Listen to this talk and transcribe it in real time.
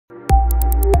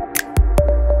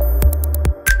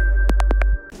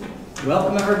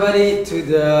Welcome everybody to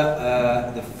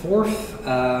the fourth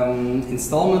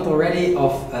installment already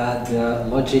of the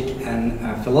Logic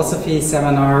and Philosophy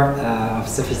Seminar of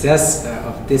CEFISES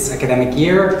of this academic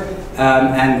year.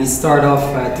 And we start off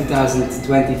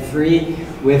 2023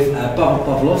 with Pawel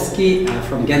Pawlowski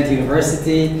from Ghent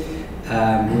University,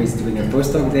 who is doing a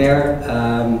postdoc there,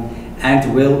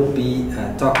 and will be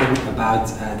talking about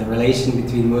the relation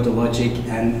between modal logic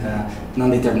and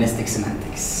non-deterministic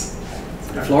semantics.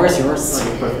 The floor is yours.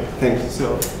 Okay, perfect. Thank you.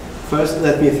 So, first,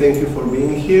 let me thank you for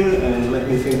being here, and let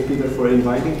me thank Peter for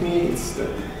inviting me. It's an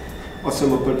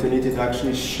awesome opportunity to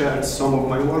actually share some of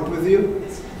my work with you.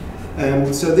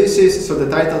 So the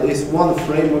title is One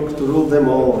Framework to Rule Them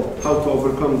All: How to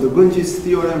Overcome Dugundji's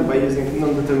Theorem by Using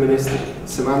Non-Deterministic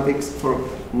Semantics for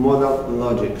Modal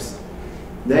Logics.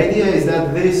 The idea is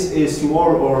that this is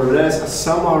more or less a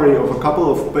summary of a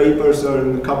couple of papers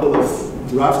or a couple of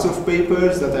drafts of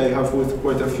papers that I have with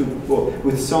quite a few,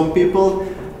 with some people.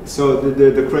 So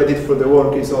the credit for the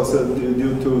work is also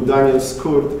due to Daniel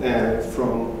Skurt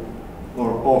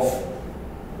of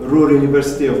Ruhr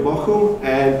University of Bochum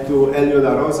and to Elio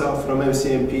La Rosa from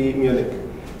MCMP Munich.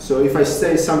 So if I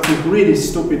say something really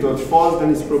stupid or false,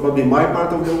 then it's probably my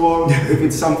part of the work. If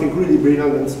it's something really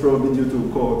brilliant, then it's probably due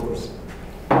to co-authors.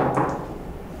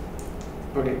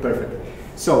 Okay, perfect.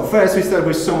 So first we start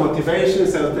with some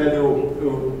motivations. I'll tell you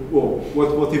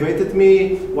what motivated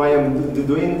me, why I'm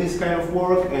doing this kind of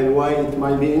work, and why it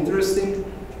might be interesting.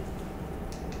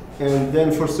 And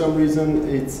then for some reason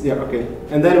it's, yeah, okay.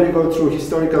 And then we go through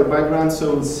historical background,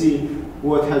 so we'll see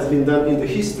what has been done in the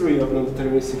history of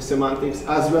non-deterministic semantics,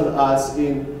 as well as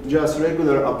in just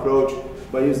regular approach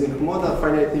by using modal,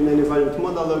 finitely many-valued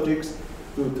modal logics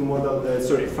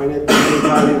finitely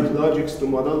many-valued logics to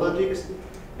modal logics.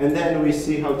 And then we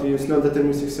see how to use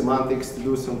non-deterministic semantics to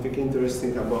do something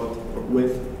interesting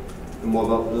with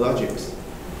modal logics.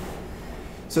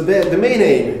 So the main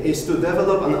aim is to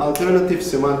develop an alternative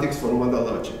semantics for modal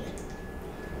logic.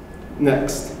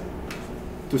 Next,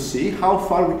 to see how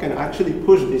far we can actually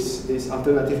push this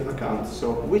alternative account.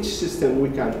 So which system we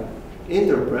can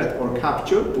interpret or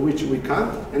capture, which we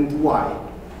can't, and why.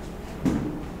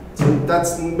 So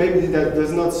maybe that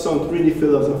does not sound really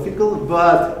philosophical,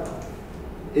 but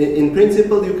in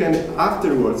principle, you can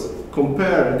afterwards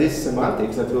compare this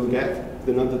semantics that we'll get,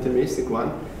 the non-deterministic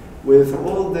one, with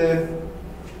all the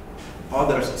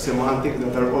other semantics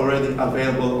that are already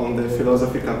available on the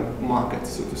philosophical market,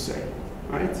 so to say.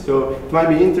 Right? So it might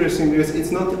be interesting because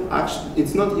it's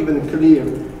not even clear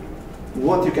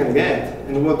what you can get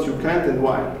and what you can't and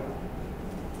why.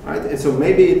 Right? And so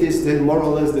maybe it is then more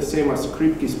or less the same as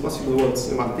Kripke's possible world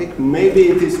semantic. Maybe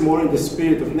it is more in the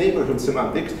spirit of neighborhood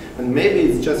semantics, and maybe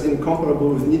it's just incomparable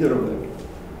with neither of them.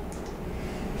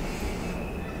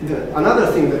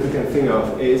 Another thing that you can think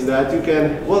of is that you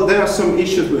can, well, there are some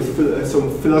issues with,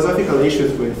 some philosophical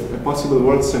issues with possible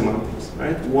world semantics,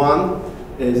 right? One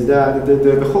is that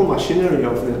the whole machinery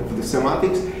of the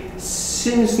semantics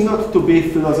seems not to be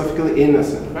philosophically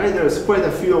innocent, right? There's quite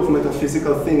a few of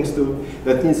metaphysical things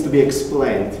that needs to be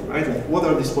explained, right? Like what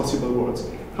are these possible worlds?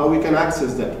 How we can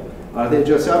access them? Are they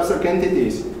just abstract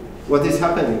entities? What is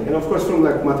happening? And of course, from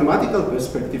like mathematical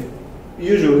perspective,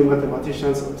 usually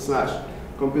mathematicians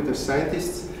 / computer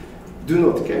scientists do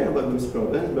not care about these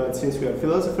problems, but since we are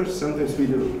philosophers, sometimes we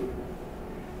do.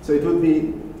 So it would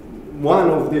be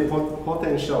one of the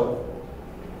potential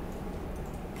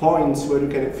points where you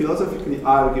can philosophically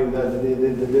argue that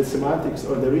the semantics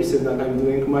or the research that I'm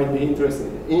doing might be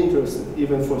interesting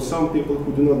even for some people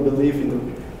who do not believe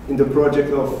in the project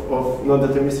of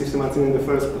non-deterministic semantics in the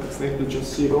first place. They could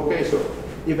just see, okay, so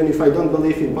even if I don't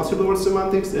believe in possible world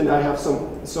semantics, then I have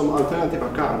some alternative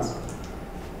accounts.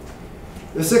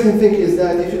 The second thing is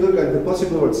that if you look at the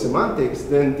possible world semantics,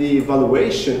 then the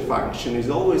evaluation function is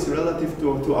always relative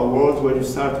to a world where you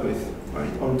start with,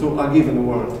 right, or to a given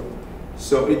world.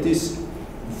 So it is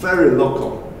very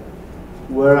local,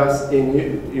 whereas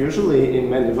usually in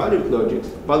many-valued logics,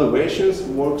 valuations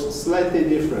works slightly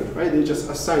different, right? They just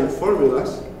assign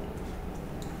formulas.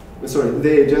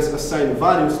 They just assign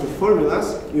values to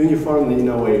formulas uniformly in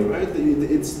a way, right?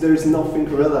 There is nothing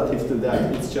relative to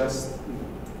that. It's just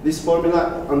this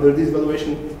formula under this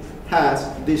valuation has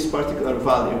this particular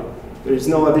value. There is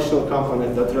no additional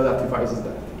component that relativizes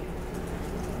that.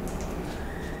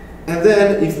 And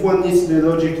then if one needs the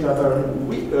logic that are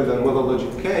weaker than modal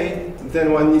logic K,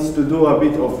 then one needs to do a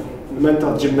bit of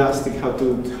mental gymnastics how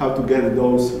to get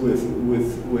those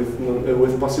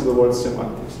with possible world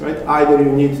semantics, right? Either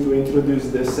you need to introduce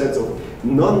the sets of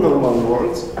non-normal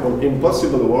worlds or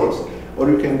impossible worlds, or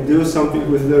you can do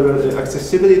something with the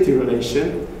accessibility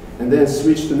relation and then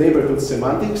switch to neighborhood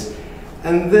semantics.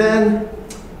 And then,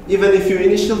 even if you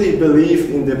initially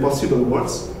believe in the possible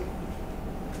words,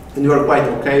 and you are quite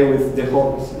okay with the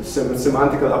whole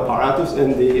semantical apparatus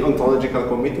and the ontological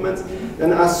commitments,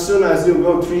 then as soon as you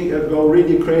go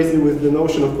really crazy with the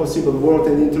notion of possible words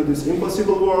and introduce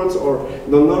impossible words or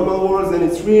non-normal words, then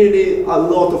it's really a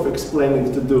lot of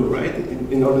explaining to do, right?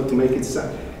 In order to make it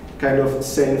kind of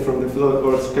sane from the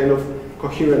or kind of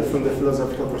coherent from the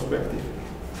philosophical perspective.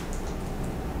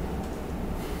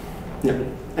 Yeah.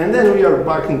 And then we are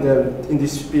back in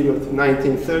this period,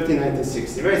 1930,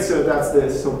 1960, right? So that's the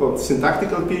so-called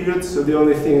syntactical period. So the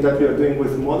only thing that we are doing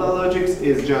with modal logics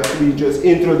is we just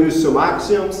introduce some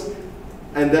axioms,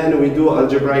 and then we do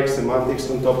algebraic semantics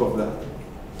on top of that.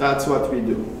 That's what we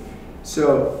do.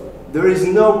 So there is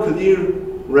no clear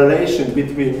relation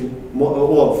between,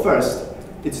 well, first,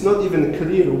 it's not even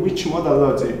clear which modal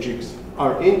logics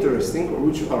are interesting or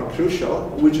which are crucial,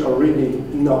 which are really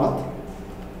not.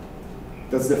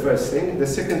 That's the first thing. The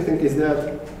second thing is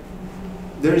that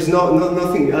there is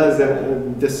nothing else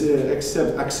than this,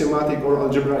 except axiomatic or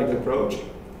algebraic approach.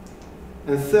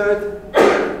 And third,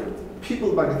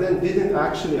 people back then didn't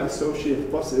actually associate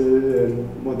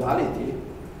modality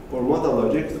or modal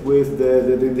logic with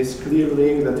this clear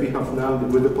link that we have now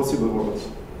with the possible words.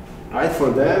 Right? For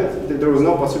them, there was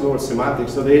no possible word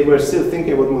semantics, so they were still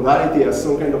thinking about modality as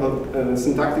some kind of a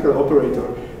syntactical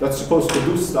operator that's supposed to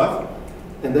do stuff,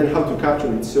 and then how to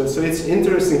capture it. So it's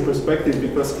interesting perspective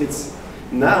because it's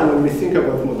now when we think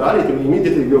about modality, we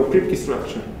immediately go Kripke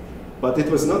structure, but it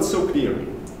was not so clear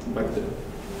back then.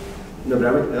 No,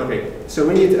 okay, so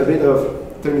we need a bit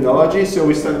of terminology. So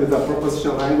we start with a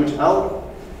propositional language L,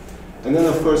 and then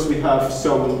of course we have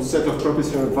some set of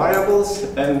propositional variables,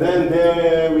 and then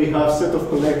there we have set of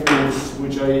connectives,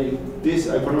 which I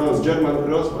pronounce German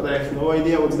cross, but I have no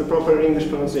idea what's the proper English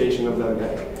pronunciation of that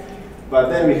guy. But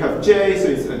then we have J, so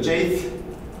it's a jth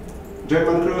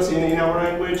German cross in our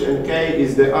language, and K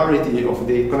is the arity of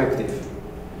the connective.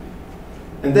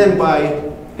 And then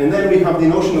we have the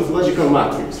notion of logical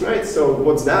matrix, right? So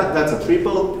what's that? That's a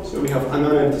triple. So we have a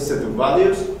non-empty set of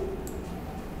values.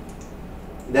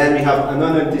 Then we have a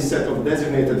non-empty set of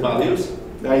designated values.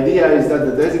 The idea is that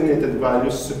the designated value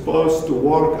is supposed to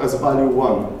work as value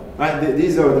 1. Right?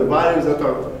 These are the values that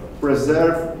are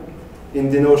preserved in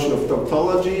the notion of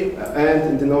tautology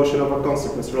and in the notion of a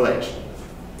consequence relation.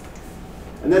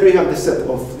 And then we have the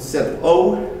set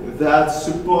O that's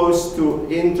supposed to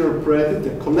interpret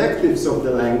the connectives of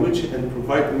the language and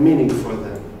provide meaning for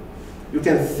them. You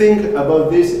can think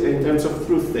about this in terms of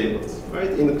truth tables,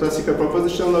 right? In the classical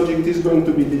propositional logic, these are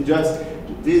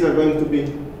going to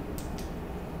be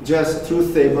just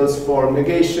truth tables for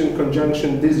negation,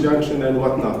 conjunction, disjunction, and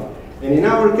whatnot. And in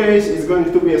our case, it's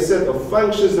going to be a set of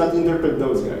functions that interpret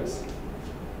those guys.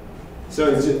 So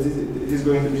it is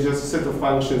going to be just a set of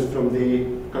functions from the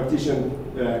Cartesian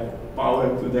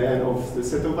power to the n of the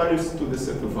set of values to the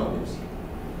set of values.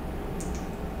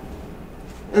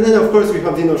 And then, of course, we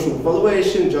have the notion of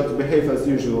evaluation, just behave as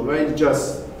usual, right? It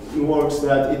just works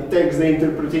that it takes the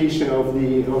interpretation of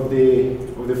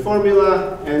the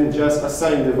formula and just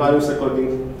assign the values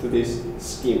according to this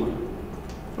schema.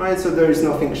 Right, so there is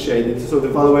nothing shaded. So the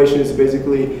valuation is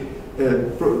basically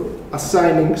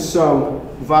assigning some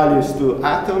values to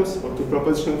atoms or to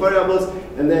propositional variables,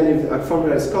 and then if a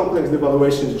formula is complex, the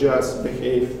valuations just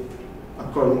behave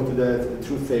according to the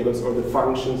truth tables or the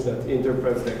functions that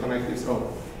interpret the connectives of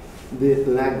the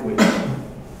language.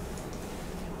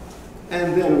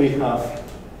 And then we have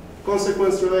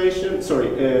consequence relation,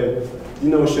 the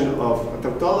notion of a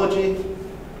tautology.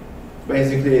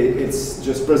 Basically, it's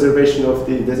just preservation of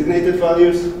the designated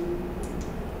values.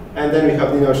 And then we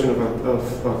have the notion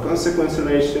of a consequence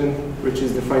relation, which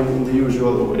is defined in the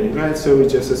usual way, right? So we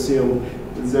just assume,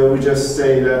 we just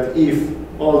say that if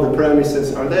all the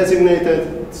premises are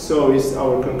designated, so is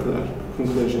our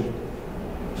conclusion.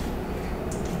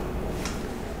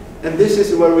 And this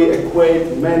is where we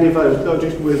equate many-valued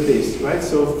logic with this, right?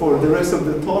 So for the rest of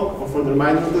the talk, or for the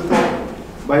remainder of the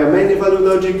talk, by a many-valued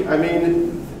logic, I mean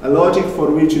a logic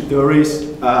for which there is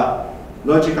a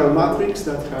logical matrix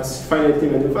that has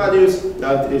finitely many values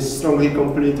that is strongly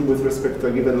complete with respect to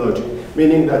a given logic,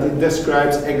 meaning that it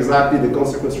describes exactly the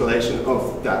consequence relation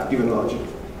of that given logic.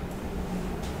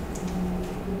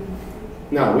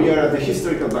 Now, we are at the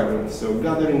historical background, so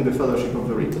gathering the fellowship of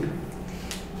the reader.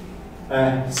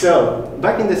 So,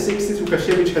 back in the 60s,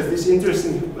 Łukasiewicz has this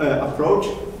interesting approach.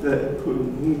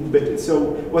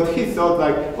 So what he thought,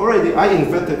 like, already I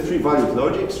invented 3-valued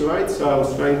logics, right? So I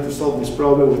was trying to solve this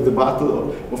problem with the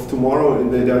battle of tomorrow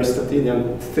in the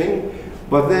Aristotelian thing.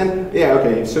 But then, yeah,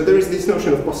 okay, so there is this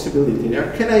notion of possibility.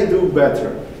 Now, can I do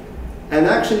better? And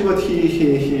actually what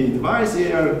he devised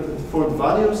here are 4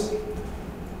 values.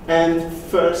 And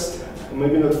first,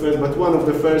 maybe not first, but one of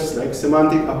the first like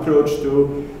semantic approach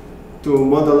to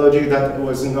modal logic that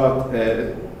was not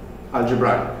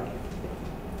algebraic.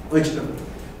 Which,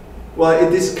 well,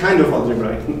 it is kind of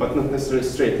algebraic, but not necessarily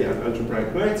straight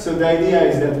algebraic, right? So the idea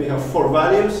is that we have 4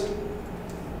 values,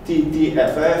 T, T,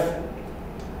 F, F.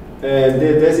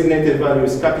 The designated value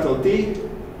is capital T.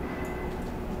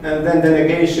 And then the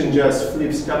negation just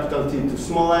flips capital T to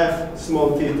small f,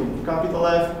 small t to capital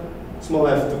F, small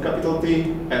f to capital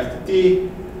T, f to t.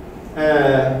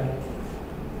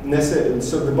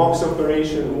 So the box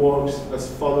operation works as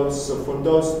follows. So for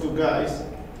those 2 guys,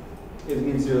 it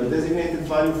gives you a designated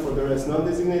value, for the rest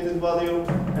non-designated value,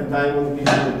 and diamond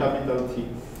gives you the capital T.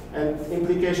 And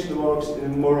implication works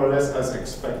more or less as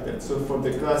expected. So for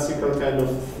the classical kind of,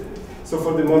 so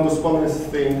for the modus ponens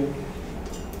thing,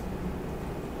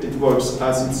 it works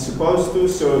as it's supposed to.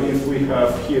 So if we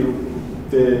have here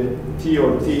the T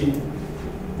or T,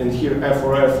 and here F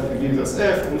or F, it gives us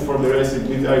F, and for the rest it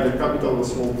gives either capital or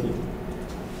small t.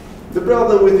 The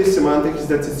problem with this semantic is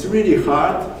that it's really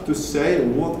hard to say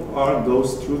what are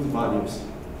those truth values.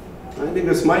 And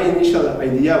because my initial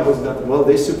idea was that, well,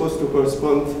 they're supposed to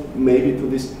correspond maybe to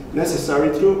this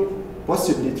necessary true,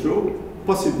 possibly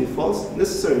false,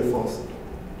 necessary false.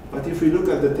 But if we look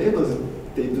at the tables,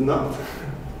 they do not.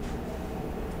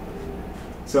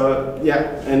 So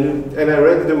yeah, and I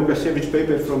read the Łukasiewicz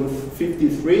paper from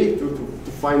 '53 to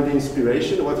find the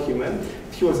inspiration, what he meant.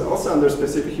 He was also under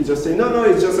specific, he just said, no,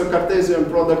 it's just a Cartesian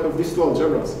product of these 2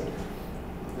 algebras.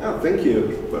 Oh, thank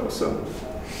you. Well, so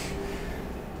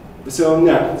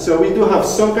yeah, so we do have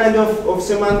some kind of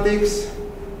semantics.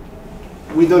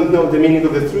 We don't know the meaning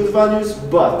of the truth values,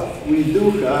 but we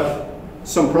do have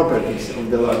some properties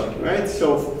of the logic, right?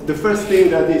 So the first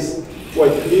thing that is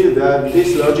quite clear that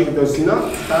this logic does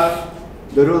not have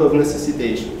the rule of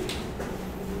necessitation.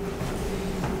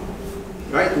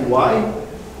 Right? Why?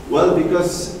 Well,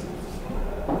 because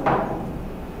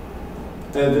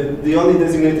the only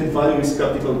designated value is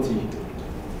capital T.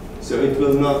 So it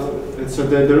will not, so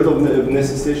the rule of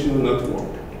necessitation will not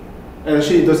work. And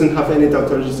actually it doesn't have any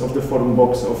tautologies of the form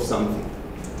box of something.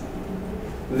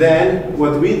 Then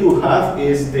what we do have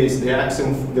is this,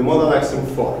 the modal axiom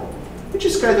 4, which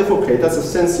is kind of okay. That's a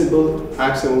sensible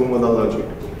axiom of modal logic.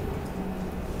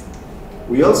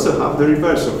 We also have the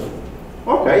reverse of,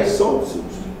 okay,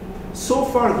 so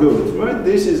far good, right?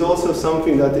 This is also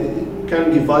something that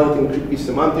can be valid in Kripke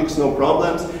semantics, no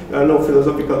problems. There are no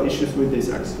philosophical issues with this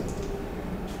axiom.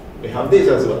 We have this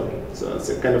as well. So it's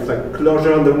a kind of like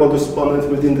closure on the modus ponens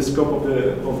within the scope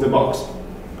of the box.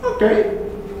 Okay,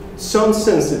 sounds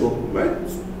sensible, right?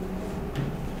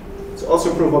 It's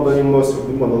also provable in most of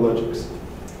the monologics.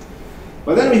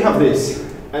 But then we have this,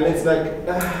 and it's like,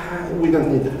 we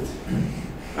don't need that.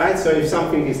 Right? So if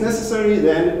something is necessary,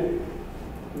 then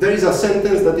there is a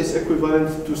sentence that is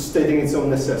equivalent to stating its own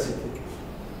necessity.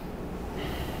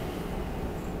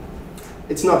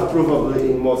 It's not provable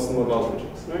in most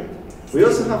monologics, right? We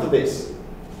also have this.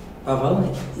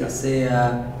 Pawel, you say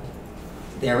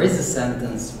there is a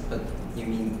sentence, but you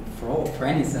mean for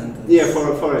any sentence? Yeah,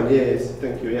 for any, yes,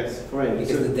 thank you, yes, for any.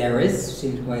 Because so the there is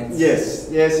seems quite yes.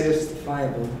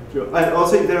 justifiable. True. And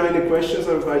also, if there are any questions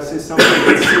or if I say something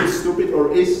that seems stupid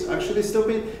or is actually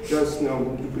stupid, just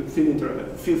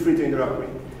feel free to interrupt me.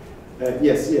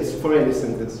 Yes, for any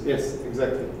sentence. Yes,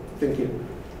 exactly. Thank you.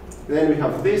 Then we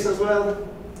have this as well,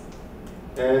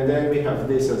 and then we have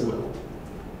this as well.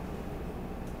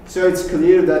 So it's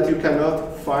clear that you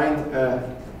cannot find,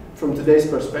 from today's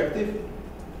perspective,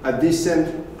 a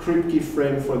decent Kripke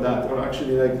frame for that, or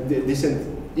actually like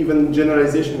decent even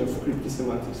generalization of Kripke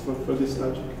semantics for this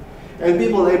logic. And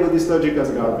people label this logic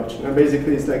as garbage. And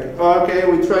basically it's like, oh, okay,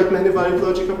 we tried many valid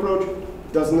logic approach,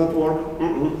 does not work.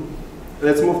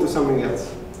 Let's move to something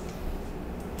else.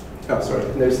 Oh, sorry,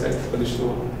 there's an additional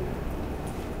one.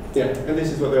 Yeah, and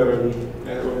this is what I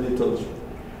already told you.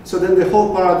 So then the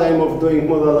whole paradigm of doing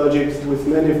modal logic with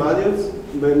many values,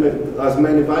 as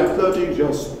many valid logic,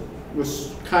 just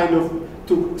was kind of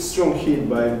took strong hit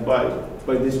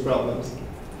by these problems.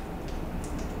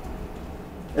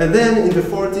 And then in the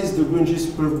 40s,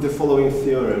 Dugundji proved the following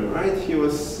theorem, right? He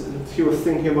was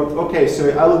thinking about, okay, so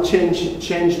I will change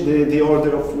the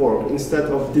order of work. Instead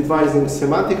of devising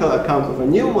semantical account of a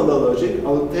new modal logic, I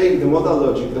will take the modal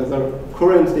logic that are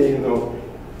currently,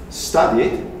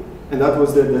 studied, and that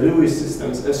was the Lewis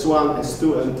systems, S1,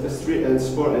 S2, and S3, and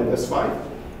S4, and S5.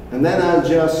 And then I'll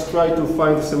just try to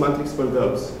find the semantics for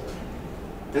those.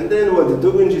 And then what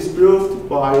Dugundji proved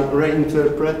by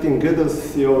reinterpreting Godel's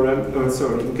theorem,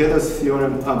 Godel's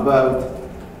theorem about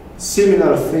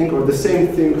similar thing or the same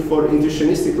thing for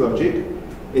intuitionistic logic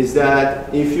is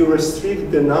that if you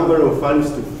restrict the number of values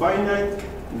to finite,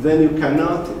 then you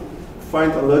cannot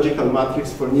find a logical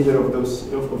matrix for neither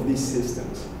of these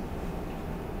systems,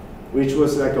 which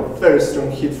was like a very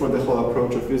strong hit for the whole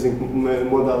approach of using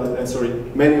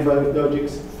many value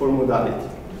logics for modality.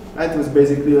 That was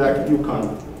basically like you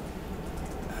can't.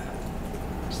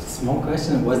 Just a small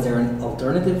question: was there an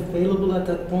alternative available at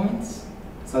that point?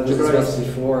 Algebraic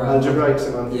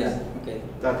semantics. Yeah. Okay.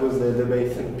 That was the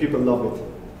debate, and people love it.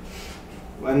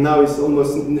 And now it's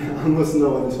almost no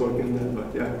one is working there,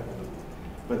 but yeah.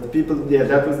 But people, yeah,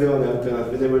 that was the only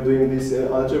alternative. They were doing these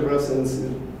algebras, and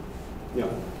yeah.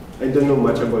 I don't know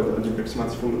much about algebraic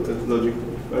semantics from logic,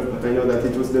 but I know that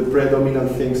it was the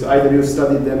predominant thing. So either you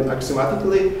studied them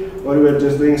axiomatically, or you were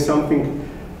just doing something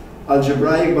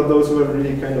algebraic, but those were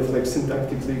really kind of like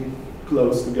syntactically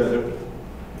close together.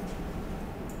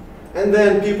 And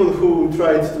then people who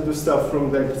tried to do stuff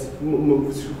from like,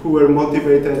 who were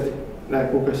motivated,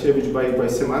 like Łukasiewicz, by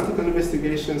semantical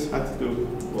investigations, had to do,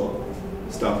 well,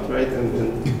 stuff, right?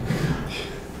 And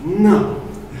no.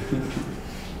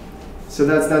 So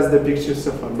that's the picture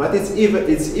so far. But it's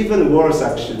even worse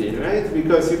actually, right?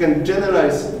 Because you can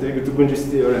generalize the Dugundji's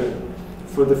theorem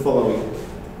for the following.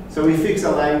 So we fix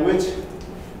a language.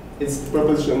 It's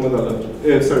propositional modal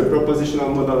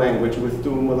propositional modal language with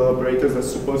two modal operators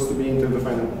that's supposed to be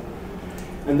interdefinable.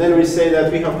 And then we say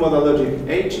that we have modal logic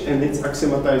H, and it's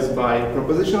axiomatized by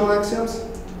propositional axioms,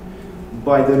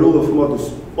 by the rule of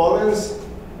modus ponens,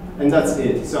 and that's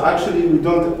it. So actually, we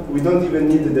don't even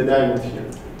need the diamond here.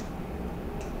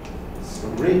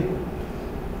 Sorry.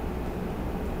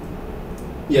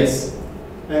 Yes.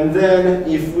 And then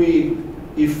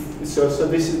so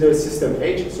this is the system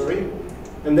H. Sorry.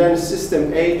 And then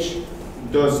system H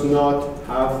does not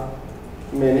have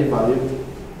many valued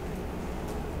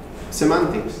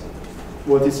semantics.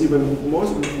 What is even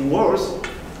worse,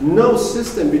 no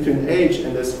system between H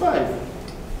and S5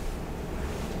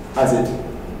 has it.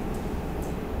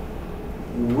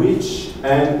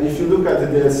 And if you look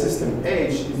at the system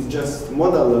H, it's just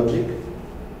modal logic.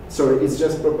 Sorry, it's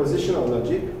just propositional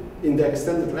logic in the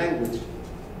extended language.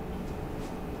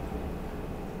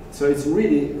 So it's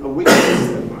really a weak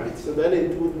system, right? So then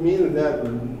it would mean that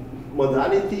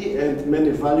modality and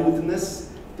many valuedness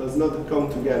does not come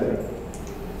together.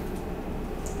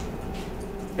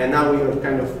 And now we are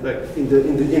kind of like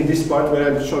in this part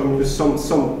where I'm showing you some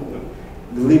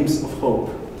glimpse of hope,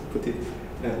 to put it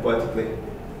poetically.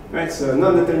 Right? So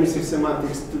non-deterministic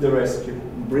semantics to the rescue,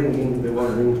 bringing the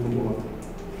one ring to one.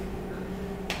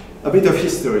 A bit of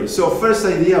history. So first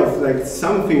idea of like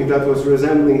something that was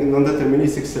resembling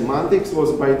non-deterministic semantics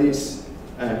was by this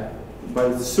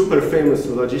by super famous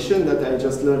logician that I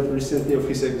just learned recently of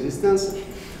his existence,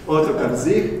 Otto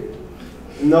Kaczych,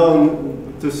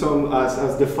 known to some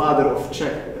as the father of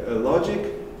Czech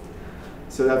logic.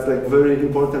 So that's like very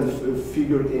important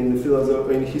figure in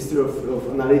philosophy, in history of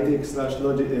analytics /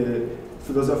 logic,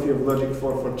 philosophy of logic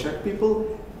for Czech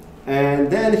people. And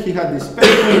then he had this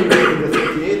paper in the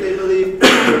 38, I believe,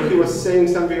 where he was saying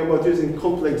something about using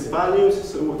complex values.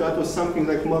 So that was something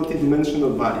like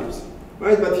multi-dimensional values,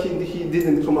 right? But he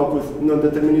didn't come up with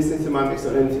non-deterministic semantics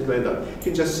or anything like that.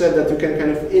 He just said that you can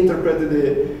kind of interpret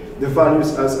the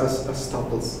values as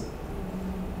tuples.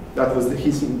 That was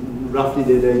roughly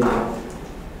the idea.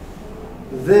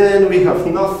 Then we have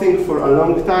nothing for a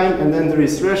long time, and then there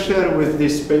is Rescher with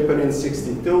this paper in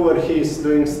 '62 where he's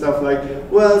doing stuff like,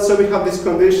 well, so we have this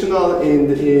conditional in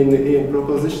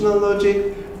propositional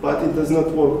logic, but it does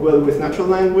not work well with natural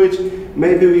language.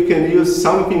 Maybe we can use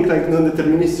something like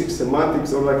non-deterministic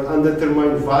semantics or like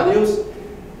undetermined values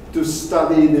to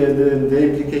study the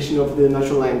implication of the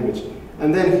natural language.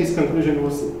 And then his conclusion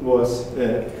was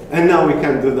and now we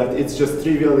can't do that. It's just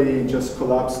trivially just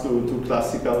collapsed to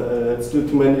classical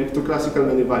to classical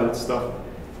many-valued stuff.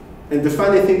 And the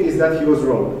funny thing is that he was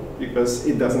wrong, because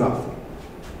it does not.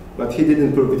 But he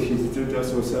didn't prove it. It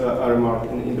just was a remark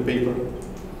in the paper.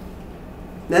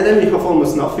 And then we have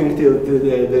almost nothing till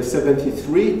the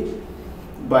 73.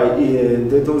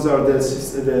 Those are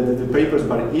the papers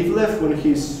by Ivlev when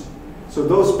he's. So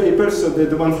those papers, so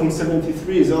the one from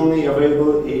 73 is only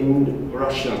available in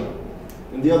Russian.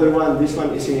 And the other one, this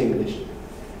one, is in English.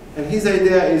 And his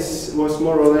idea was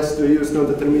more or less to use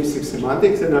non-deterministic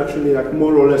semantics, and actually like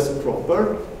more or less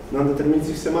proper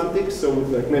non-deterministic semantics, so with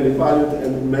like many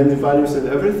values and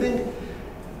everything,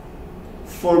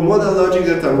 for modal logic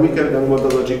that are weaker than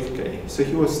modal logic K. So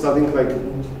he was studying like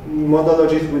modal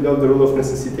logic without the rule of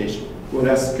necessitation.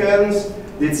 Whereas Kearns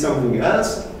did something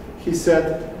else. He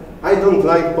said, I don't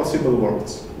like possible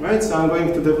worlds, right? So I'm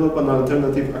going to develop an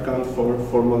alternative account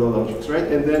for modal logics, right?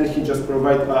 And then he just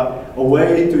provides a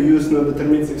way to use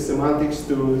non-deterministic semantics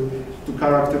to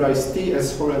characterize T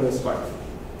as 4 and as 5.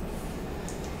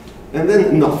 And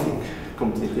then nothing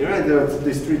completely, right? There are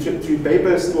these three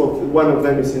papers. One of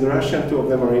them is in Russian, 2 of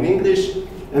them are in English.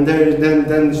 And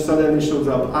then suddenly shows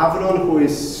up Avron, who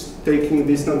is taking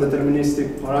this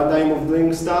non-deterministic paradigm of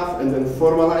doing stuff and then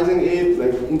formalizing it,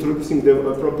 like introducing the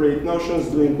appropriate notions,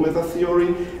 doing meta theory,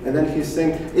 and then he's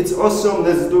saying, it's awesome,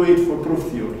 let's do it for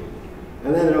proof theory.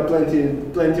 And then there are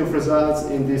plenty of results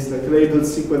in this like labeled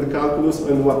sequent calculus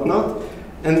and whatnot.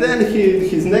 And then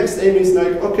his next aim is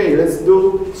like, okay, let's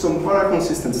do some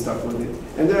para-consistent stuff with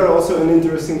it. And there are also an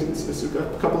interesting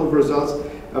couple of results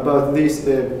about these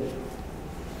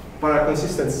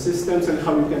para-consistent systems and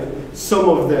how you can, some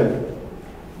of them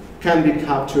can be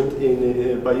captured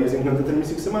by using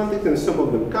non-deterministic semantics, and some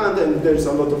of them can't, and there's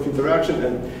a lot of interaction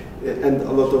and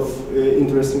a lot of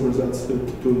interesting results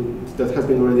that has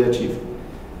been already achieved.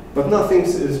 But nothing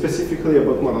specifically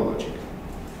about modal logic.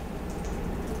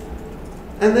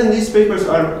 And then these papers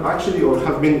are actually, or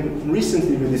have been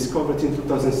recently rediscovered in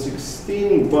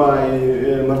 2016 by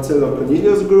Marcello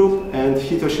Coniglio's group and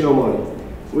Hitoshi Omori.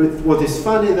 What is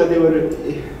funny that they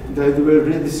were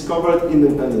rediscovered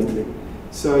independently.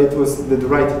 So it was the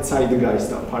right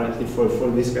zeitgeist apparently for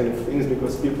these kind of things,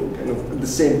 because people kind of at the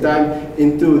same time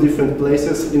in 2 different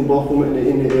places, in Bochum and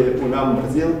in Unam,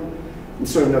 Brazil,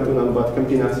 sorry, not Unam, but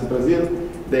Campinas in Brazil,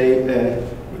 they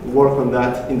work on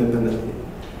that independently.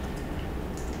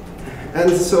 And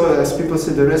so, as people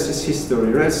say, the rest is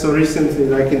history, right? So recently,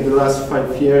 like in the last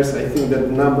 5 years, I think that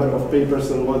the number of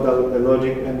papers on modal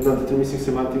logic and non-deterministic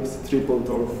semantics tripled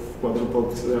or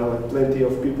quadrupled. So there are like plenty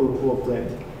of people who applied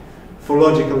for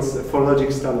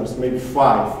logic standards, maybe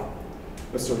 5,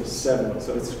 or sorry, 7.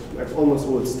 So it's like almost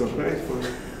Woodstock, right?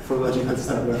 For logical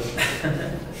standards.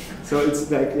 So it's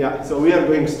like, yeah. So we are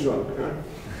going strong. Huh?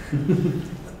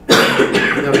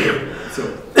 Okay.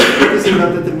 So. This is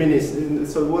not deterministic.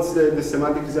 So what's the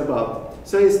semantics about?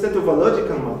 So instead of a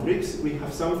logical matrix, we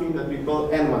have something that we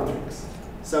call N matrix.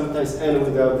 Sometimes N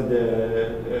without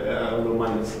the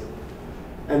minus.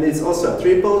 And it's also a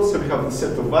triple, so we have the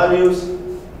set of values,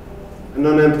 a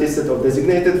non-empty set of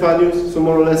designated values. So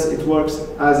more or less it works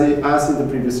as in the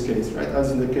previous case, right?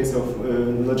 As in the case of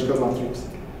logical matrix.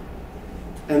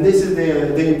 And this is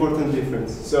the important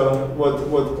difference. So what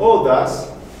O does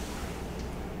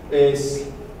is,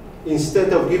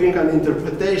 instead of giving an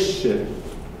interpretation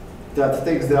that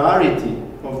takes the arity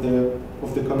of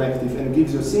the connective and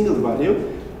gives you a single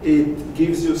value, it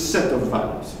gives you a set of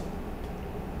values.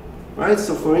 Right?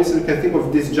 So for instance, you can think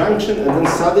of disjunction, and then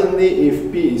suddenly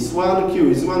if P is 1, Q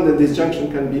is 1, then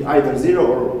disjunction can be either 0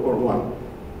 or 1.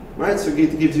 Right? So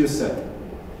it gives you a set.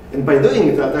 And by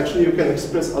doing that, actually you can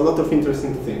express a lot of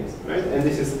interesting things. Right? And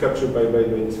this is captured by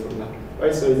doing this formula.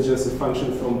 Right? So it's just a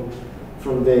function from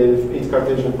the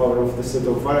Cartesian power of the set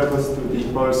of variables to the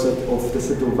power set of the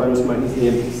set of values minus the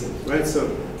empty set, right? So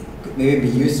could maybe be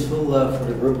useful for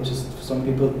the group, just for some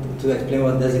people, to explain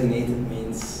what designated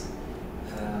means.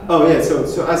 Oh yeah, so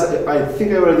as I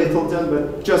think I already told that,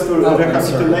 but just to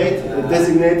recapitulate,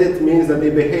 designated means that they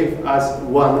behave as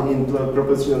one in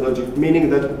propositional logic,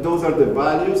 meaning that those are the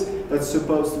values that's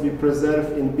supposed to be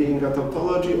preserved in being a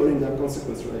tautology or in a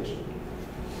consequence relation.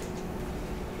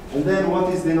 And then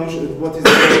what is the notion of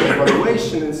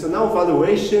valuation? And so now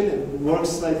valuation works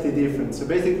slightly different. So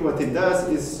basically what it does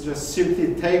is just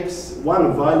simply takes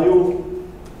one value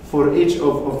for each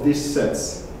of these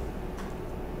sets.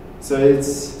 So it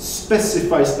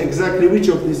specifies exactly which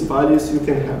of these values you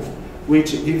can have,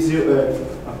 which gives you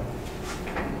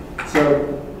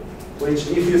which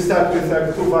if you start with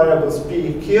like 2 variables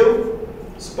P, Q,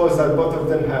 suppose that both of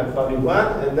them have value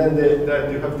 1, and then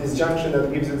you have this junction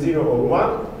that gives you 0 or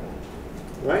 1.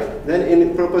 Right? Then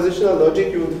in propositional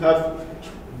logic, you would have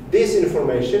this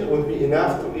information would be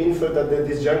enough to infer that the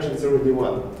disjunction is already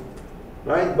 1.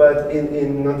 Right? But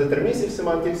in non-deterministic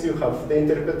semantics, you have the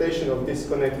interpretation of this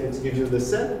connecteds gives you the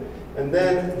set, and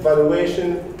then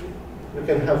valuation, you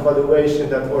can have valuation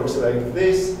that works like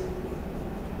this,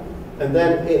 and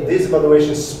then this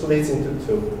valuation splits into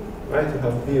 2. Right? You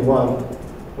have V1,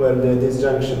 where the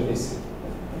disjunction is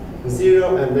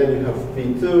 0, and then you have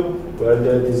V2, where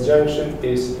the disjunction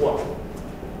is 1.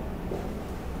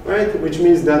 Right? Which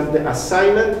means that the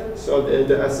assignment, so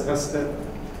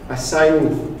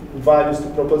assigning values to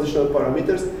propositional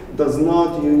parameters does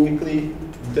not uniquely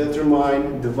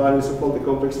determine the values of all the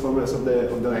complex formulas of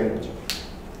the language.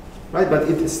 Right? But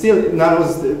it still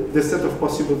narrows the set of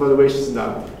possible valuations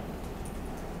down.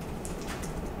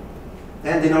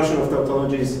 And the notion of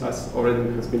tautologies, as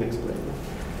already has been explained.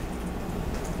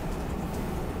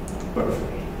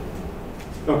 Perfect.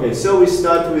 Okay, so we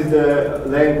start with the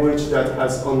language that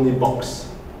has only box.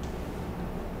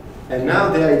 And now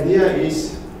the idea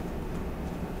is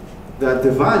that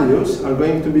the values are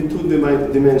going to be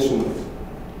two-dimensional.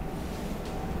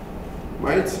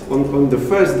 Right? On the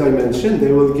first dimension,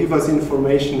 they will give us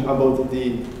information about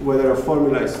whether a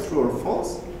formula is true or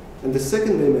false. And the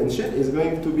second dimension is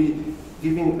going to be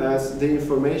giving us the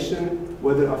information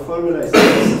whether a formula is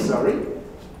necessary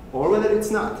or whether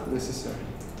it's not necessary.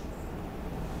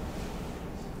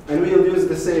 And we'll use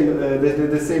the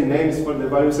same names for the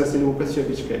values as in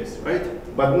Łukasiewicz case, right?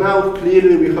 But now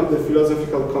clearly we have the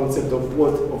philosophical concept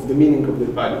of the meaning of the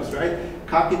values, right?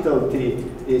 Capital T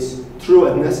is true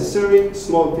and necessary,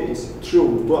 small t is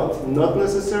true but not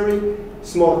necessary,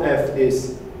 small f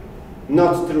is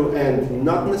not true and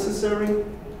not necessary,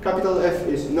 capital F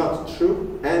is not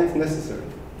true and necessary.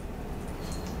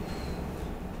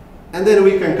 And then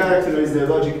we can characterize the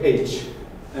logic H.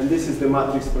 And this is the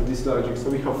matrix for this logic. So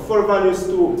we have 4 values,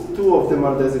 two of them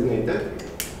are designated.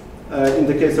 In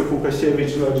the case of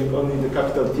Łukasiewicz logic, only the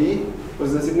capital T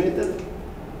was designated.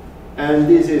 And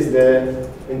this is the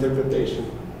interpretation.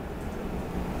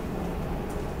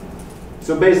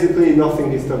 So basically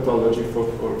nothing is tautology for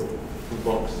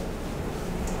box.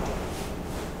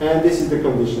 And this is the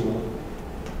conditional.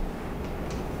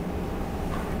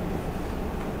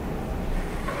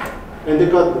 And the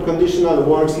conditional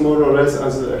works more or less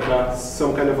as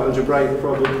some kind of algebraic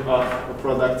product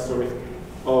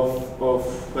of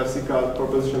classical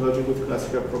propositional logic with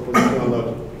classical propositional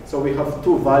logic. So we have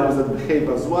 2 values that behave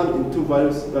as 1 and 2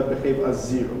 values that behave as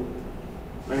 0.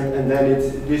 Right? And then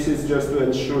this is just to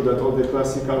ensure that all the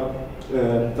classical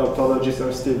tautologies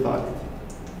are still valid.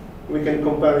 We can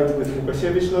compare it with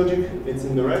Łukasiewicz logic. It's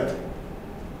in the red.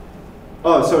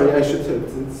 Oh, sorry, I should.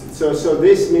 So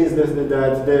this means that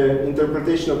the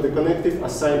interpretation of the connective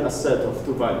assign a set of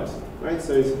 2 values, right?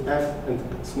 So it's f and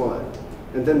small f,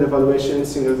 and then the evaluation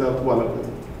singles out one of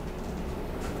them.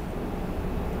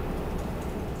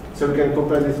 So we can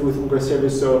compare this with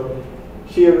Łukasiewicz. So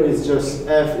here is just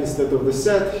f instead of the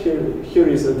set. Here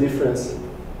is a difference.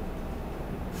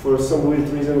 For some weird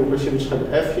reason, Łukasiewicz had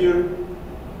f here,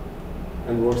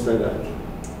 and works like that.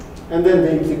 And then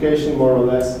the implication more or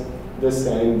less the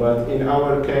same, but in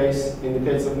our case, in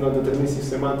the case of non-deterministic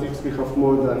semantics, we have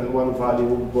more than one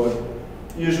value, but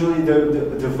usually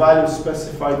the value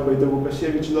specified by the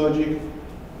Łukasiewicz logic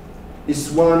is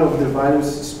one of the values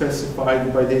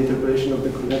specified by the interpretation of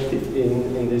the connective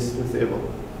in this table.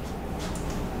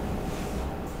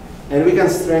 And we can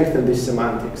strengthen this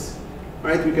semantics,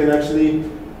 right? We can actually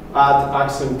add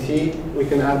axiom T, we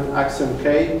can add axiom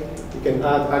K, we can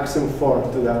add axiom 4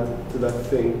 to that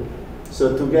thing.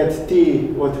 So to get T,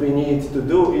 what we need to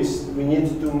do is we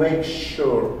need to make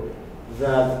sure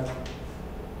that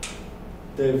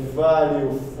the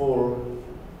value for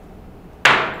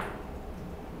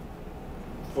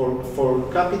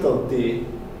capital T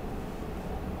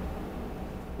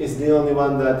is the only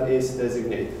one that is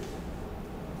designated.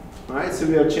 Right? So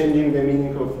we are changing the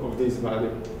meaning of this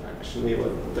value. Actually,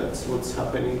 that's what's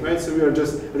happening, right? So we are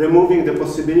just removing the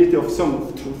possibility of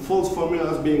some false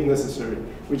formulas being necessary.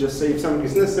 We just say if something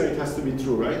is necessary, it has to be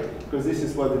true, right? Because this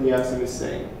is what the axiom is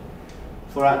saying.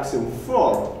 For axiom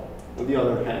 4, on the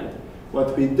other hand,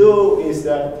 what we do is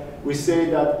that we say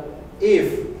that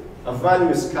if a value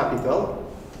is capital,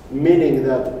 meaning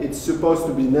that it's supposed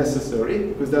to be necessary,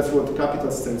 because that's what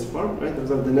capital stands for, right? Those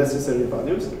are the necessary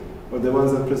values, or the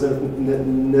ones that present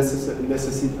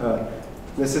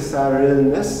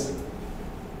necessariness,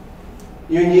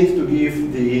 you need to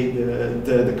give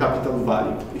the capital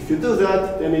value. If you do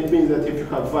that, then it means that if you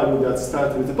have value that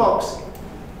starts with the box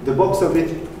of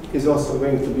it is also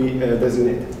going to be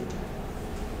designated.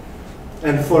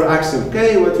 And for axiom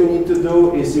K, what you need to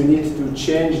do is you need to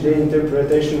change the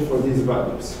interpretation for these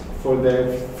values. For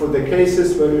the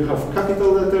cases where you have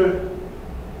capital letter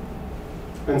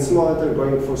and small letter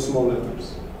going for small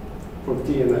letters, for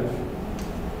T and F.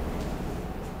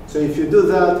 So if you do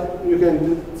that, you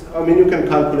can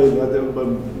calculate that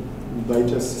by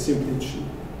just simply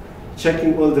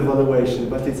checking all the valuation,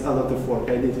 but it's a lot of work.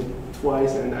 I did it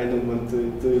twice and I don't want to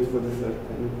do it for the third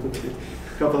time. It took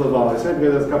a couple of hours, right?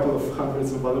 Because there's a couple of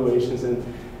hundreds of valuations and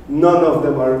none of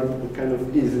them are kind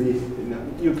of easily,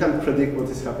 you can't predict what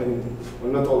is happening, or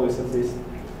not always at least.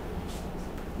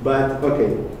 But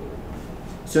okay.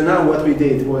 So now what we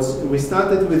did was we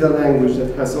started with a language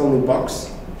that has only box,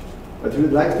 but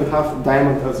we'd like to have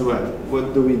diamond as well.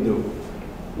 What do we do?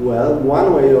 Well,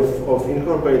 one way of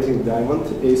incorporating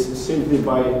diamond is simply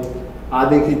by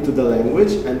adding it to the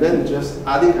language, and then just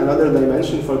adding another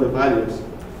dimension for the values.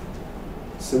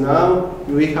 So now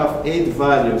we have 8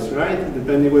 values, right?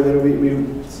 Depending whether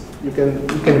you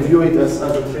can view it as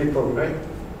a triple, right?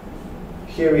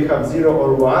 Here we have 0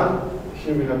 or 1.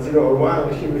 Here we have 0 or 1,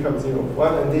 and here we have 0 or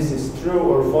 1, and this is true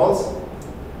or false.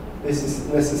 This is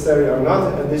necessary or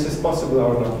not, and this is possible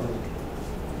or not.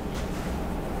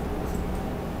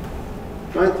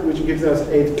 Right? Which gives us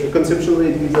 8,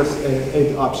 conceptually it gives us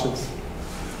 8 options.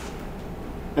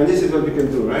 And this is what we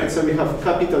can do, right? So we have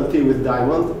capital T with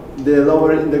diamond. The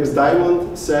lower index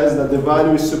diamond says that the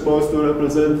value is supposed to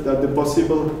represent that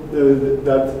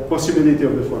that possibility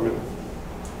of the formula.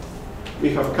 We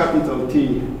have capital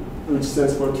T, which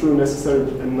stands for true, necessary,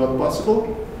 and not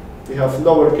possible. We have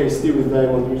lowercase t with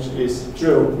diamond, which is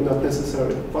true, not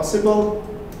necessary, possible.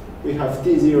 We have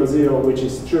T00, which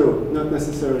is true, not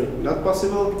necessary, not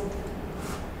possible.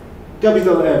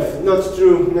 Capital F, not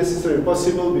true, necessary,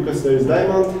 possible, because there is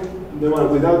diamond. The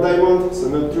one without diamond, so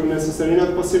not true, necessary,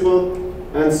 not possible.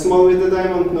 And small with the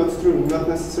diamond, not true, not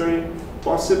necessary,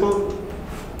 possible.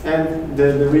 And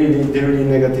the really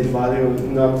negative value,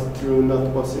 not true,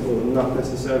 not possible, not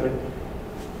necessary.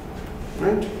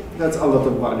 Right? That's a lot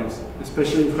of values,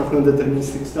 especially if you have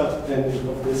non-deterministic stuff and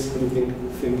of this splitting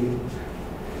thinking.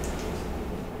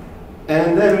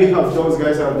 And then we have those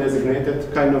guys are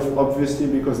designated, kind of obviously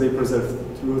because they preserve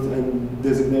truth, and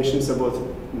designations about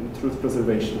truth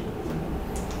preservation.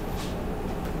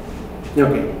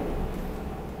 Okay.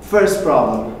 First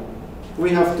problem. We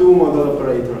have 2 modal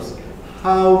operators.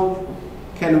 How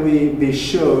can we be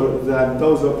sure that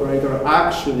those operators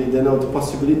actually denote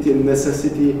possibility and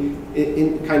necessity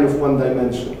in kind of one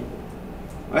dimension?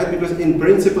 Right? Because in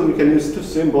principle we can use 2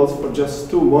 symbols for just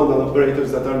 2 modal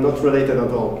operators that are not related at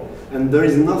all. And there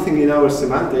is nothing in our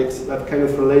semantics that kind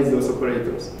of relates those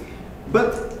operators.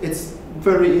 But it's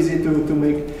very easy to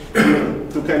make,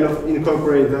 to kind of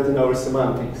incorporate that in our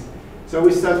semantics. So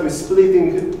we start with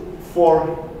splitting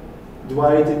 4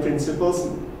 duality principles.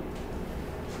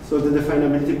 So the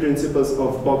definability principles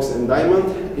of box and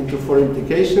diamond into 4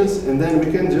 implications, and then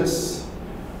we can just,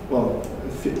 well,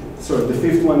 the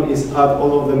 5th one is add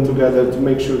all of them together to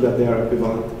make sure that they are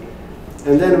equivalent.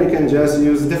 And then we can just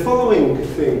use the following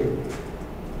thing.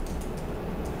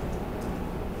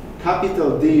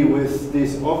 Capital D with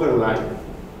this overline.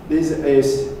 This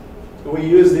is, we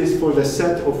use this for the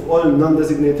set of all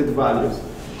non-designated values.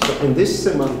 So in this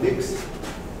semantics,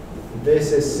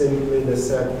 this is simply the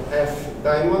set F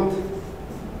diamond,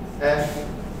 F,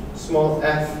 small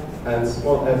f, and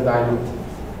small f diamond.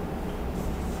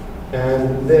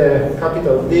 And the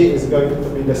capital D is going to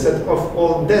be the set of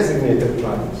all designated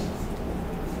values.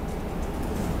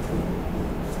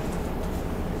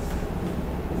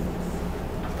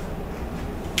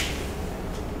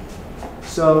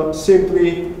 So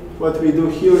simply what we do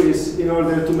here is, in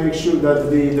order to make sure that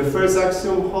the first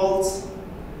axiom holds,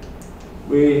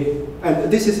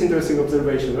 and this is interesting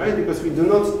observation, right? Because we do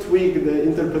not tweak the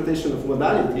interpretation of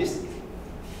modalities,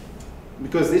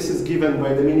 because this is given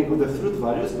by the meaning of the truth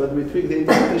values, but we tweak the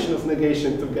interpretation of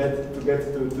negation to get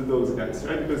to those guys,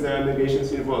 right? Because there are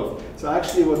negations involved. So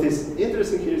actually what is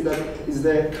interesting here is that is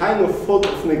the kind of fault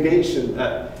of negation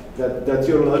that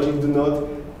your logic do not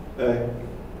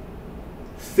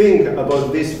think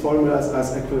about these formulas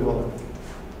as equivalent.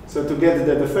 So to get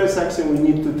the first axiom, we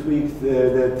need to tweak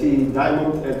the T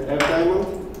diamond and F diamond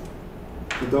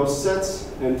to those sets,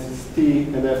 and T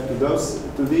and F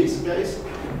to these guys.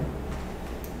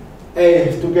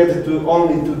 To get to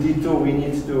only to D2, we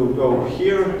need to go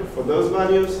here for those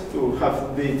values to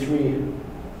have D3.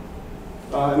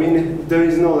 I mean, there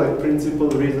is no like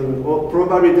principled reason, or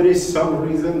probably there is some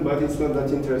reason, but it's not that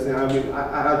interesting. I mean,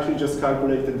 I actually just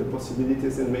calculated the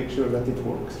possibilities and make sure that it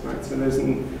works, right? So there's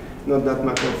not that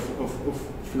much of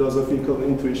philosophical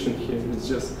intuition here. It's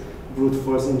just brute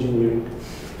force engineering,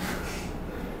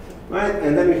 right?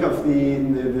 And then we have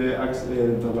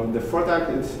the fourth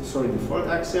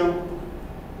axiom,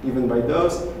 given by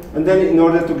those. And then in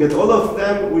order to get all of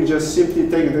them, we just simply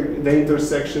take the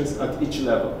intersections at each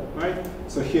level, right?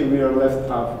 So here we are left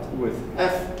out with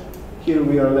F. Here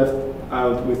we are left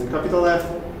out with capital F,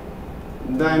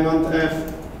 diamond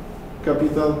F,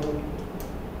 capital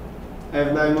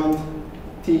F diamond,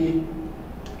 T,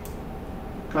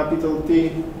 capital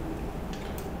T,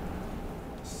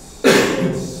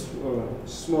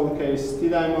 small case T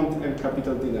diamond, and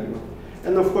capital T diamond.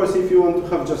 And of course, if you want to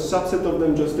have just subset of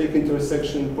them, just take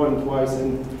intersection pointwise,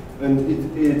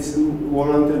 and it's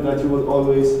warranted that you will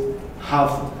always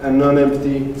have a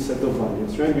non-empty set of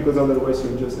values, right? Because otherwise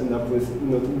you just end up with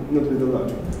not with the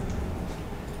logic.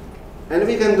 And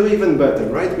we can do even better,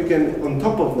 right? We can, on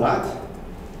top of that,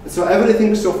 So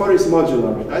everything so far is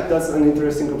modular, right? That's an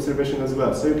interesting observation as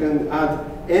well. So you can add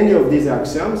any of these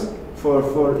axioms for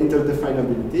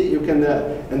interdefinability. You can,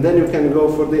 and then you can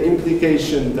go for the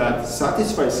implication that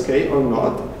satisfies K or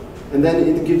not, and then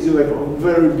it gives you like a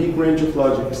very big range of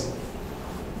logics.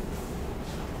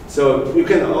 So you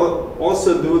can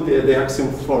also do the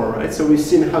axiom 4, right? So we've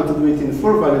seen how to do it in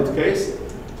 4-valued case,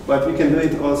 but we can do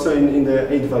it also in the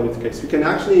 8-valued case. We can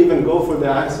actually even go for the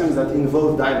axioms that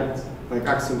involve diamonds, like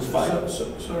axiom 5.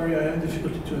 Sorry, I have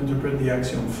difficulty to interpret the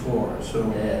axiom 4.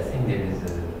 So yeah, I think there is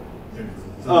a...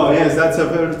 Oh yes, that's a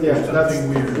very that's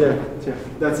weird. Yeah,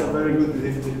 that's a very good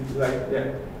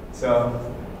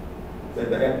So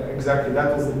exactly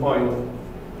that was the point.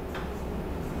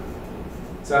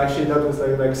 So actually that was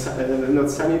like not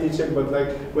sanity check, but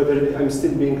like whether I'm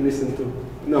still being listened to.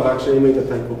 No, actually I made a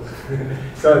typo.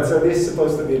 so this is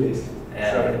supposed to be this.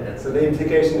 Yeah, so the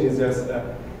implication is just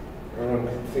a wrong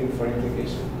thing for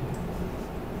implication.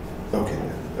 Okay.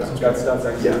 That's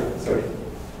actually sorry.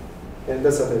 And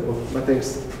that's a typo, but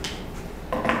thanks.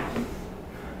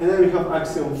 And then we have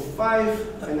axiom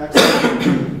 5 and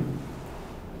axiom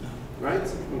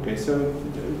right? Okay, so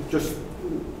just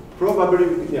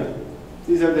probably,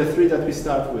 these are the 3 that we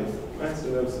start with, right?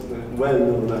 So that's the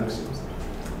well-known axioms.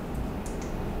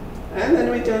 And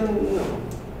then we can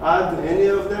add any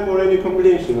of them or any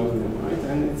combination of them, right?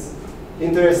 And it's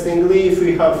interestingly,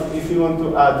 if you want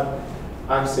to add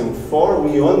axiom 4,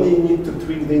 we only need to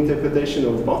tweak the interpretation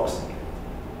of box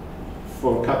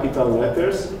for capital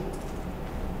letters,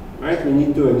 right? We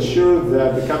need to ensure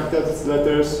that the capital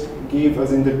letters give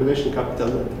as interpretation capital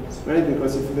letters, right?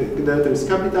 Because if the letter is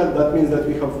capital, that means that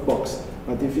we have box.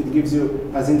 But if it gives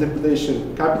you as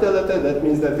interpretation capital letter, that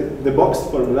means that the box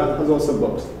formula has also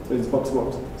box. So it's box,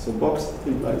 box. So box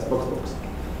implies box, box.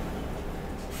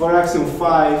 For axiom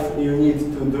 5, you need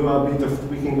to do a bit of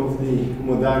tweaking of the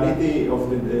modality of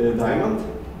the diamond.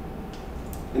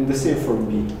 And the same for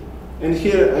B. And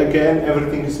here, again,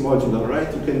 everything is modular, right?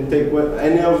 You can take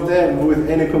any of them with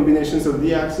any combinations of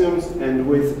the axioms and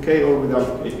with K or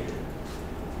without K.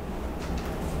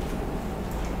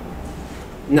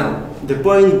 Now, the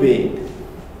point being,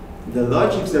 the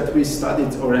logics that we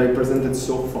studied or I presented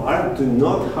so far do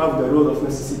not have the rule of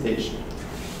necessitation.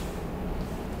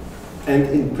 And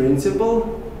in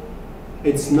principle,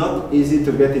 it's not easy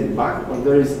to get it back, or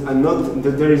there is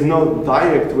no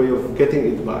direct way of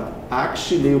getting it back.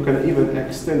 Actually, you can even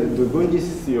extend Dugundji's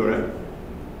theorem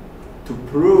to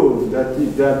prove that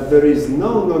there is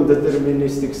no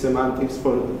non-deterministic semantics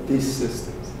for these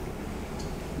systems.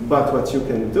 But what you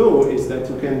can do is that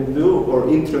you can do or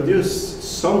introduce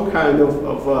some kind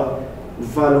of a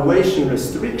valuation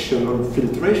restriction or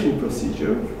filtration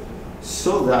procedure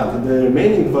so that the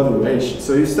remaining valuation,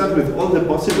 so you start with all the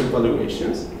possible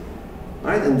valuations,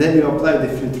 right? And then you apply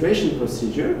the filtration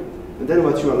procedure, and then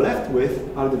what you are left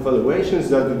with are the valuations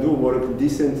that do work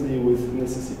decently with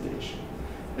necessitation.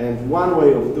 And one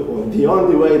way of or the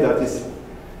only way that is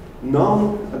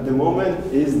known at the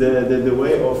moment is the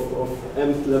way of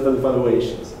nth level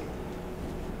valuations.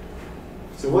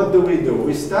 So what do?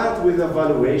 We start with a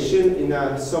valuation in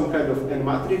some kind of n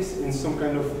matrix in some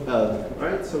kind of L,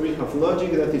 right? So we have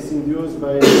logic that is induced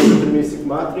by a deterministic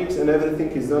matrix, and everything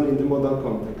is done in the modal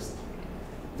context.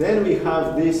 Then we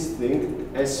have this thing,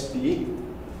 SP,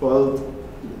 called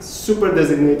super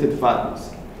designated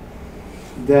values.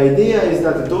 The idea is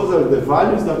that those are the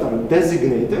values that are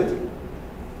designated,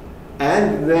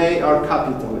 and they are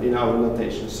capital in our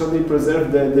notation. So they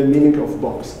preserve the meaning of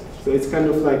box. So it's kind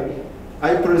of like,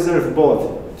 I preserve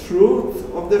both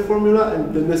truth of the formula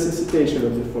and the necessitation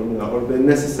of the formula, or the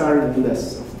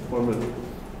necessariness of the formula.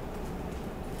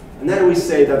 And then we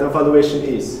say that evaluation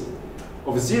is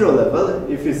of 0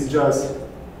 level, if it's just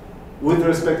with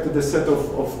respect to the set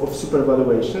of super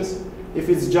valuations, if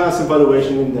it's just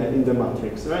evaluation in the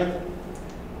matrix, right?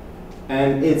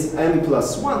 And it's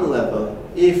n+1 level,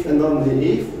 if and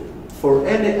only if, for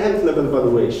any nth level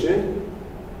valuation,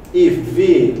 if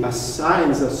V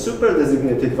assigns a super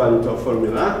designated value to a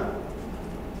formula,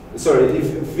 if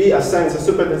V assigns a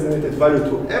super designated value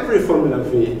to every formula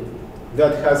V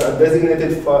that has a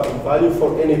designated value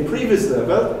for any previous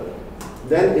level,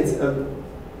 then it's a...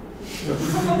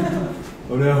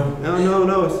 Oh no.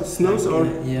 No, snooze or...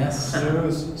 Yes.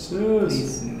 Snooze.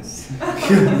 Please snooze.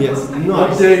 Yes, no.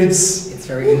 Updates. It's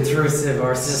very intrusive,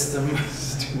 our system.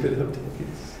 Stupid updates.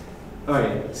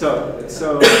 Okay, so that's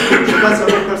a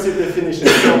recursive definition.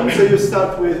 So you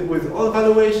start with all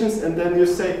valuations, and then you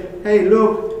say, hey,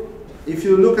 look, if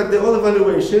you look at all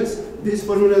evaluations, this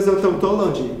formula is a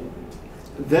tautology.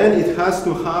 Then it has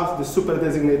to have the super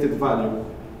designated value.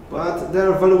 But there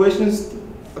are valuations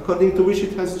according to which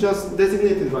it has just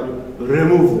designated value,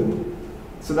 remove them.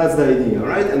 So that's the idea,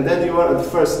 right? And then you are at the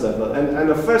first level. And at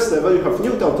the first level, you have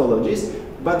new tautologies,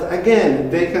 but again,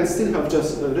 they can still have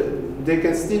just, they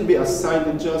can still be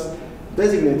assigned just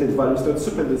designated values, not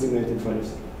super designated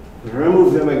values.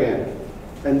 Remove them again.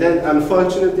 And then,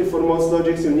 unfortunately, for most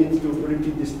logics, you need to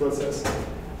repeat this process.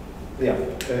 Yeah,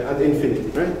 at infinity,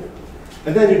 right?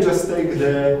 And then you just take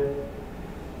the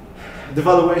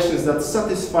valuations that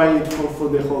satisfy it for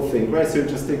the whole thing, right? So you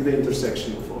just take the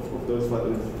intersection of those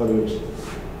valuations.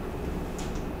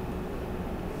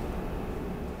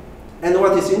 And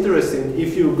what is interesting,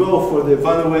 if you go for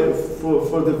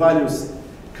the values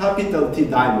capital T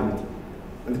diamond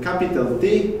and capital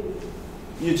T,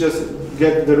 you just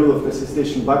get the rule of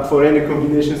necessitation back for any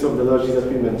combinations of the logic that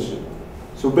we mentioned.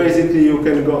 So basically you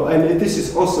can go, and this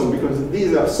is awesome because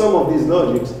these are, some of these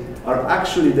logics are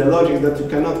actually the logic that you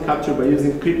cannot capture by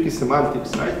using Kripke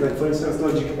semantics, right? Like for instance,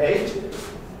 logic 8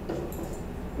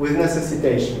 with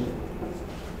necessitation.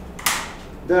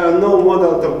 There are no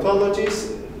modal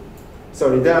tautologies,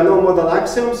 there are no modal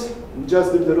axioms,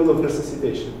 just with the rule of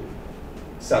necessitation.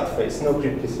 Sad face, no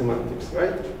Kripke semantics,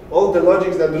 right? All the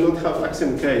logics that do not have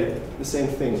axiom K, the same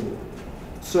thing.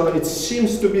 So it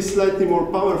seems to be slightly more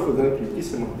powerful than Kripke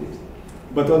semantics.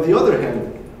 But on the other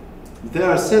hand, there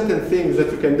are certain things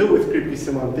that you can do with Kripke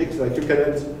semantics, like you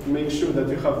can make sure that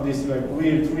you have these like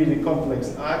weird, really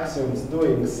complex axioms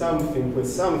doing something with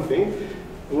something,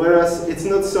 whereas it's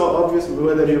not so obvious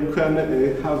whether you can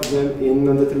have them in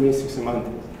non-deterministic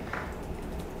semantics.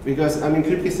 Because, I mean,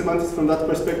 Kripke semantics from that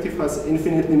perspective has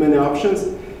infinitely many options,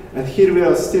 and here we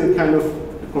are still kind of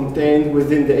contained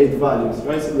within the 8 values,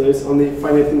 right? So there's only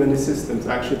finitely many systems,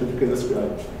 actually, that you can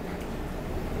describe.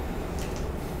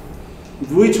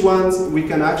 Which ones we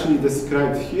can actually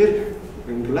describe here?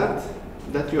 I'm glad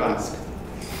that you asked.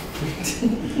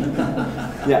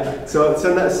 Yeah, so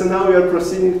now we are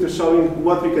proceeding to showing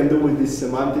what we can do with these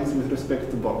semantics with respect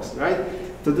to box, right?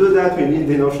 To do that, we need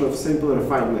the notion of simple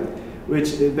refinement,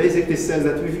 which basically says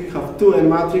that if you have 2 n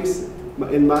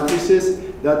matrices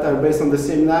that are based on the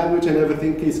same language and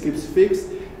everything keeps fixed,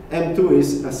 M2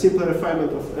 is a simple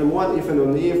refinement of M1 if and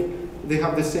only if they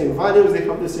have the same values, they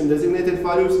have the same designated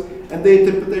values, and the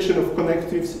interpretation of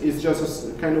connectives is just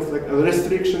a kind of like a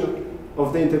restriction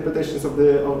of the interpretations of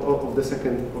the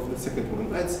second one.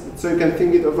 Right? So you can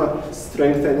think it of a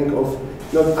strengthening of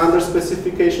not under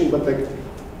specification, but like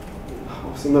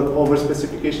also not over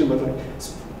specification, but like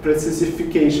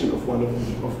specification of one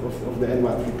of the n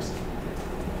matrix.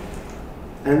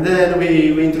 And then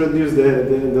we introduce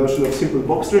the notion of simple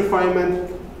box refinement.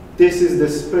 This is the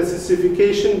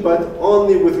specification, but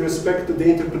only with respect to the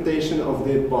interpretation of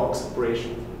the box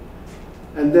operation.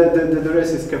 And the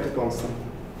rest is kept constant.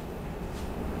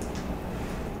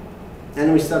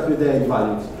 And we start with the 8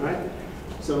 values, right?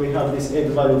 So we have this 8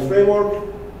 value framework,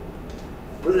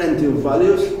 plenty of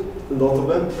values, a lot of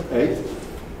them, 8.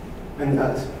 And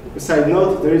as a side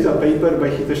note, there is a paper by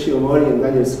Hitoshi Omori and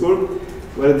Daniel Skurk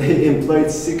where they employed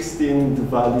 16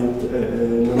 valued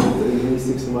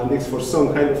non-deterministic semantics for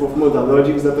some kind of modal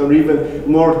logics that are even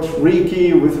more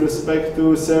tricky with respect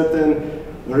to certain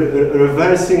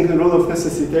reversing the rule of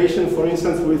necessitation, for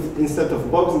instance, with instead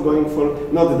of box going for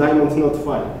not diamond, not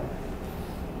phi.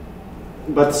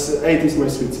 But 8 is my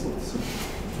sweet spot, so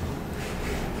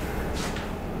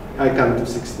I can't do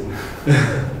 16.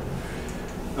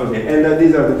 Okay, and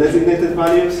these are the designated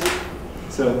values.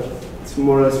 So it's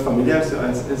more or less familiar, so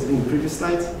as in the previous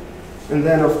slides. And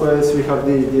then, of course, we have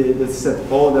the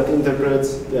set O that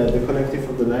interprets the connective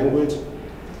of the language.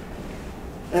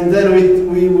 And then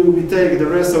we take the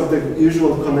rest of the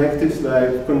usual connectives,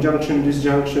 like conjunction,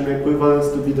 disjunction, equivalence,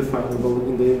 to be definable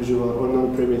in the usual, or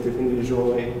non-primitive in the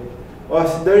usual way.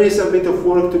 There is a bit of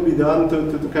work to be done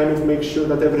to kind of make sure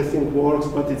that everything works,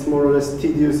 but it's more or less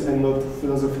tedious and not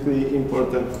philosophically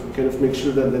important to kind of make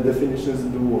sure that the definitions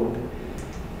do work.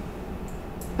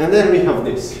 And then we have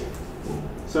this.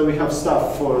 So we have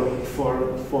stuff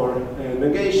for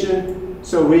negation.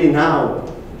 So we now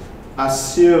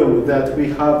assume that we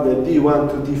have the D1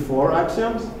 to D4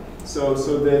 axioms. So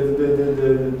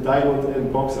the diamond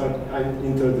and box are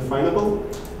interdefinable.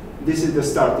 This is the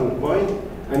starting point.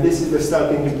 And this is the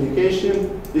starting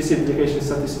implication. This implication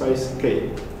satisfies K.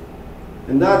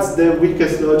 And that's the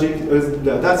weakest logic,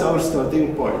 that's our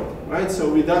starting point, right?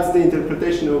 So that's the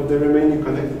interpretation of the remaining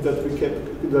connected that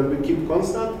we keep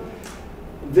constant.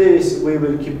 This we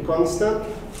will keep constant.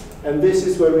 And this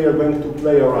is where we are going to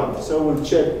play around. So we'll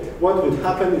check what would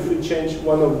happen if we change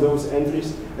one of those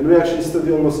entries. And we actually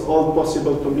study almost all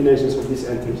possible combinations of these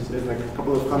entries. There's like a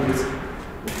couple of hundreds of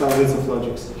thousands of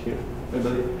logics here, I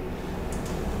believe.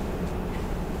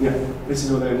 Yeah, this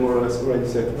is what I more or less already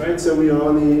said, right? So we are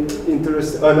only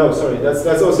interested. Oh no, sorry.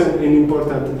 That's also an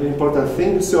important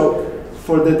thing. So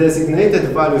for the designated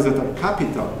values that are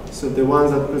capital, so the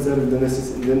ones that preserve the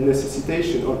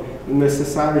necessitation or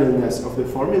necessariness of the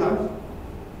formula,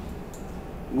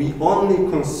 we only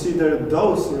consider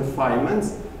those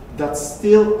refinements that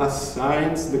still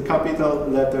assigns the capital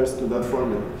letters to that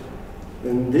formula.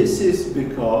 And this is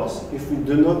because if we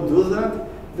do not do that,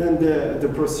 then the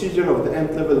procedure of the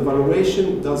nth-level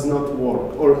evaluation does not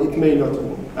work, or it may not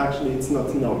work. Actually, it's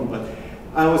not known, but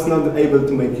I was not able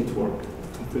to make it work,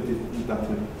 to put it that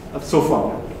way, so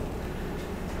far.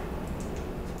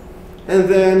 And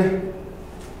then,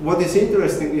 what is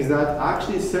interesting is that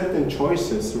actually certain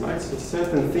choices, right, so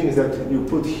certain things that you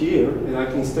put here, like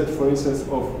instead, for instance,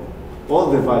 of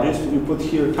all the values, you put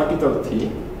here capital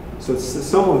T, so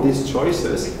some of these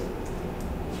choices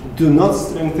do not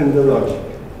strengthen the logic.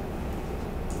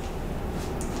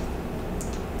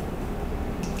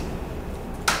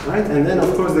 Right? And then,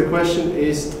 of course, the question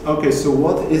is, okay, so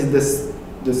what is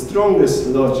the strongest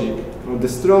logic, or the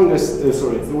strongest,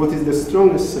 what is the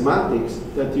strongest semantics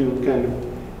that you can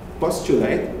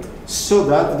postulate so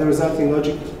that the resulting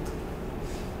logic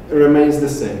remains the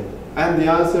same? And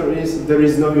the answer is there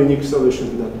is no unique solution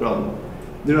to that problem.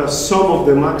 There are some of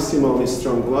the maximally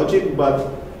strong logic, but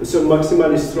so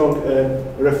maximally strong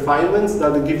refinements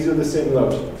that gives you the same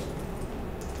logic.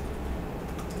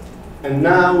 And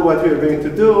now what we're going to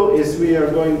do is we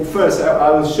are going, first I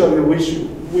will show you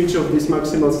which of these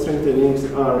maximal strengthenings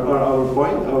are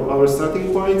our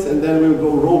starting points, and then we'll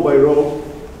go row by row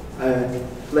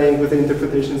playing with the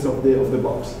interpretations of the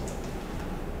box.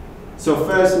 So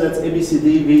first let's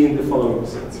ABCD be in the following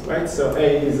sense, right? So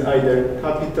A is either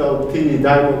capital T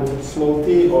diamond small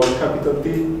t, or capital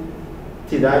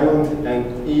T diamond,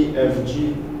 and E, F,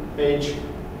 G, H,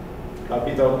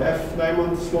 capital F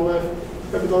diamond, small f,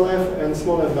 capital F, and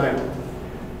small f diamond.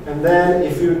 And then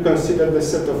if you consider the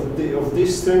set of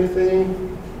this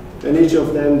strengthening, then each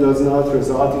of them does not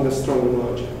result in a strong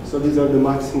logic. So these are the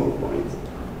maximal points.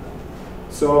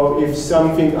 So if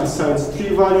something assigns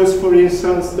 3 values, for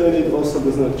instance, then it also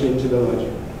does not change the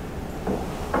logic.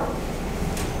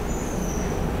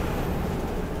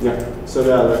 Yeah, so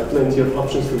there are plenty of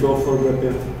options to go for, but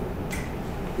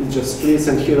it just splits,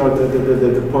 and here are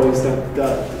the points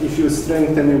that if you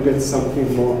strengthen, you get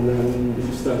something more than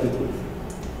you started with.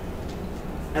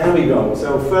 And we go.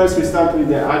 So first we start with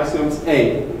the axioms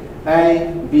A,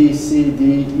 B, C,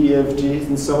 D, E, F, G,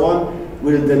 and so on,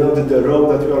 will denote the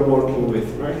row that we are working with,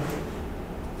 right?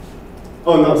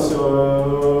 Oh no,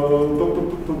 so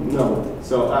no.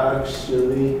 So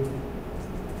actually,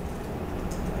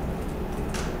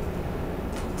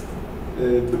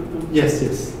 yes,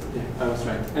 yeah, I was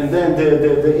right. And then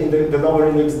the lower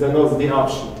index denotes the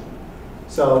option.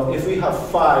 So if we have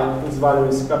phi whose value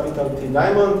is capital T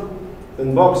diamond,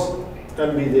 then box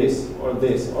can be this, or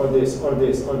this, or this, or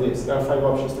this, or this. There are 5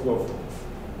 options to go for.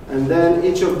 And then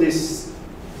each of these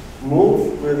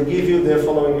move will give you the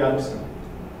following axiom.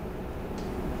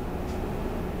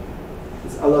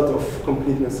 It's a lot of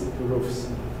completeness of proofs.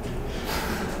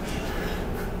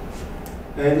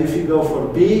 And if you go for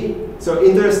B, so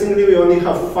interestingly, we only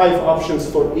have 5 options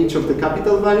for each of the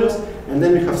capital values, and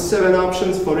then we have 7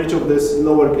 options for each of this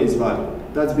lowercase value.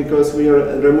 That's because we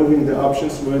are removing the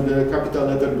options where the capital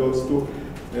letter goes to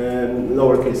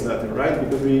lowercase letter, right?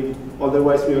 Because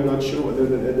otherwise we are not sure whether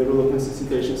the rule of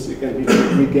necessitations can be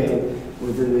regained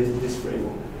within this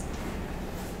framework.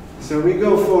 So we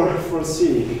go for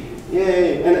C.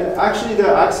 Yay! And actually the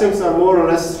axioms are more or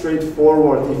less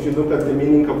straightforward if you look at the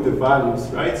meaning of the values,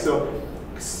 right? So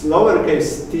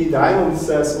lowercase t diamond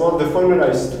says, well, the formula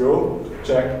is true,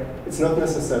 check. It's not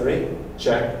necessary,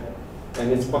 check. And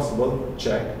it's possible,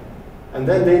 check. And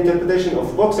then the interpretation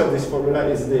of box of this formula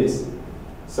is this.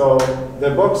 So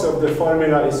the box of the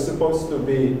formula is supposed to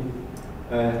be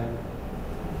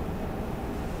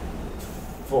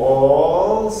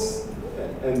false,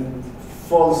 and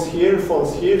false here,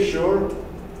 sure,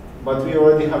 but we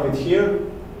already have it here,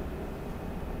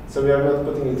 so we are not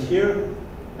putting it here.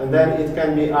 And then it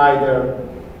can be either,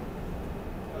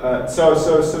 so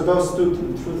those two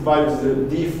truth values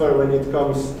differ when it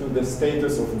comes to the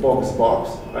status of box,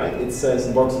 right? It says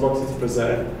box is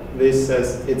preserved, this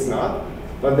says it's not.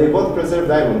 But they both preserve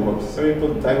diamond box, so we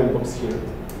put diamond box here.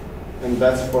 And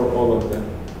that's for all of them.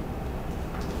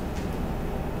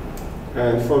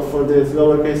 And for the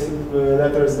lowercase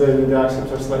letters, the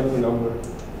axioms are slightly numbered.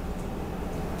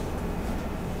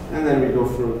 And then we go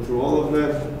through all of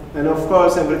them. And of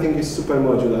course, everything is super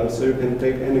modular, so you can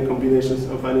take any combinations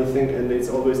of anything, and it's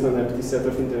always non-empty set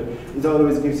of it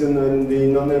always gives you the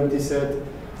non-empty set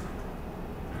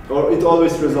or it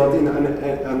always results in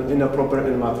a proper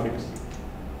N matrix.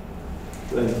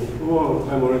 Whoa,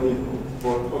 I'm already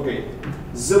bored. Okay,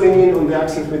 zooming in on the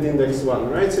axioms with index 1,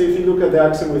 right? So if you look at the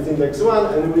axiom with index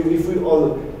 1, and if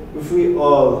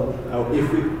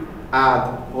we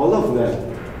add all of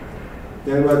them,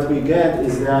 then what we get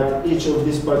is that each of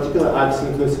these particular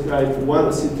axioms describes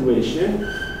one situation,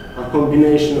 a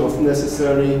combination of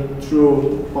necessary,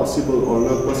 true, possible, or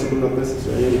not possible, not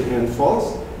necessary, and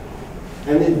false.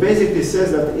 And it basically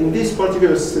says that in this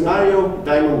particular scenario,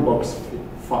 diamond box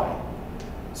phi.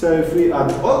 So if we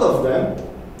add all of them,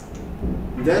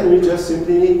 then we just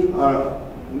simply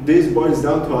this boils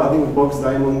down to adding box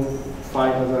diamond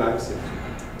phi as an axiom.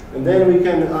 And then we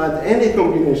can add any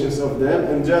combinations of them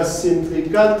and just simply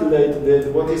calculate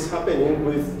what is happening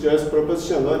with just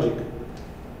propositional logic.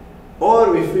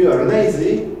 Or if we are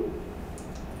lazy,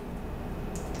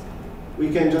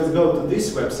 we can just go to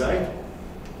this website,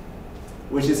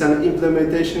 which is an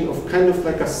implementation of kind of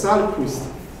like a Salquist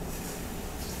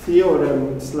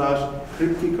theorem /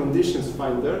 Kripke conditions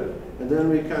finder, and then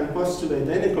we can postulate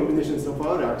any combinations of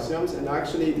our axioms, and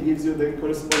actually it gives you the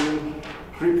corresponding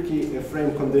Kripke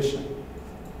frame condition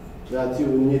that you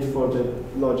will need for the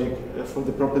logic, for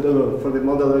the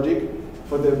modal logic,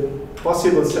 for the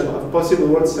possible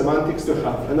word semantics to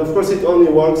have. And of course it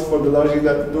only works for the logic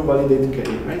that do validate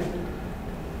K, right?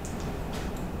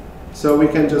 So we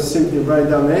can just simply write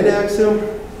down any axiom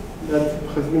that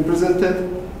has been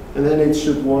presented, and then it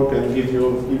should work and give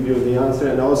you the answer.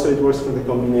 And also it works for the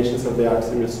combinations of the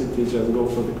axiom. You simply just go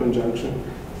for the conjunction.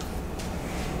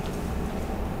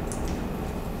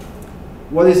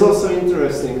 What is also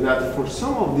interesting that for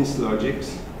some of these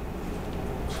logics,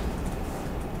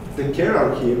 the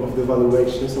hierarchy of the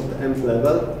valuations of the nth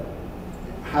level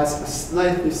has a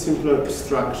slightly simpler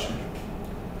structure.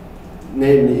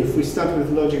 Namely, if we start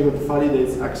with logic that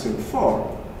validates axiom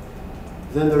 4,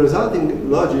 then the resulting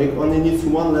logic only needs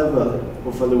one level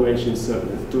of valuation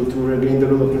to regain the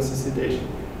rule of necessitation.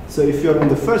 So if you're on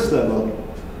the first level,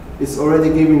 it's already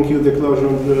giving you the closure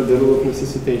of the rule of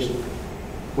necessitation.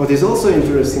 What is also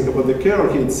interesting about the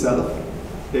hierarchy itself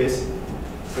is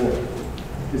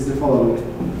the following.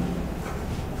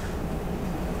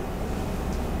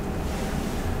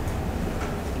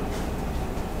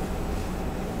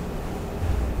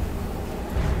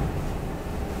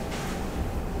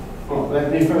 Let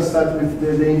me first start with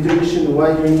the intuition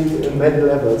why you need to embed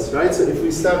levels, right? So if we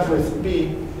start with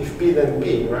P, if P then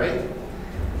P, right?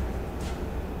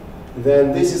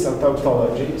 Then this is a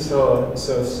tautology. So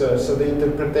the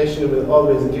interpretation will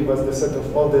always give us the set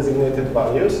of all designated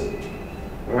values,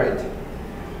 right?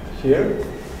 Here.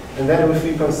 And then if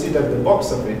we consider the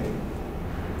box of it,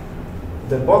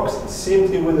 the box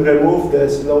simply will remove the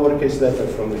lowercase letter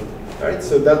from it. Right?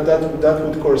 So that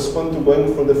would correspond to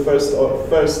going for the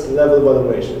first level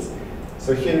valuations.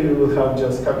 So here we will have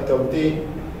just capital T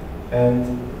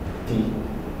and T.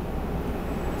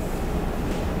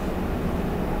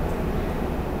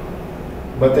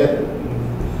 But then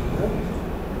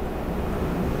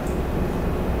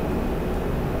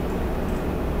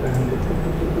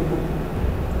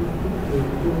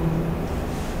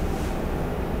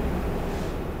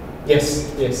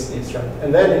Yes, right.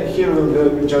 And then here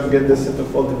we'll just get the set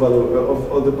of all the value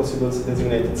of all the possible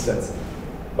designated sets.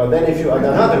 But then if you add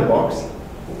another box,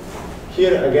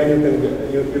 here again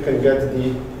you can get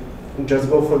just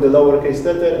go for the lowercase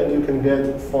letter and you can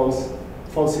get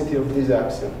falsity of this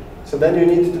axiom. So then you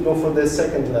need to go for the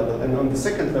second level, and on the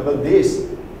second level this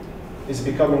is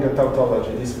becoming a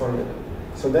tautology, this formula.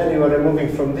 So then you are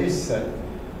removing from this set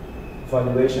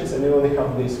valuations and you only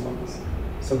have these ones.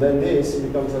 So then this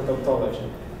becomes a tautology.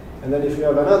 And then if you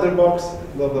have another box,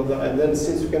 blah, blah, blah, and then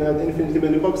since you can add infinitely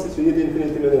many boxes, you need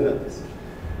infinitely many letters.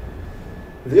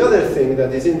 The other thing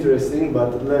that is interesting,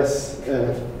 but less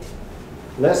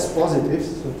positive,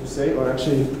 so to say, or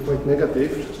actually quite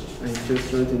negative, I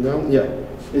just wrote it down, yeah,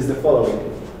 is the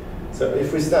following. So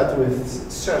if we start with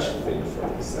such a thing, for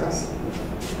instance,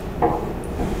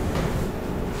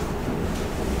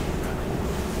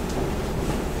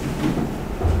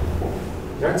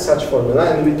 right, such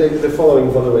formula, and we take the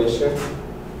following valuation.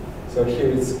 So here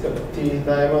it's T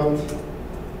diamond,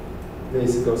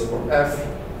 this goes for F,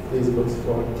 this goes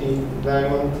for T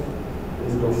diamond,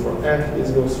 this goes for F,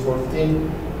 this goes for T.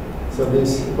 So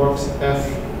this box F,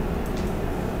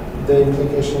 the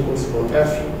implication goes for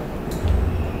F.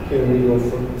 Here we go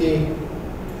for T,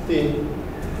 T,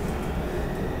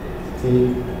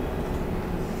 T,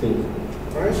 T.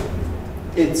 Right?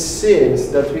 It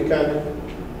seems that we can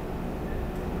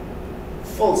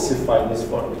falsify this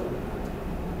formula.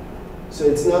 So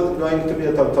it's not going to be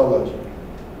a tautology.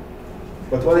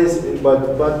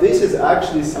 But this is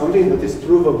actually something that is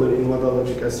provable in modal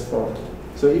logic S4.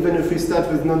 So even if we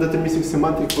start with non-deterministic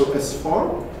semantic for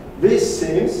S4, this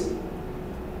seems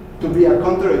to be a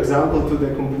counterexample to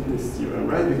the completeness theorem,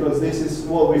 right? Because this is,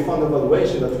 well, we found a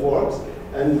valuation that works,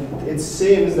 and it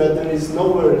seems that there is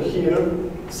nowhere here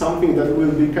something that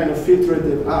will be kind of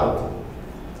filtered out.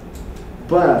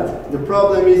 But the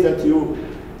problem is that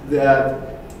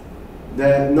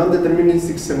the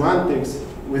non-deterministic semantics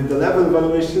with the level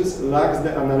evaluations lacks the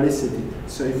analyticity.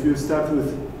 So if you start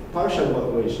with partial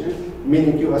evaluation,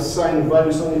 meaning you assign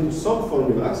values only to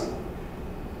sub-formulas,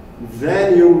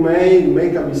 then you may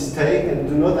make a mistake and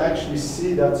do not actually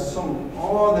see that some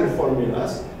other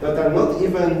formulas that are not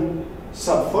even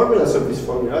sub-formulas of these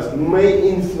formulas may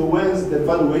influence the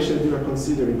valuation that you are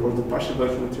considering, or the partial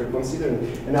valuation that you are considering.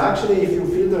 And actually, if you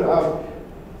filter out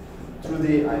through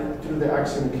the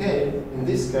axiom K, in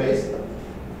this case,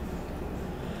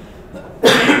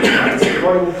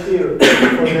 going here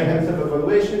for the method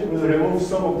evaluation will remove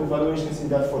some of the valuations in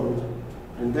that formula.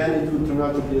 And then it will turn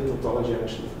out to be a tautology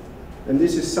actually. And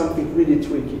this is something really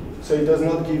tricky. So it does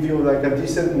not give you like a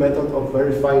decent method of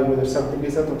verifying whether something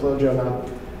is a tautology or not.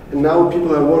 And now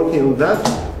people are working on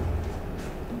that.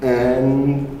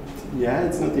 And yeah,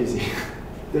 it's not easy.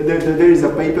 There is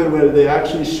a paper where they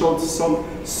actually showed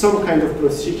some kind of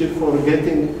procedure for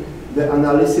getting the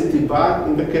analyticity back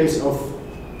in the case of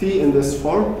T and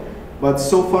S4, but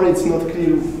so far it's not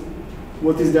clear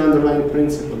what is the underlying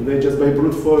principle. They just by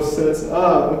brute force says,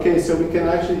 okay, so we can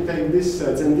actually take this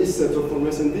set and this set of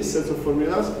formulas and this set of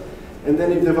formulas, and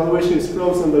then if the evaluation is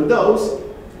closed under those,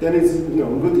 then it's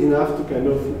good enough to kind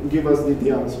of give us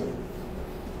the answer.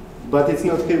 But it's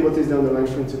not clear what is the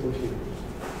underlying principle here.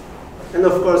 And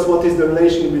of course, what is the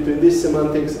relation between this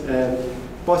semantics and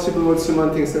possible word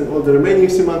semantics and all the remaining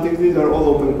semantics? These are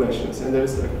all open questions, and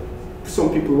there's like some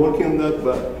people working on that,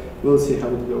 but we'll see how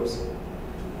it goes.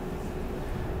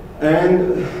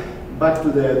 And back to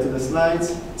the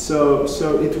slides. So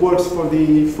it works for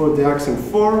the axiom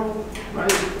 4,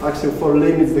 right? Axiom 4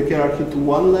 limits the hierarchy to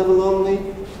one level only,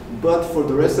 but for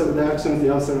the rest of the axioms,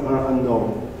 the answers are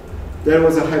unknown. There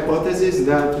was a hypothesis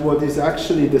that what is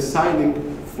actually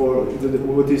deciding for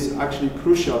what is actually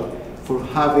crucial for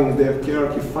having the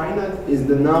hierarchy finite is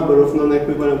the number of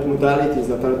non-equivalent modalities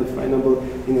that are definable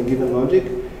in a given logic,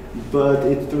 but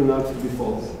it turned out to be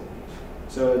false.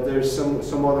 So there's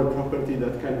some other property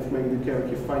that kind of makes the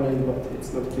hierarchy finite, but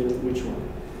it's not clear which one.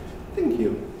 Thank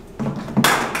you.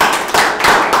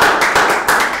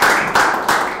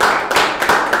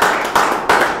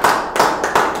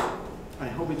 I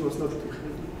hope it was not too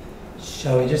heavy.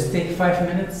 Shall we just take 5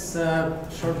 minutes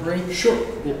short break? Sure.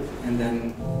 Yeah. And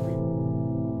then.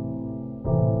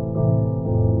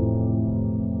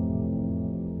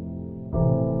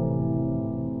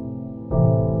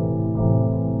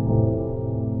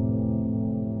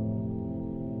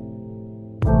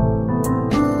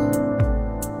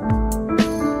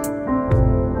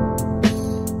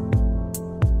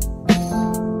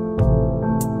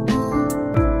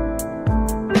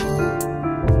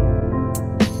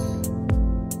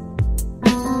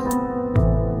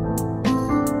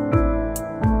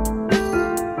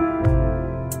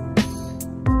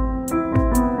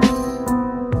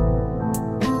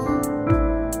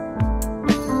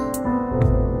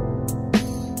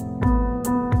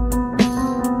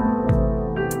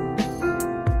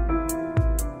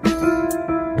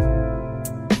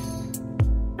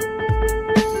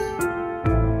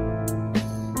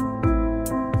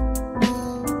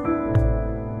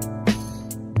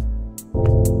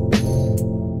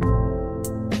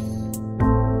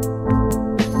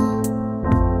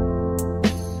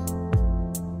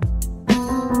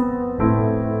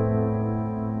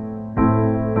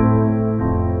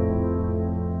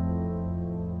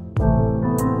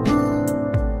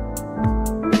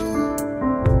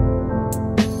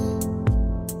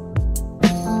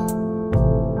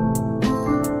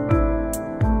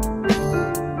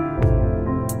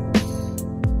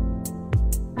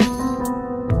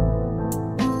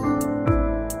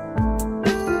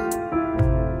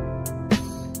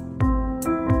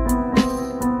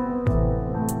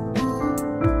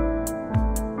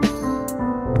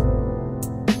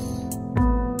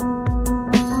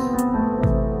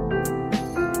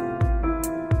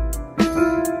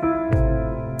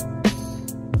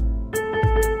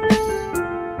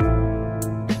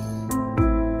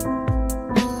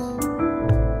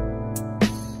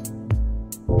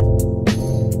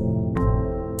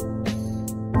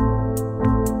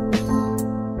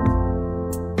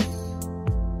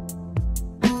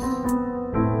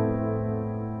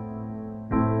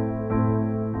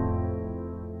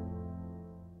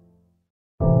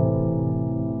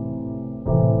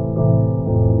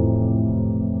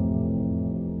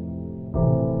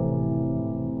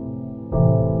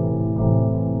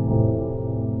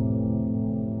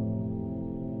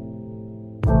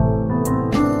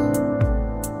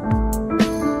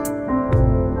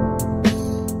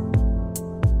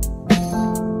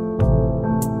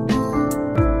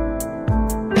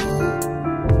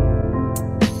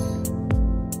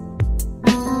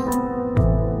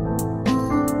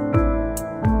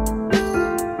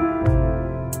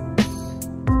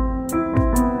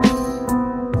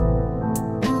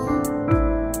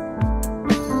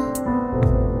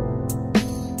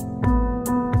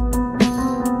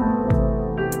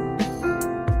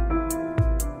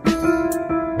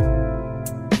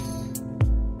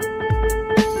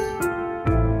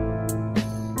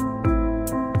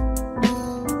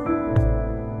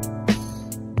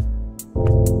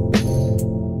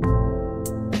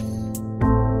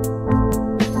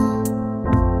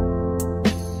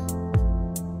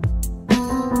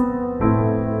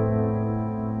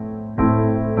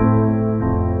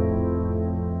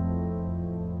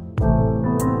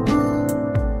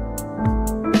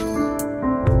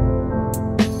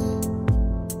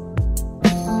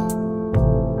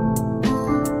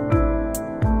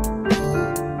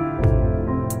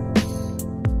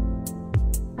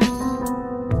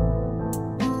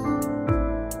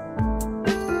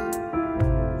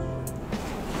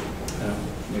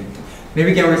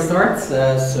 Maybe we can restart.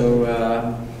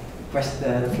 The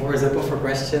floor is open for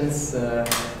questions.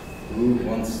 Who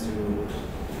wants to?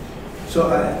 So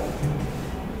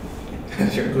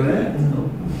Sure. go ahead.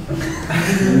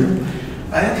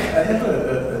 I have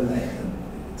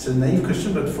it's a naive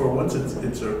question, but for once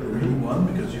it's a really one,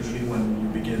 because usually when you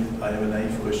begin, I have a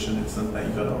naive question, it's not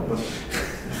naive at all.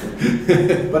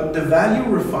 But the value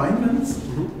refinements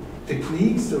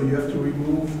techniques, so you have to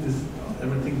remove this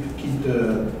everything to keep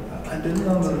the. I did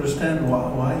not understand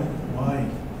why,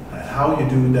 how you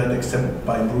do that except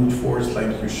by brute force,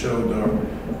 like you showed, or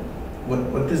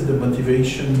what is the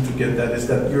motivation to get that? Is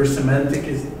that your semantic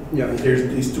is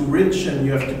is too rich and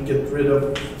you have to get rid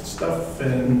of stuff,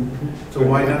 and so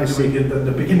why not doing it at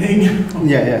the beginning?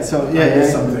 Something.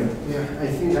 Yeah, I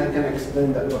think I can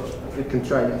explain that. Well, I can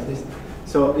try at least.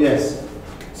 So yes,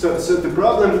 so the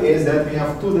problem is that we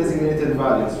have two designated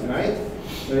values, right?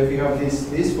 So if you have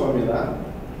this formula,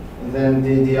 then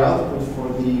the output for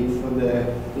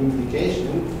the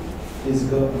implication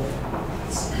is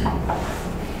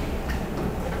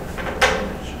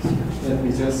Let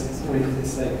me just wait a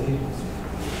second.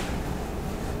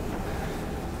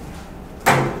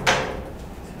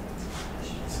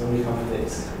 So we have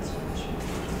this.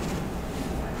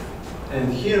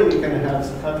 And here we can have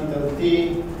capital T,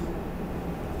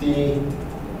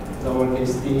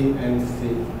 lowercase t, and t.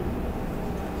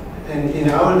 And in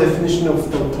our definition of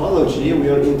tautology, we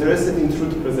are interested in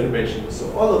truth preservation.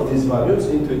 So all of these values,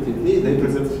 intuitively, they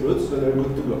preserve truth, so they're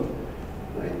good to go.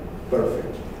 Right?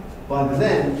 Perfect. But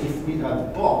then, if we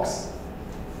add box,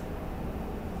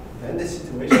 then the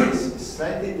situation is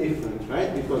slightly different,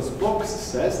 right? Because box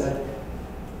says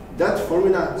that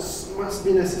formula must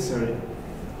be necessary.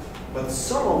 But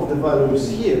some of the values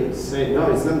here say,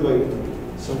 no, it's not going to be.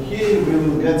 So here we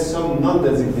will get some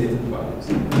non-designated values.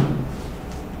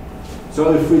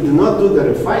 So if we do not do the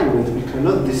refinement, we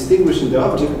cannot distinguish in the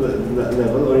object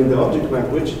level or in the object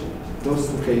language those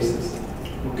two cases.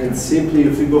 And simply,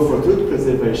 if we go for truth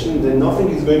preservation, then nothing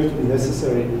is going to be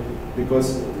necessary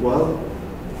because, well,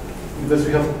 because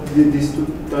we have these two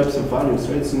types of values,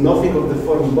 right? So nothing of the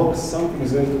form box, something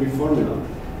is going to be formula.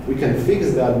 We can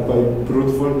fix that by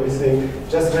brute force by saying,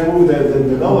 just remove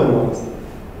the lower ones.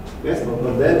 Yes,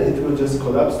 but then it will just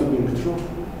collapse to being true.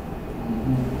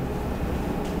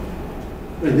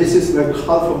 And this is like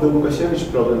half of the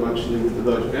Łukasiewicz problem actually with the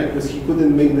logic, right? Because he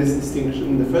couldn't make this distinction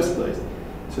in the first place.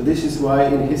 So this is why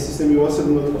in his system you also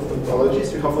do not have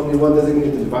tautologies, you have only one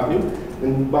designated value.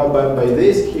 And by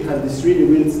this he had this really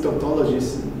weird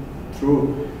tautologies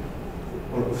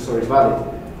valid.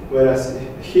 Whereas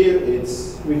here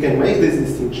we can make this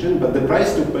distinction, but the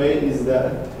price to pay is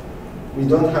that we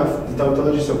don't have the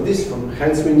tautologies of this form,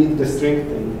 hence we need the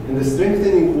strengthening. And the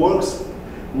strengthening works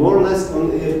more or less on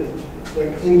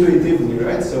like intuitively,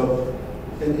 right? So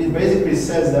it basically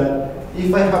says that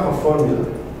if I have a formula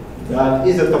that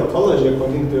is a tautology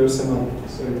according to your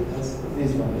semantics, so it has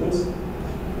these values,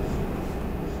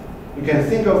 you can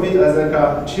think of it as like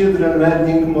a children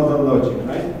learning modal logic,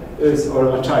 right?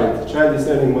 Or a child. Child is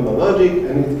learning modal logic,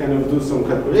 and it kind of do some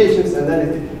calculations, and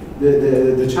then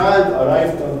the child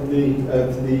arrived at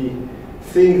the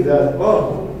thing that,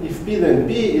 oh, if P then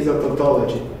P is a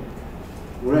tautology.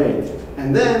 Great.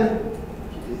 And then,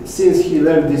 since he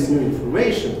learned this new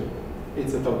information,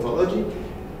 it's a tautology,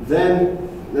 then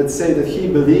let's say that he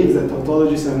believes that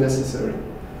tautologies are necessary.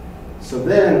 So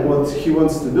then what he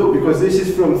wants to do, because this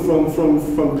is from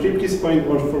Kripke's point,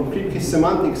 or from Kripke's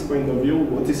semantics point of view,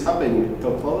 what is happening,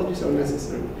 tautologies are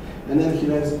necessary. And then he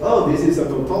learns, oh, this is a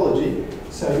tautology,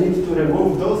 so I need to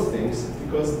remove those things,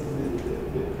 because,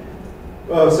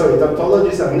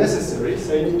 tautologies are necessary,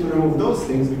 so I need to remove those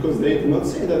things, because they do not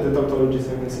say that the tautologies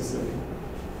are necessary.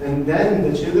 And then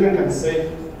the children can say,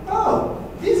 oh,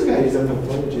 this guy is a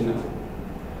tautology now.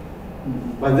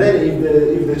 But then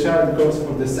if the child goes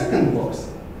for the second box,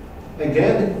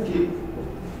 again,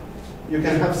 you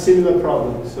can have similar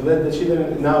problems. So that the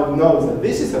children now knows that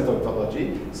this is a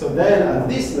tautology. So then at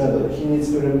this level, he needs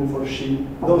to remove or she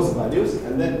those values,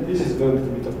 and then this is going to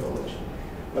be tautology.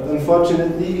 But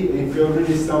unfortunately, if you're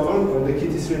really stubborn or the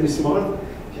kid is really smart,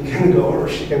 he can go or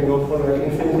she can go for like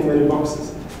infinitely many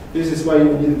boxes. This is why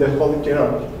you need the whole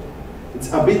hierarchy. It's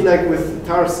a bit like with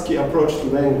Tarski approach to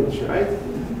language, right?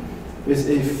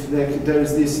 If like, there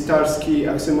is this Tarski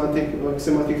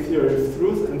axiomatic theory of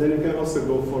truth, and then you can also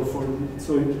go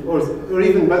or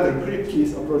even better,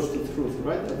 Kripke's approach to truth,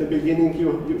 right? At the beginning,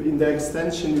 you in the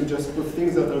extension you just put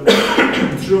things that are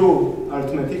true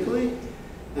arithmetically,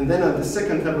 and then at the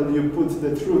second level you put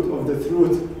the truth of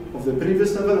the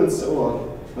previous level, and so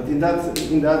on. But in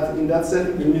that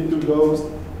set, you need to go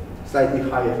slightly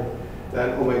higher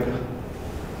than omega.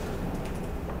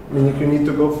 meaning you need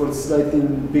to go for slightly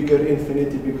bigger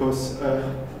infinity, because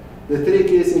the trick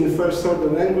is in first order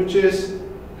languages,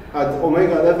 at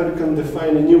omega level you can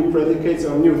define new predicates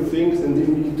or new things, and you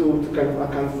need to kind of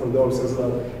account for those as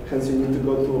well. Hence you need to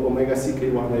go to omega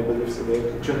ck1, I believe, so they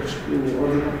judge in the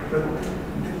order. But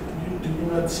do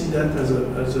you not see that as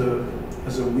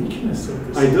a weakness of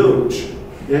this I do. approach?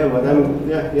 Yeah, but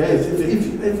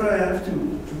If I have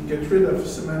to get rid of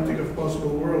semantic of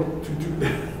possible world to do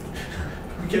that,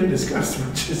 we can discuss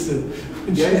which is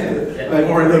the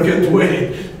more elegant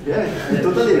way. Yeah, I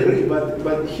totally agree,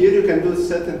 but here you can do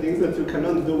certain things that you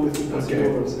cannot do with impossible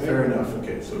worlds. Okay, fair enough.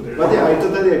 Okay, so there. But yeah, I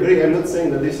totally agree. I'm not saying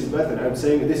that this is better. I'm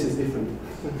saying this is different.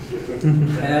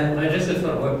 I just a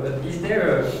follow-up, but is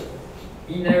there a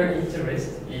inner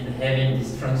interest in having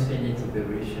this transfinite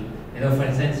operation? You know, for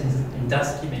instance, in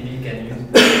Dasky, maybe you can use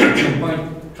at some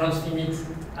point transfinite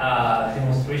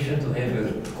demonstration to have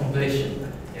a completion.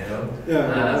 You know?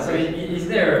 Yeah. So is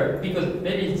there, because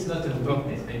maybe it's not a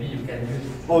blockness, maybe you can use.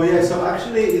 Oh yeah, so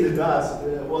actually it does.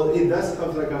 Well, it does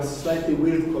have like a slightly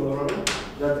weird corollary,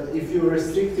 that if you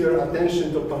restrict your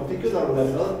attention to a particular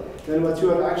level, then what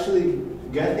you are actually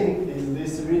getting is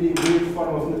this really weird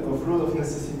form of rule of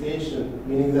necessitation,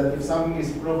 meaning that if something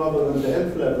is probable at the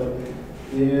nth level,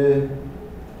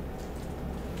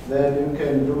 then you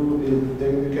can do it,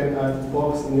 then you can add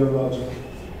box in your logic.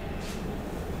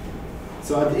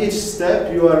 So at each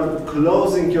step you are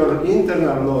closing your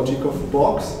internal logic of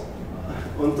box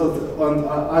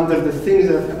under the things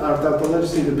that are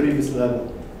tautologous in the previous level.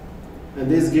 And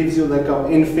this gives you like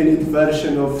an infinite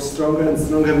version of stronger and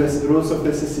stronger rules of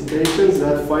necessitations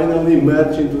that finally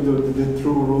merge into the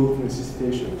true rule of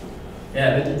necessitation.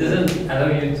 Yeah, but it doesn't allow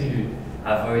you to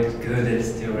avoid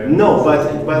Godel's theorem. No,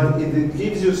 but it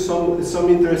gives you some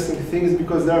interesting things,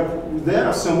 because there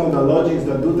are some modal logics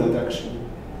that do that actually.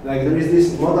 Like there is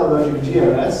this modal logic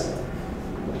GLS,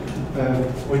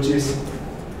 which is,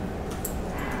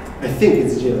 I think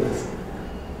it's GLS.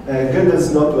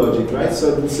 Godel's not logic, right?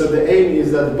 So the aim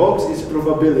is that box is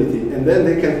probability, and then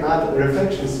they can add a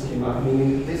reflection schema,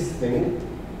 meaning this thing.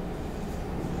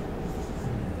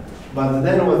 But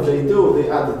then what they do, they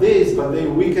add this, but they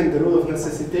weaken the rule of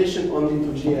necessitation only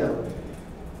to GL.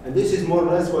 And this is more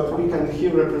or less what we can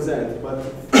here represent. But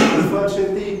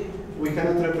unfortunately, we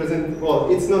cannot represent, well,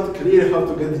 it's not clear how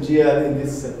to get GL in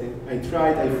this setting. I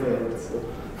tried, I failed. So.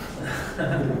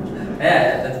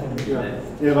 Yeah, that would be nice.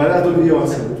 Yeah, but that would be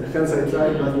awesome. Hence I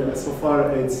tried, but yeah, so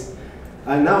far it's,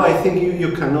 and now I think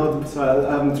you cannot, so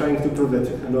I'm trying to prove that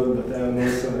you cannot, but I'm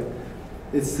also,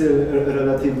 it's still a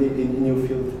relatively new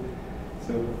field.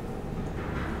 So,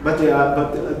 but yeah,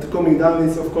 but coming down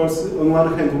is of course on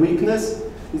one hand weakness.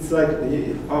 It's like,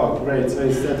 oh great, so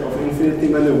instead of infinitely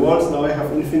many words, now I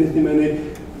have infinitely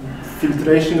many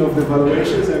filtration of the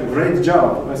valuations, and great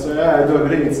job. So yeah, I do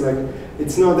agree, it's like,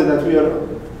 it's not that we are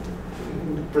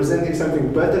presenting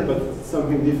something better, but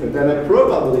something different. And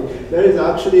probably there is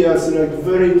actually a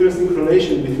very interesting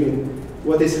relation between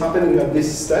what is happening at these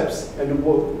steps and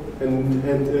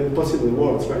possible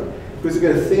worlds, right? Because you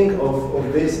can think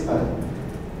of this,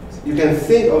 you can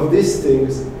think of these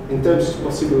things in terms of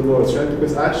possible worlds, right?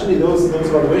 Because actually those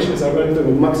valuations are going to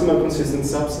be maximal consistent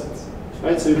subsets,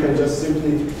 right? So you can just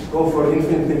simply go for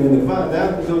infinitely many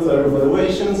values. Those are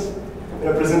valuations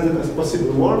represented as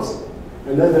possible worlds,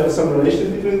 and then there are some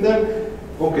relation between them.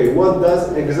 Okay, what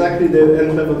does exactly the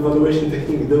n-level valuation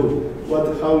technique do?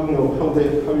 How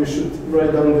you should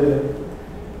write down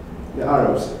the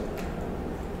arrows?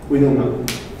 We don't know.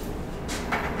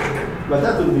 But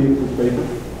that would be a good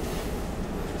paper.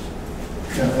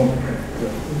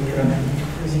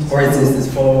 Or is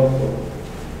this follow-up?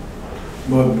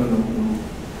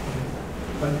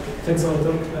 Thanks for the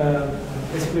talk.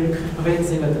 Basically, Kripke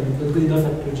saying that I'm not good enough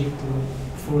at logic to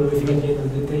follow everything at the end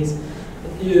of the days.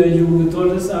 You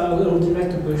told us I would like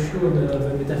to pursue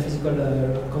the metaphysical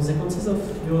consequences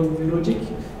of your logic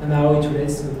and how it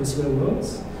relates to the possible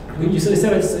worlds. You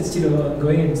said it's still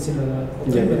ongoing and still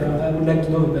open, but I would like to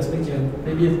know the perspective and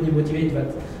maybe you motivate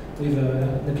that with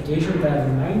an application that I have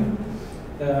in mind.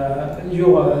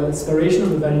 Your inspiration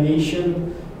of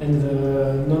evaluation and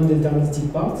the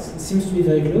non-deterministic part seems to be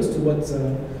very close to what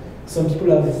some people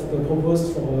have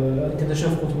proposed for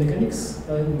interpretation of quantum mechanics,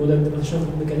 modern interpretation of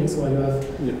quantum mechanics, where you have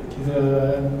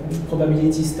the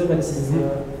probability stuff that is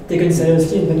taken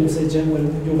seriously, and then you say, well,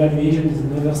 your evaluation is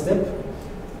another step.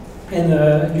 And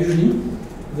usually,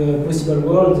 the possible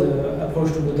world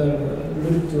approach to model,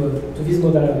 to these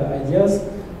model ideas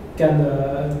can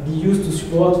be used to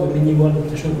support the minimal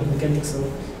interpretation of quantum mechanics. So,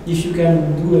 if you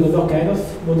can do another kind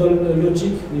of model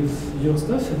logic with your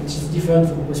stuff, which is different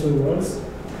from possible worlds,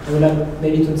 I would like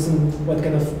maybe to understand what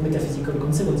kind of metaphysical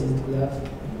consequences it could have.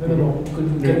 You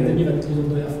can tell me that you don't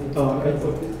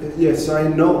know Yes, I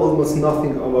know almost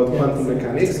nothing about quantum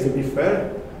mechanics, to be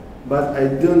fair, but I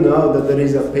do know that there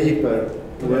is a paper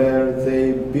where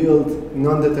they build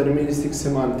non-deterministic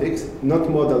semantics, not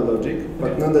modal logic,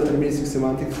 but non-deterministic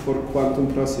semantics for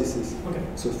quantum processes. Okay.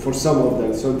 So for some of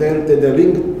them. So the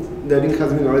link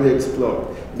has been already explored.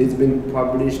 It's been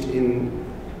published in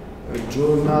a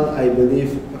journal, I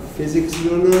believe, a physics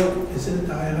journal. Isn't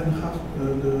Ironhart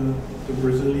the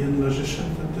Brazilian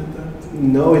logician that did that?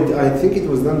 No, I think it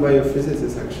was done by a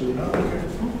physicist actually. Oh, okay.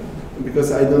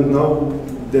 Because I don't know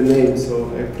the name, so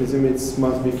I presume it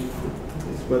must be.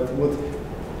 But what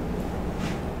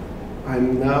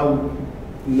I'm now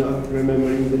not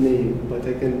remembering the name, but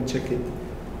I can check it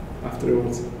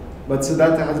afterwards. But so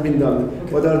that has been done.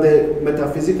 Okay. What are the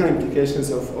metaphysical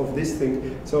implications of this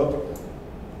thing? So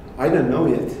I don't know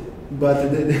yet. But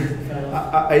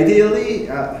ideally,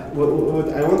 what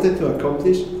I wanted to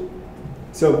accomplish,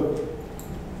 so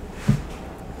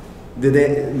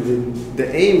the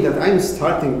aim that I'm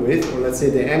starting with, or let's say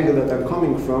the angle that I'm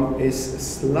coming from, is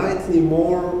slightly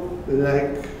more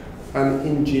like an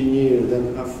engineer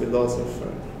than a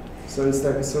philosopher. So it's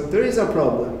like, so there is a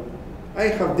problem. I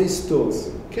have these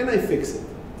tools. Can I fix it?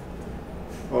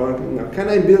 Or can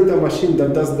I build a machine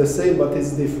that does the same but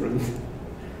is different?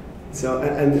 So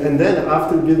and then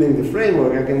after building the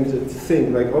framework, I can just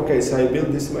think like, okay, so I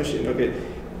built this machine. Okay,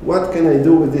 what can I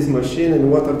do with this machine, and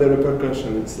what are the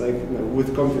repercussions? It's like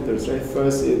with computers, right?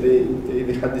 First,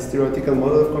 they had this theoretical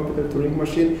model of computer Turing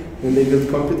machine, then they built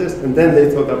computers, and then they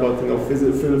thought about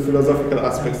philosophical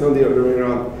aspects, not the other way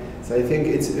around. So I think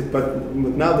but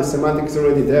now the semantics is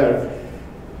already there.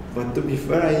 But to be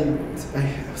fair,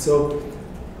 so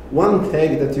one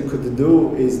take that you could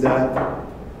do is that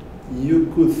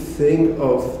you could think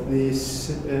of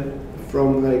this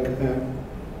from like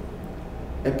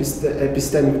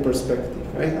epistemic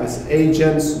perspective, right? As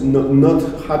agents not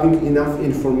having enough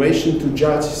information to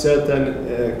judge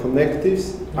certain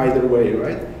connectives either way,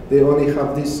 right? They only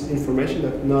have this information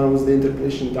that narrows the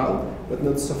interpolation down, but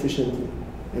not sufficiently.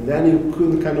 And then you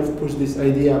could kind of push this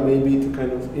idea maybe to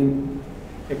kind of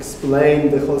explain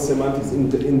the whole semantics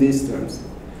in these terms,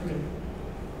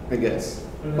 I guess.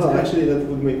 Well, actually, that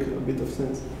would make a bit of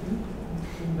sense.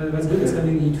 That's good. It's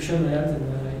coming intuition, right? And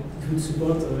it would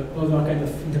support other kind of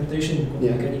interpretation in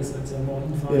quantum mechanics that's more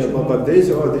informational. Yeah, but this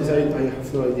I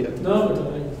have no idea. No,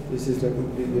 but this is like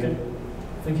completely. Okay.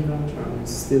 Thank you very much.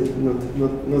 It's still not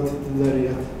there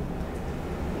yet.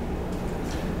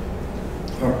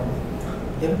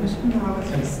 You have a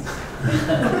question?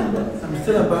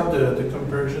 Still about the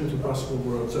comparison to possible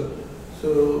worlds. So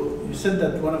you said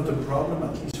that one of the problems,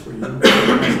 at least for you, in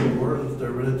the world is the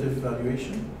relative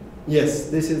valuation. Yes,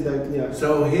 this is like, yeah.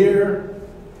 So here,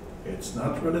 it's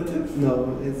not relative.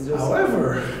 No, it's just.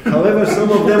 However, some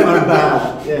of them are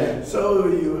bad. Yeah. So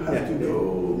you have to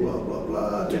go blah blah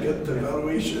blah to get the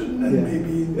valuation, and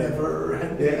maybe never.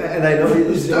 Yeah, and I know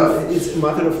it's a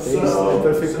matter of taste. I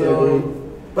perfectly agree.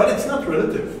 But it's not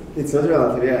relative. It's not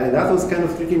relative, yeah, and that was kind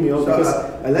of tricking me out because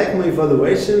I like my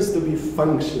evaluations to be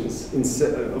functions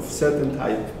of certain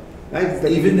type. Right?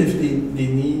 Even if they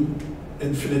need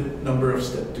infinite number of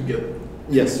steps to get.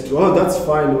 Yes, oh, that's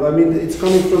fine. I mean, it's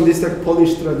coming from this like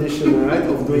Polish tradition, right,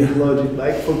 of doing logic.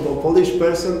 Like for a Polish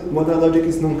person, modal logic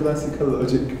is non-classical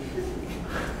logic.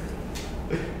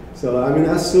 So, I mean,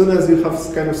 as soon as you have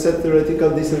kind of set theoretical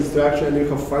decent structure and you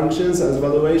have functions as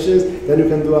valuations, then you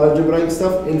can do algebraic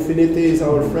stuff. Infinity is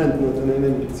our friend, not an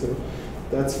enemy. So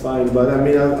that's fine. But I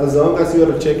mean, as long as you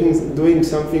are doing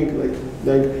something like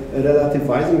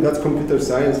relativizing, that's computer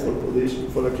science for Polish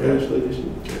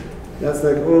logician. That's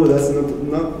like, oh, that's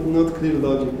not clear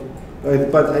logic.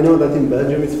 Right? But I know that in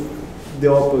Belgium it's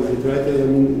the opposite, right? I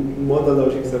mean, modal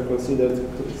logics are considered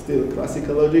still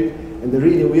classical logic, and the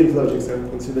really weird logics are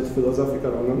considered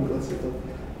philosophical or non-classical.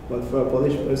 But for a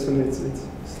Polish person, it's like,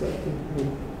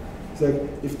 it's like,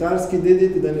 if Tarski did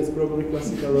it, then it's probably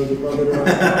classical logic.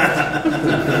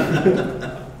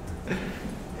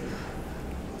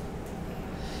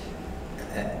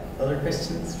 Other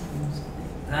questions?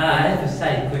 I have a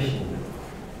side question.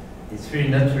 It's really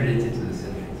not related to the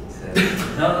subject.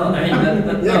 No, I mean,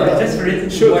 it's just related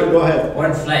to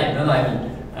one slide. No,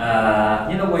 I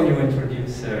mean, when you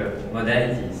introduce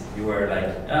modalities, you were like,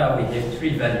 we have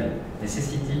three values: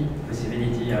 necessity,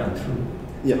 possibility, and true.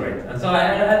 Yeah. Right. And so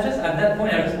I just at that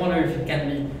point, I just wonder if it can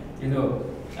be,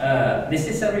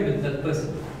 necessary but not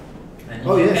possible. And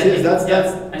that's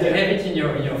and you have it in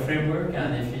your framework,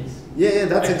 and if it's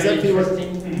that's exactly what.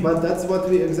 But that's what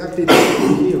we exactly do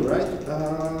here, right?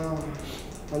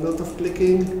 a lot of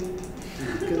clicking.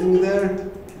 Getting there.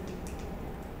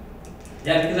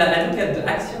 Yeah, because I look at the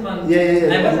axiom and Yeah.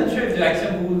 I wasn't sure if the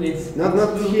axiom rule is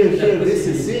Not here.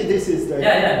 This is like.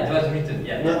 Yeah, it was written.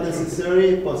 Yeah. Not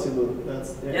necessary, possible.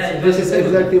 That's Yeah, so this is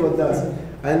exactly what does.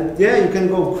 And yeah, you can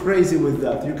go crazy with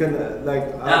that. You can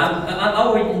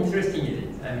how interesting is it?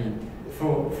 I mean,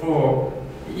 for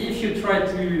if you try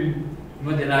to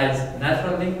modelize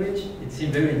natural language, it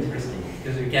seems very interesting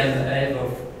because you can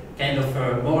have kind of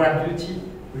moral duty,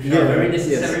 which are very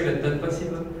necessary but not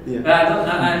possible. Yeah. But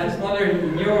I just wonder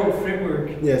in your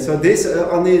framework. Yeah. So this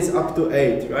only is up to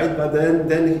 8, right? But then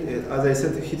as I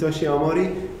said, Hitoshi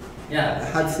Amori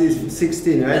had this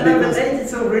 16, right? Because 8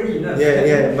 is already enough.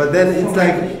 Yeah. But then it's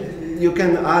like you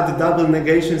can add double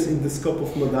negations in the scope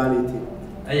of modality.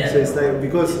 So it's like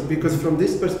because from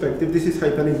this perspective, this is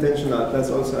hyper-intentional. That's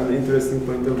also an interesting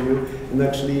point of view, and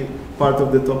actually part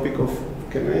of the topic of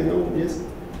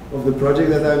of the project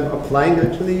that I'm applying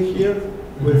actually here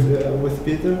with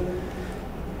Peter.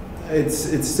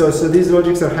 It's so these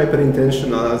logics are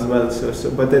hyper-intentional as well. So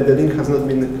but the link has not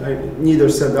been neither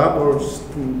set up or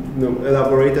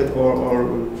elaborated or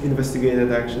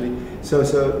investigated actually.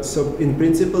 So in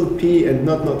principle, P and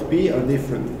not P are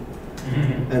different.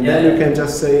 And then you can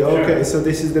just say, okay, so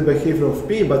this is the behavior of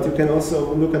P, but you can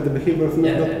also look at the behavior of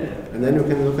not P. And then you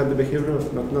can look at the behavior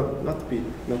of not P,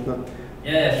 not.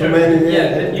 Yeah, sure.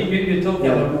 You talked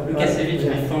about Lukasiewicz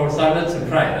before, so I'm not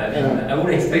surprised. I mean, I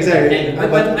would expect that kind of.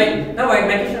 But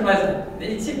my question was,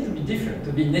 it seemed to be different,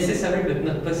 to be necessary but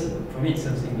not possible. For me, it's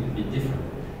something a bit different.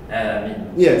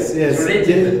 Yes,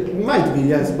 it might be,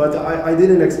 yes, but I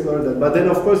didn't explore that. But then,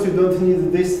 of course, you don't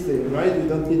need this thing, right? You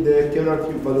don't need the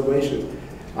hierarchy evaluations.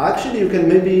 Actually, you can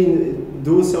maybe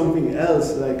do something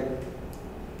else, like,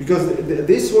 because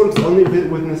this works only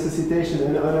with necessitation.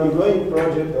 And an ongoing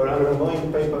project or an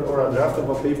ongoing paper or a draft of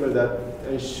a paper that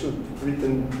I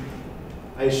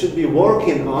should be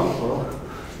working on,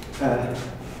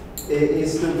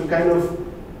 is to kind of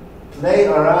play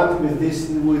around with this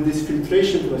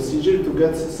filtration procedure to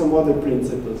get some other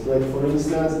principles. Like for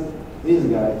instance, these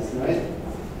guys, right?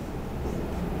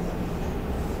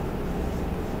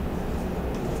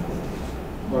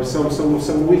 Or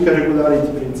some weaker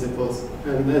regularity principles,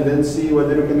 and then see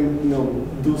whether you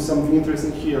can do something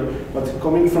interesting here. But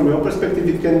coming from your perspective,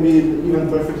 it can be even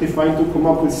perfectly fine to come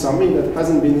up with something that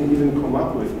hasn't been even come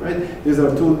up with, right? These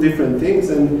are two different things,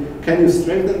 and can you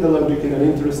strengthen the logic in an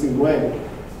interesting way?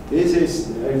 This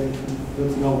is, I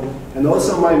don't know. And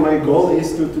also my goal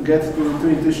is to get to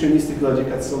intuitionistic logic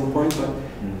at some point, but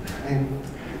I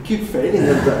keep failing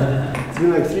at that. It's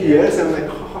been like 3 years, and I'm like,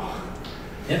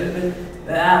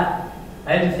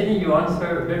 I have a feeling you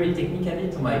answer very technically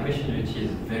to my question, which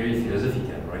is very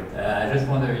philosophical, right? I just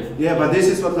wonder if... Yeah, but this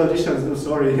is what logicians do,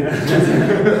 sorry. I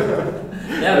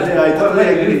totally what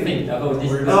agree. Do you think about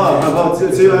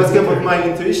this? So you ask about my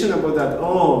intuition about that.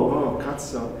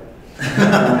 Katso.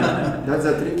 That's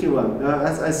a tricky one. I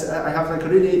have like a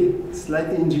really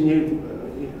slightly engineered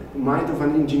mind of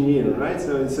an engineer, right?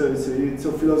 So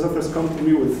philosophers come to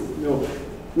me with,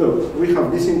 look, we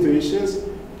have these intuitions,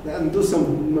 and do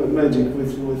some magic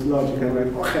with logic. I'm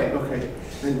like, okay.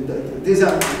 And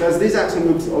does this action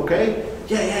looks okay?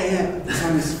 Yeah. This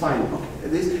one is fine. Okay.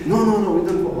 This no, we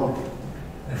don't go. Okay.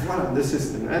 Voila, the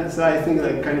system. And so I think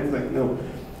like kind of like no.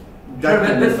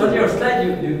 But on your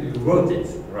slide you wrote it,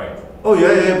 right? Oh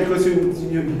yeah, because you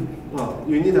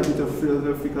need a bit of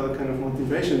philosophical kind of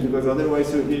motivation, because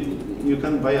otherwise you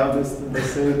can't buy out this by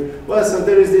saying, well, so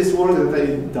there is this work that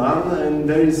I've done and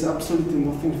there is absolutely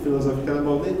nothing philosophical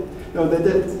about it. No,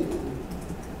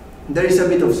 there is a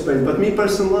bit of space, but me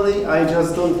personally, I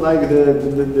just don't like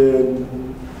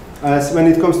when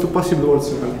it comes to possible word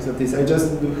semantics. I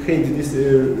just hate this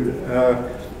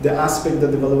the aspect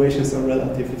that evaluations are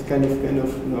relative. It kind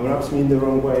of wraps me in the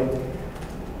wrong way.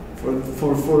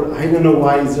 For I don't know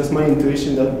why, it's just my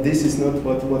intuition that this is not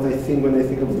what I think when I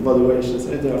think of evaluations.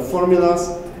 Right? There are formulas,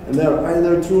 and they are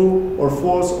either true or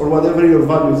false or whatever your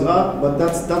values are, but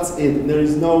that's it. There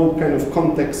is no kind of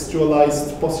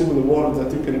contextualized possible word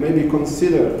that you can maybe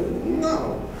consider.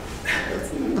 No,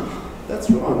 that's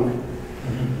wrong.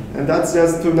 And that's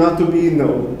just not to be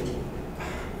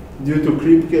due to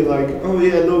Kripke, like, oh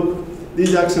yeah, look,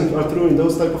 these actions are true in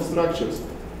those type of structures.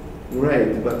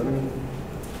 Great, but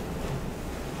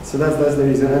so that's the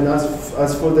reason. And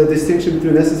as for the distinction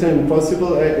between necessary and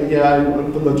possible, I'm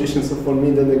a logician, so for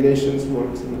me the negations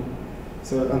works.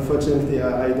 So unfortunately,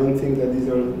 I don't think that these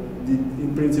are,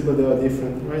 in principle, they are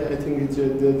different, right? I think it's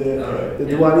the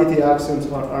duality axioms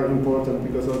are important,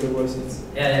 because otherwise it's...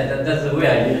 That's the way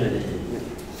I usually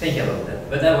think about that.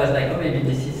 But I was like, maybe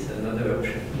this is another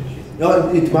option, which is No,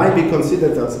 it might be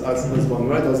considered as one,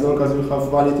 right? As long as you have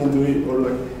valid intuition or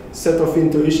like set of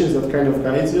intuitions that kind of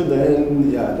guides you, then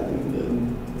yeah,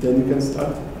 then you can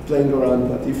start playing around.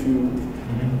 But if you,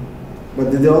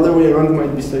 but the other way around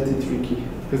might be slightly tricky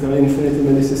because there are infinitely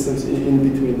many systems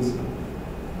in between. So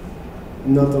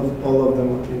not all of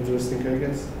them are interesting, I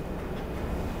guess.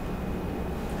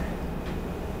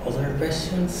 Other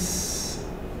questions?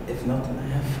 If not, I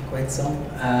have quite some.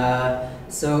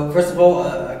 So first of all,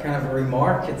 kind of a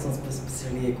remark. It's not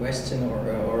specifically a question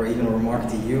or even a remark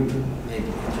to you,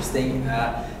 maybe interesting.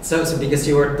 So because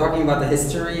you were talking about the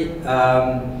history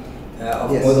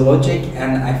of Yes. modal logic,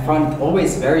 and I found it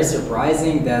always very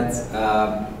surprising that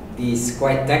these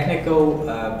quite technical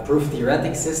proof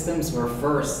theoretic systems were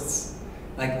firsts.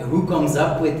 Like, who comes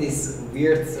up with these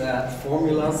weird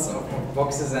formulas of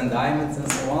boxes and diamonds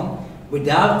and so on,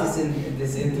 without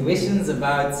these intuitions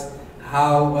about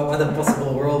what a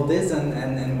possible world is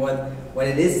and what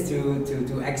it is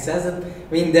to access it.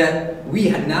 I mean, that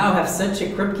we now have such a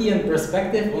Kripkean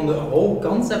perspective on the whole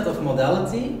concept of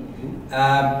modality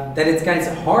that it's kind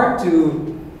of hard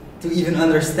to even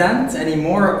understand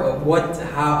anymore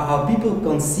how people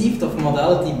conceived of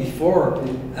modality before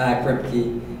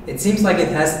Kripke. It seems like it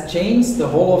has changed the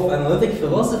whole of analytic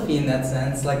philosophy in that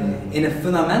sense, like in a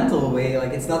fundamental way.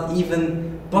 Like, it's not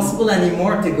even possible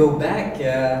anymore to go back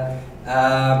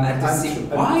and to see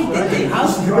why did they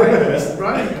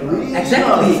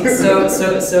exactly.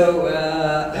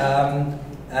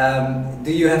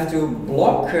 Do you have to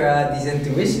block these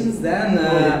intuitions then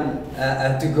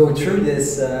to go through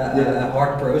this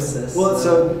hard process? Well,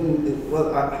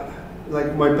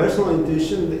 like my personal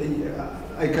intuition,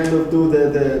 I kind of do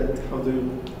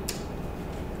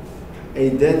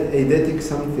eidetic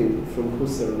something from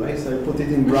Husserl, right? So I put it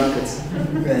in brackets.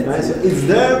 Right? So it's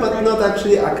there, but not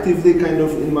actually actively kind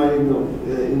of in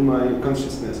my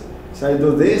consciousness. So I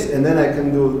do this, and then I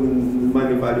can do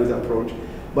many valued approach.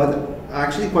 But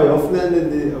actually, quite often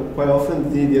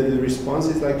the response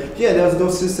is like, yeah,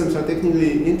 those systems are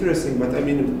technically interesting, but I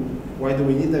mean, why do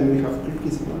we need them? We have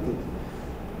Kripke semantics.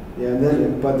 Yeah,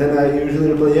 but then I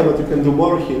usually reply, yeah, but you can do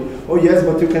more here. Oh yes,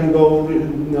 but you can go,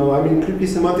 no, I mean, Kripke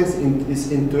semantics is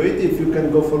intuitive, you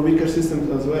can go for weaker systems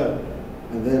as well.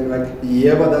 And then like,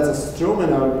 yeah, but that's a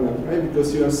Stroman argument, right?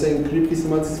 Because you are saying Kripke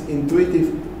semantics is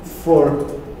intuitive for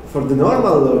the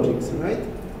normal logics, right?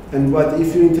 And what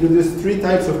if you introduce 3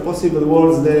 types of possible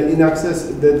worlds, in access,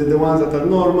 the ones that are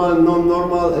normal,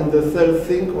 non-normal, and the third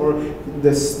thing, or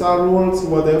the star worlds,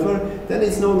 whatever, then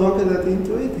it's no longer that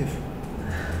intuitive.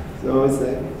 So it's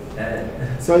like,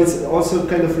 so it's also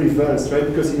kind of reversed, right?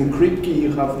 Because in Kripke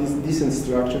you have this decent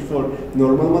structure for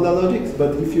normal modal logics,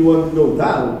 but if you want to go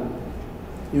down,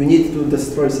 you need to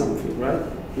destroy something, right?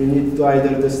 You need to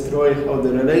either destroy how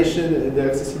the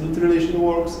accessibility relation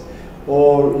works,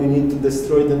 or you need to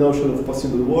destroy the notion of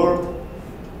possible world,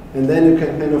 and then you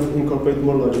can kind of incorporate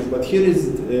more logic. But here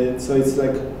is, so it's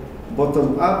like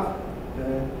bottom up,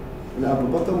 and upper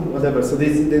bottom, whatever. So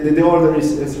the order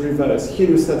is reversed. Here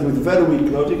you start with very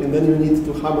weak logic, and then you need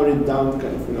to hammer it down,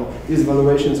 kind of, these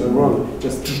valuations are wrong,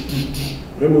 just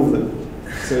remove them.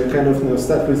 So you kind of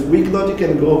start with weak logic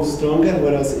and go stronger,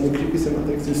 whereas in Kripke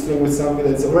semantics you start with something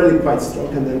that's already quite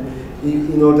strong, and then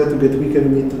in order to get weaker, you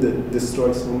need to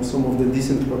destroy some of the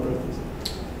decent properties.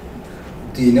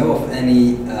 Do you know of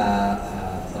any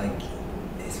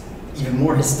even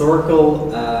more historical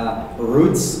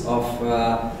roots of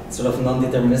sort of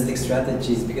non-deterministic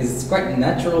strategies? Because it's quite a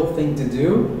natural thing to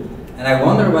do, and I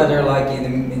wonder whether, like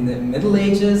in the Middle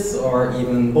Ages or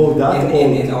even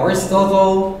in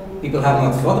Aristotle, people have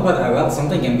not thought about, well,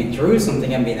 something can be true, something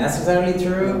can be necessarily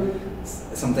true,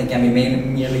 something can be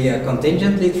merely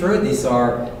contingently true. These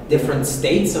are different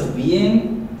states of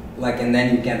being, and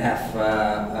then you can have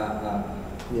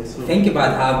think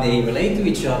about how they relate to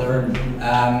each other,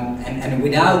 and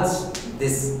without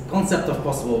this concept of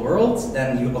possible worlds,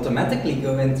 then you automatically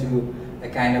go into a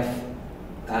kind of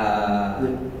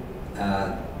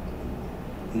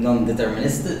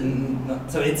non-deterministic.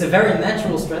 So it's a very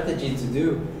natural strategy to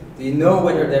do. Do you know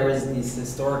whether there is these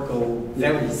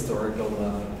very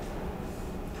historical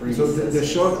So the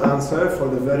short answer for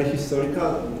the very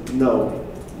historical, no.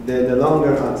 The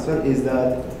longer answer is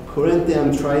that currently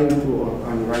I'm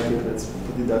writing, let's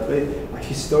put it that way, a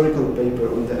historical paper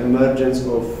on the emergence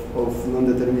of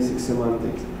non-deterministic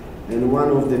semantics. And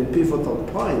one of the pivotal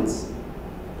points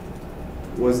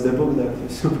was the book that you're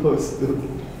supposed to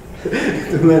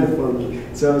learn for me.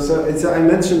 So I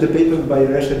mentioned the paper by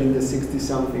Rescher in the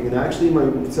 60-something, and actually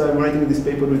I'm writing this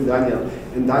paper with Daniel,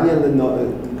 and Daniel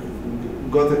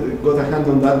got a hand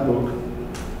on that book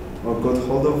or got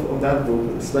hold of that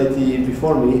book slightly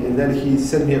before me, and then he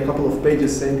sent me a couple of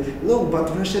pages saying, look, but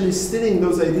Russia is stealing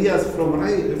those ideas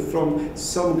from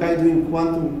some guy doing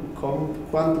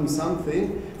quantum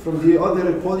something, from the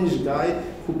other Polish guy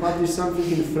who published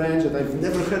something in French that I've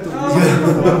never heard of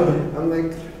before. I'm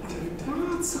like,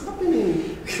 what's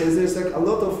happening? Because there's like a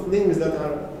lot of things that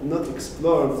are not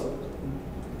explored,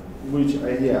 which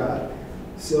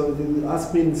so they will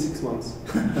ask me in 6 months.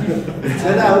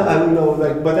 Then I will know,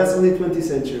 like, but that's only 20th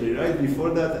century, right?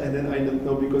 Before that, and then I don't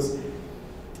know, because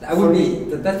that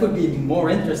would be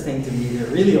more interesting to me, the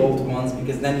really old ones,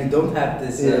 because then you don't have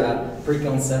this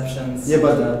preconceptions. Yeah,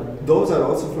 but those are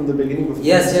also from the beginning of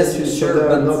yes, century, sure, so they are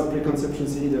but not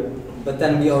preconceptions either. But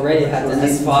then we already had the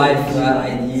S5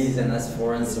 IDs and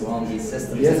S4 and so on, these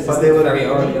systems. Yes, but they were very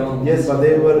early on. Yes, but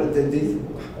they were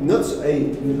I'm not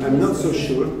so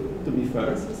sure, to be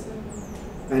fair.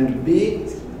 And B,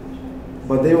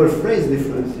 but they were phrased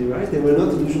differently, right? They were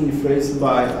not usually phrased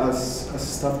by as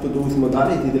stuff to do with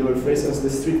modality. They were phrased as the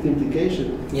strict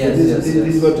implication. Yes,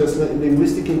 these were just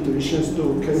linguistic intuitions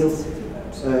to kind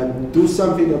of do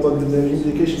something about the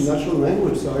implication natural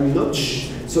language. So I'm not.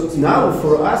 So now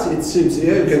for us it seems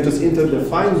you can just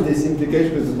define this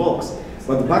implication with the box.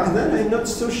 But back then I'm not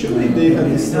so sure if they had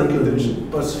this strict intuition.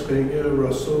 But Frege,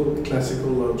 Rousseau,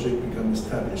 classical logic become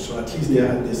established. So at least they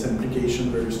had this implication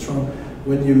very strong.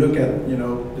 When you look at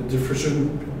the difference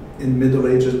in Middle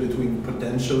Ages between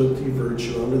potentiality,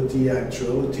 virtuality,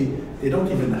 actuality, they don't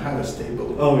even have a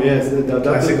stable. Oh yes,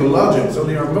 classical logic. So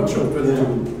they are much open to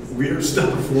weird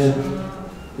stuff. Yeah,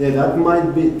 that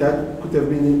could have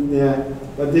been. Yeah,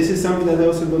 but this is something that I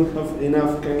also don't have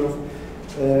enough kind of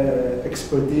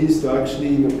expertise to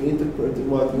actually interpret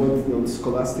what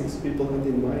scholastics people had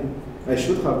in mind. I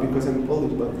should have, because I'm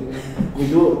Polish, but we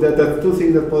do the two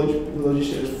things that Polish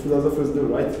philosophers do,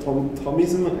 right?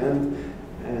 Thomism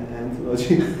and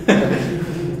logic.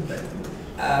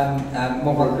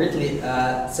 More concretely,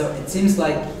 so it seems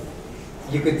like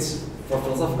you could, for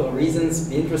philosophical reasons,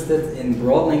 be interested in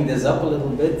broadening this up a little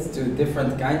bit to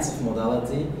different kinds of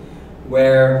modality,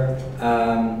 where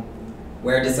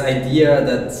this idea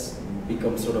that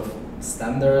becomes sort of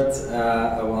standard,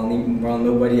 while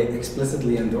nobody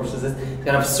explicitly endorses it,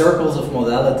 kind of circles of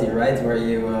modality, right? Where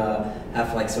you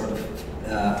have like sort of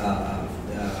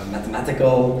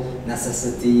mathematical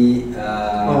necessity,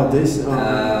 and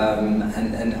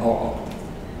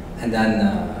then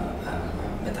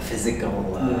metaphysical,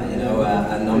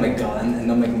 anomic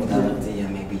modality,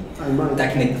 and maybe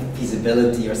technical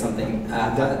feasibility or something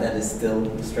that is still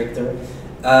stricter.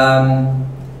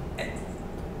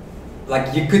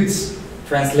 Like you could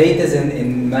translate this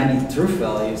in many truth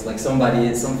values, like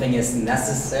something is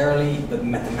necessarily, but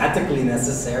mathematically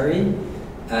necessary,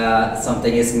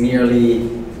 something is merely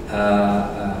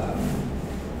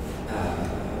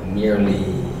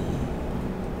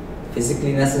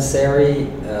physically necessary,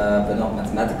 but not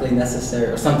mathematically necessary,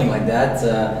 or something like that.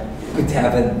 Could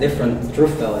have a different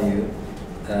truth value,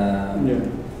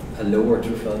 a lower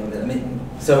truth value. I mean,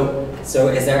 so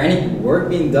is there any work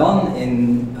being done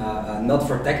in not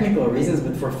for technical reasons,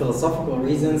 but for philosophical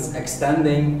reasons,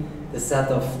 extending the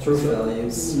set of truth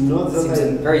values? Not that seems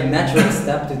a very natural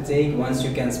step to take once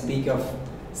you can speak of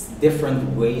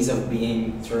different ways of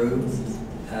being true.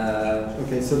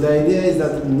 Okay, so the idea is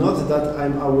that not that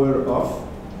I'm aware of.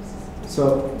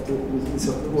 So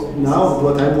now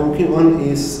what I'm working on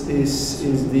is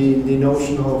the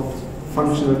notion of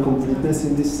functional completeness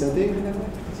in this setting,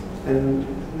 and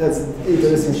that's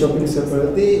interesting topic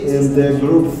separately. And the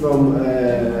group from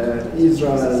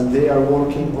Israel, they are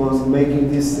working on making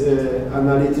this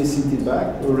analyticity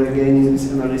back, or regaining this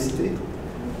analyticity.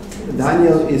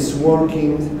 Daniel is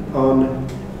working on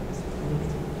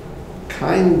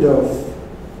kind of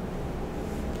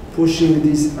pushing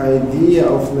this idea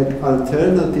of like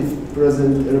alternative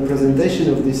representation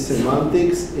of this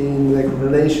semantics in like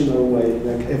relational way,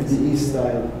 like FDE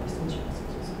style.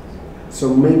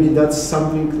 So maybe that's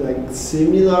something like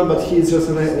similar, but he's just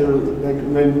like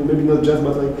maybe not just,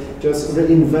 but like just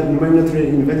maybe not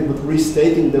reinventing, but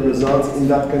restating the results in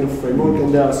that kind of framework.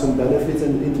 And there are some benefits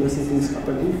and interesting things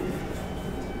happening.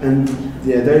 And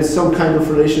yeah, there is some kind of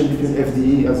relation between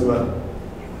FDE as well.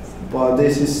 But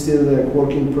this is still like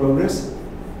work in progress.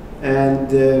 And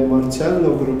the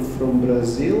Marcello group from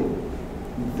Brazil,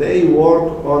 they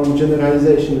work on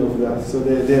generalization of that. So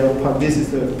they are this is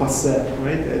the passé,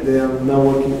 right? They are now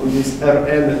working on these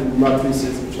Rn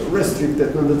matrices, which are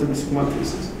restricted, non-deterministic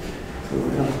matrices.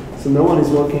 So no one is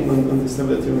working on the stuff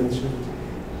that you mentioned.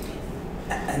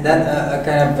 And then a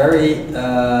kind of very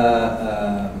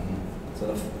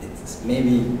sort of, it's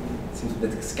maybe seems a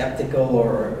bit skeptical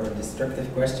or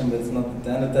destructive question, but it's not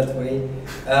intended that way.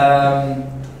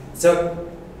 So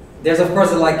there's of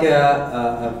course like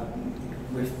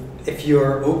if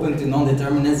you're open to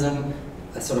non-determinism,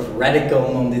 a sort of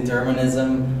radical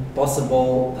non-determinism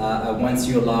possible once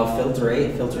you allow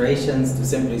filtrations to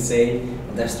simply say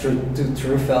there's two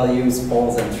true values,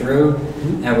 false and true,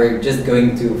 and we're just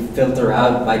going to filter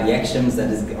out by the axioms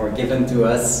that are given to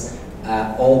us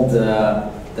all the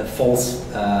false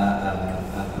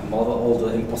model, all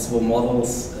the impossible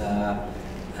models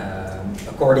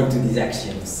according to these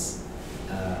axioms.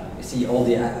 You see all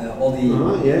the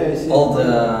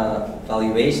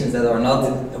valuations that are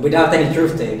not without any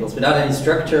truth tables, without any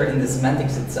structure in the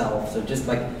semantics itself. So just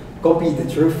like copy the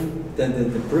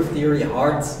proof theory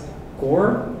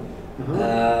hardcore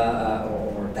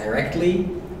or directly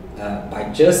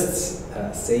by just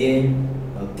saying,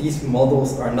 well, these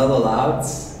models are not allowed,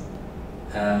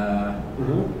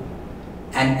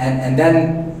 and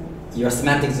then your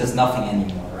semantics does nothing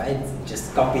anymore, right? It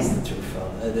just copies the truth,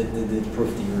 the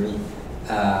proof theory.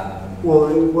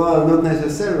 Well, not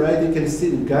necessarily, right? You can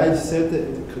still guide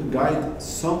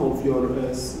some of your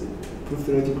proof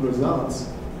theoretical results.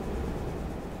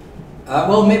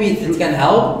 Well, maybe it can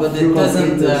help, but it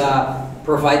doesn't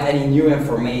provide any new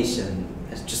information.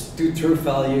 It's just two true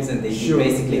values, and they do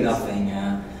basically nothing.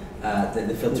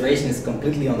 The filtration is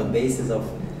completely on the basis of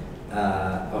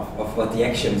what the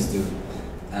axioms do.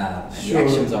 The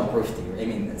axioms are proof theory. I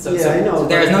mean, so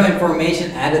there is no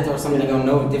information added or something, or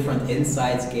no different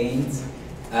insights gained.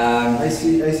 I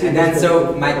see. And then,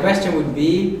 so my question would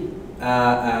be,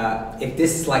 if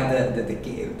this is like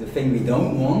the thing we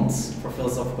don't want for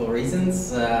philosophical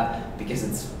reasons, because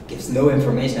it gives no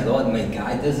information at all, it may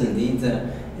guide us indeed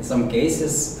in some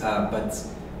cases, but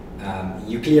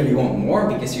you clearly want more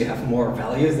because you have more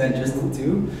values than just the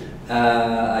two.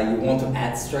 You want to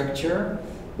add structure.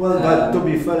 Well, but to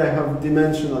be fair, I have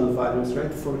dimensional values,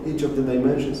 right? For each of the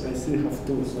dimensions, I still have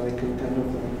two, so I can kind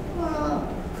of.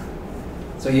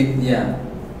 So I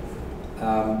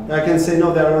can say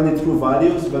no, there are only true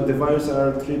values, but the values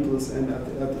are triples, and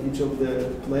at each of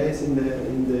the places in the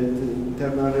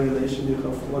internal relation, you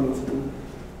have one of two.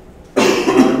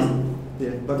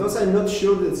 But also I'm not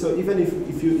sure that. So even if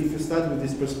you start with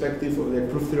this perspective of like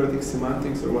proof theoretic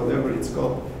semantics or whatever it's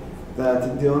called,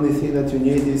 that the only thing that you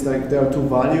need is like there are two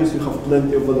values, you have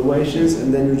plenty of valuations,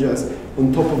 and then you just,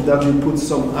 on top of that, you put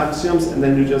some axioms, and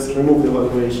then you just remove the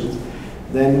valuations.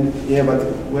 Then, but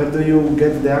where do you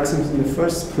get the axioms in the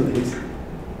first place?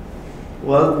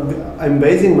 Well, I'm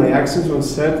basing my axioms on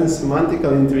certain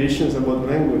semantical intuitions about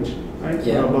language, right?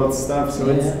 Or about stuff,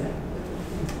 so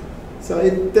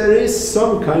there is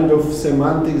some kind of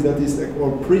semantics that is like,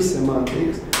 or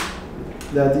pre-semantics,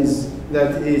 that is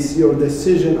your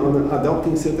decision on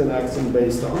adopting certain axiom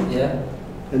based on.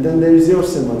 And then there is your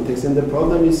semantics, and the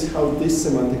problem is how this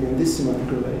semantic and this semantic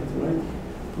relate, right?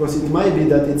 Because it might be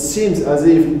that it seems as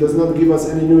if it does not give us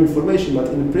any new information, but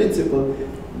in principle,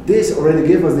 this already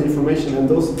gave us the information, and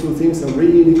those two things are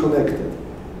really connected.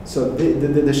 So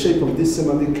the shape of this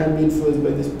semantic can be influenced by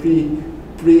this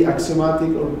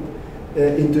pre-axiomatic or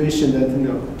intuition that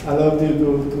allowed you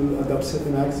to adopt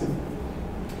certain axiom.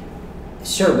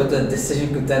 Sure, but the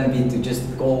decision could then be to just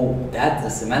call that the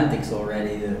semantics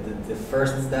already, the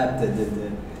first step,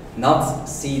 not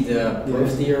see the proof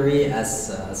theory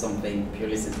as something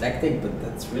purely syntactic, but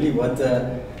that's really what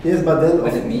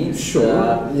what it means. Sure,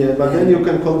 but then you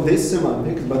can call this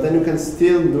semantics, but then you can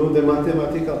still do the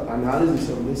mathematical analysis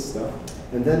of this stuff,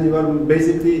 and then you are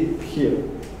basically here,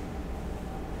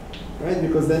 right?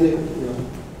 Because then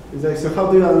it's like, so how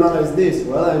do you analyze this?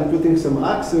 Well, I'm putting some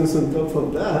axioms on top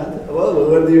of that. Well,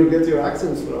 where do you get your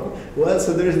axioms from? Well,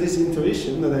 so there's this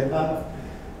intuition that I have.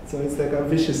 So it's like a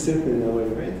vicious circle in a way,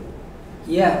 right?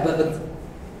 Yeah, but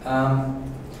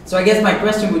so I guess my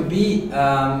question would be,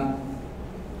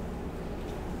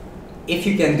 if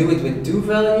you can do it with two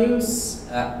values,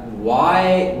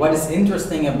 what is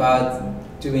interesting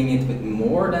about doing it with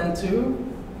more than two?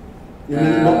 You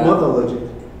mean modal logic?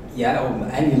 Yeah, or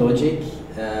any logic.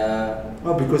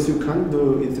 Because you can't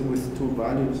do it with two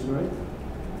values, right?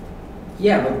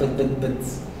 Yeah, but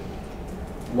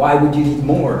why would you need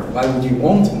more? Why would you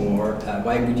want more?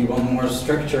 Why would you want more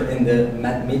structure in the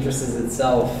matrices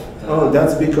itself?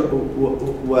 That's because,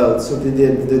 so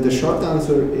the short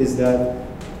answer is that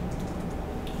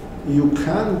you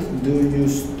can't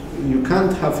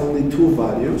have only two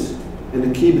values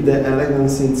and keep the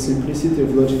elegance and simplicity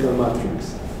of logical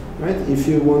matrix. Right? If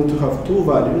you want to have two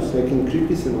values, like in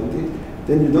Kripke semantics,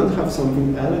 then you don't have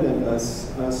something elegant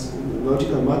as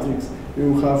logical matrix.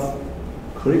 You have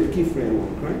Kripke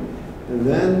framework, right? And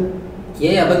then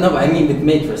Yeah, but no, I mean with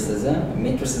matrices,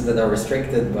 matrices that are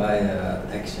restricted by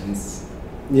actions.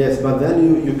 Yes, but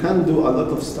then you can do a lot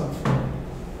of stuff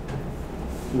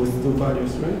with 2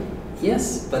 values, right?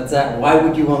 Yes, but why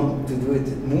would you want to do it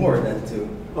with more than 2?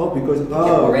 Oh, because You can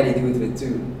already do it with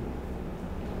 2.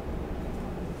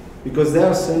 Because there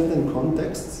are certain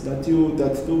contexts that 2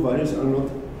 values are not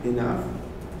enough.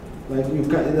 Like you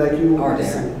can, like you Are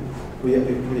there?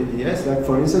 Yes, like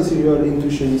for instance, you are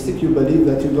intuitionistic, you believe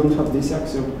that you don't have this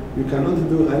axiom. You cannot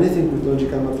do anything with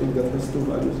logical matrix that has 2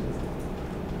 values.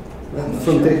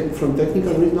 From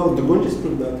technical reason, no, Dugundji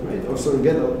proved that, right? Or sorry,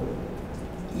 Godel.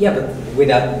 Yeah, but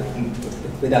without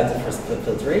the first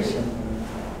filtration.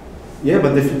 Yeah,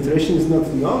 but the filtration is not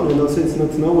known, and also it's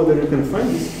not known whether you can find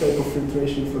this type of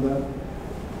filtration for that.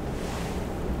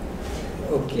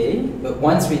 Okay, but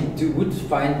once we would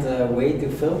find a way to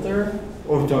filter.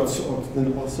 Or that's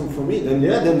then awesome for me. Then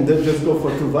yeah, then just go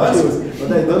for 2 values.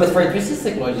 But I don't. But for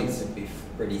intrinsic logic, it would be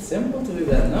pretty simple to do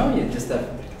that. No, you just have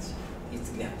it's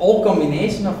the all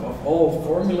combination of all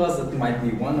formulas that might be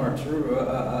 1 or true,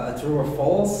 true or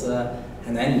false,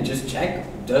 and then you just check: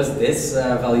 does this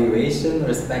valuation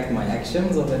respect my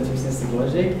axioms of intrinsic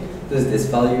logic? Does this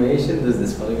valuation?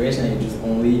 And you just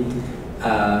only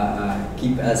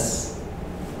keep as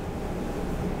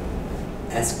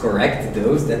correct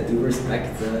those that do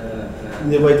respect.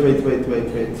 Yeah, wait.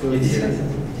 So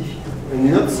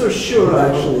I'm not so sure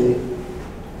actually.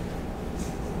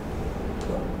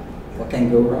 What can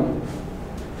go wrong?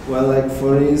 Well, like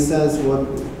for instance, what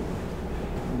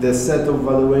the set of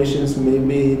valuations,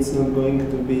 maybe it's not going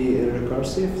to be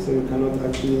recursive, so you cannot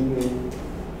actually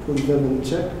put them in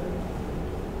check.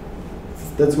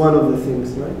 That's one of the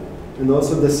things, right? And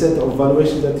also the set of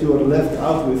valuations that you are left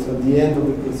out with at the end of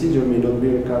the procedure may not be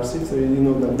recursive, so you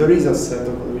know that there is a set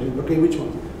of valuations. Okay, which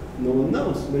one? No one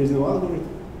knows. There is no algorithm.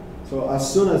 So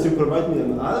as soon as you provide me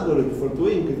an algorithm for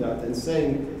doing that and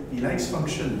saying, he likes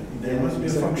function. There must be a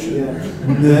function. Yeah.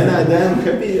 then I'm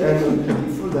happy. I'm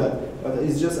happy for that. But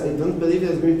it's just I don't believe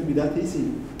it's going to be that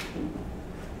easy.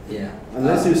 Yeah.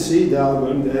 Unless you see the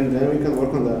algorithm, then we can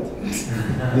work on that.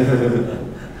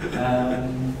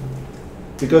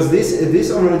 Because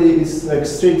this already is like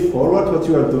straightforward what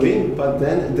you are doing, but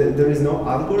then there is no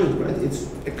algorithm, right? It's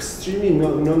extremely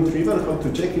non-trivial how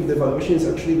to check if the valuation is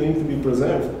actually going to be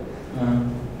preserved.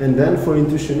 And then for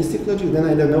intuitionistic logic, then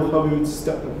I don't know how you would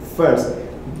start. First,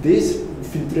 this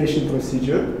filtration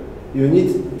procedure, you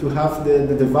need to have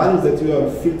the values that you are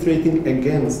filtrating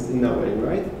against in a way,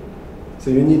 right? So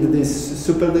you need this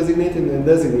super designated and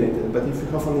designated. But if you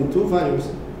have only 2 values,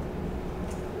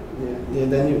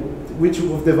 then which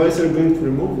of the values are you going to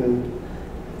remove then?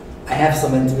 I have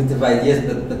some intuitive ideas,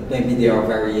 but maybe they are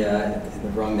very in the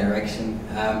wrong direction.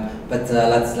 But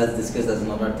let's discuss that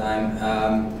another time.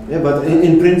 Yeah, but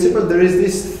in principle there is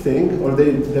this thing, or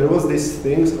there was these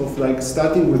things of like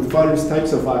starting with various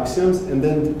types of axioms and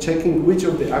then checking which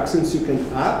of the axioms you can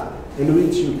add and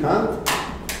which you can't,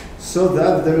 so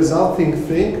that the resulting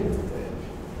thing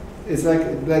is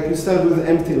like you start with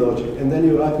empty logic and then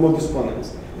you add modus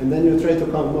ponens. And then you try to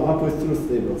come up with truth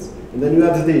tables. And then you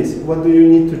add this. What do you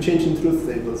need to change in truth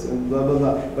tables? And blah, blah,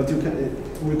 blah. But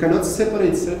we cannot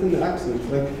separate certain axioms.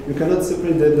 Like, you cannot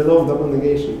separate the law of double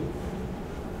negation,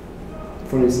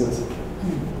 for instance.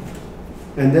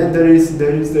 And then there is the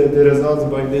results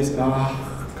by this,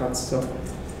 cut stuff.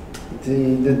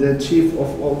 The chief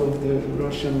of all of the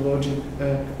Russian logic,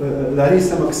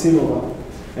 Larissa Maximova.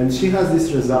 And she has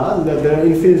this result that there are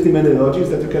infinitely many logics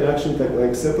that you can actually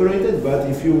like separate it, but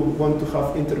if you want to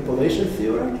have interpolation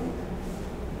theorem,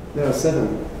 there are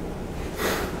 7.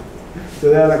 So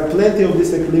there are like plenty of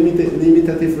these like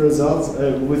limitative results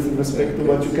with respect to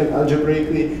what you can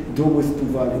algebraically do with 2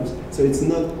 values. So it's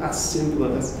not as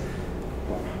simple as,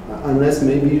 unless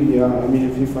maybe, I mean,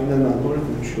 if you find an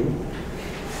algorithm, sure.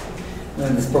 No,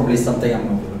 that's probably something I'm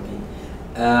overlooking.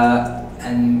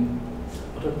 And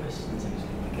other questions?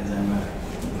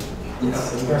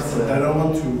 Yes, of course. I don't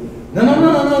want to. No.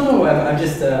 I'm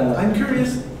just. I'm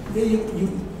curious.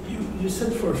 You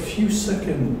said for a few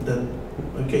seconds that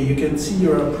okay, you can see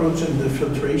your approach in the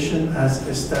filtration as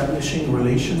establishing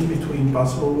relation between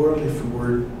possible worlds if we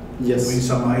were doing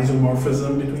some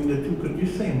isomorphism between the two. Could you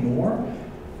say more?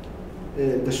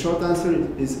 The short answer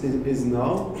is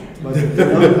no, but the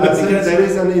long answer there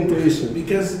is an intuition.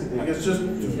 Because just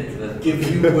to give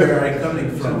you where I'm coming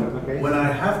from, okay. When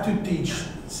I have to teach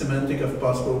semantic of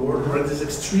possible world, what is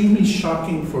extremely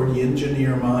shocking for the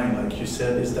engineer mind, like you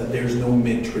said, is that there's no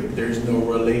metric, there's no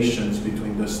relations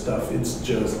between the stuff. It's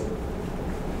just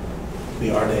they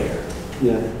are there.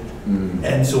 Yeah.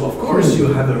 And so of course you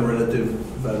have a relative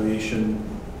valuation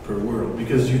per world,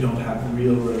 because you don't have a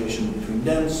real relation between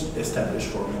them established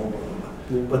for mobile.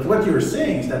 But what you're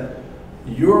saying is that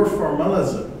your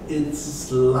formalism,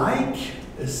 it's like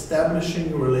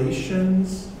establishing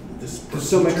relations, this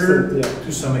procedure,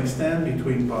 to some extent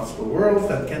between possible worlds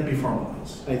that can be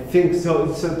formalized. I think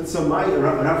so. So my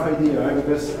rough idea, right,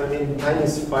 because I mean time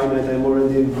is finite, I'm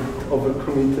already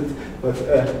overcommitted, but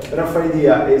rough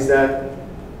idea is that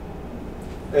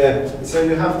so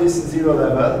you have this 0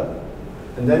 level,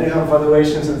 and then you have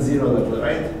valuations at 0 level,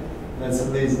 right? That's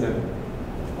at least them.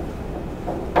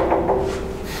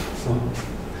 So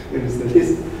here is the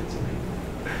list.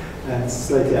 It's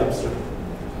slightly abstract.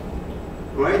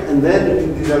 Right? And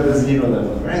then these are the 0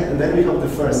 level, right? And then we have the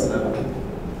first level.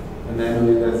 And then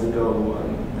we let's go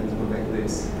like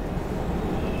this.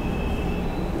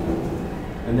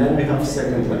 And then we have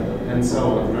second level, and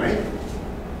so on, right?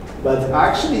 But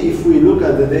actually, if we look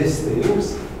at these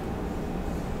things,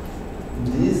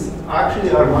 these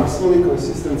actually are maximally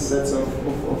consistent sets of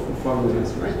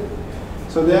formulas, right?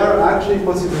 So they are actually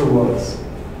possible worlds.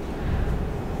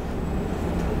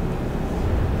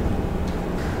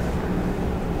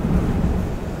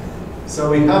 So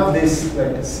we have this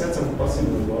like sets of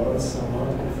possible worlds somehow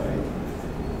defined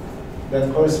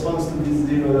that corresponds to this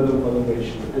 0 level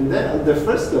valuation. And then at the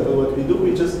first level, what we do,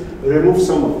 we just remove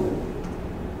some of them.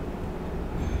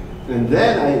 And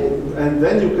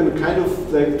then you can kind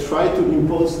of like try to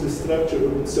impose the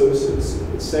structure. So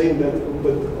saying that,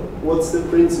 but what's the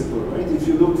principle, right? If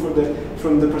you look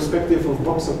from the perspective of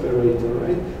box operator,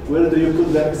 right? Where do you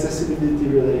put the accessibility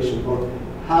relation, or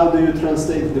how do you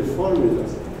translate the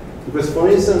formulas? Because, for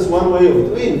instance, one way of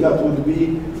doing that would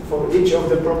be for each of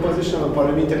the propositional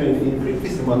parameter in Kripke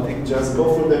semantic, just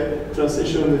go for the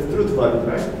translation of the truth value,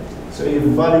 right? So if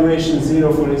valuation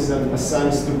 0, for instance,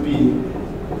 assigns to P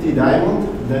T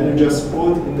diamond, then you just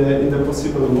put in the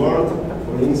possible world,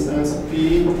 for instance,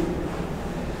 P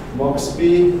box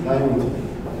P diamond P,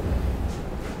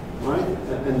 right?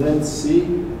 And then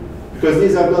see. Because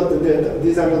these are not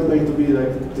going to be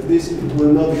like, this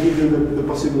will not give you the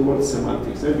possible word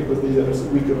semantics, right? Because these are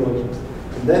weaker logics.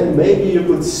 And then maybe you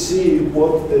could see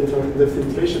what the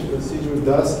filtration procedure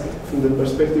does from the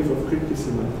perspective of Kripke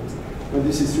semantics. And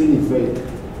this is really vague.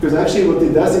 Because actually what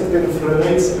it does, it kind of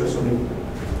relates,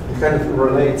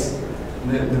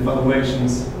 the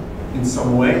valuations in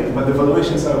some way, but the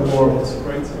valuations are words,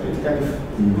 right? So it kind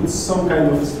of puts some kind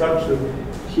of structure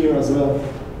here as well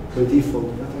by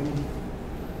default.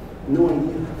 No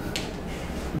idea.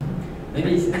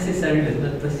 Maybe it's necessary but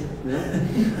not possible.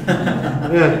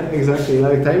 Yeah. Yeah, exactly.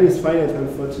 Like time is finite,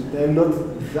 unfortunately. I'm not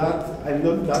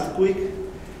that quick,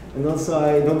 and also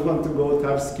I don't want to go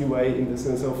Tarski way in the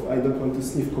sense of I don't want to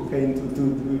sniff cocaine to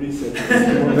do research.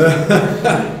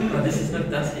 No, this is not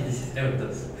Tarski. This is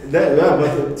Erotos. Yeah,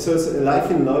 but so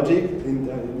life in logic,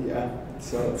 yeah.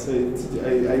 So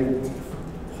I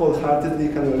wholeheartedly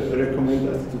can recommend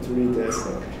that to read this.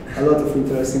 A lot of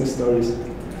interesting stories.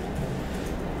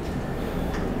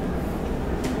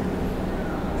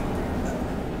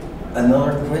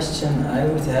 Another question I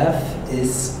would have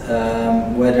is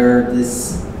whether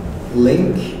this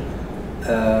link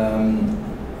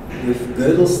with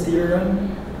Gödel's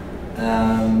theorem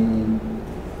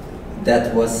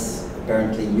that was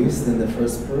apparently used in the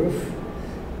first proof.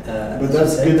 But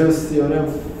that's Gödel's theorem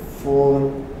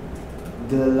for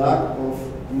the lack of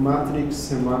matrix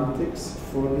semantics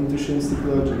for intuitionistic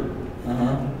logic.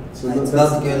 So it's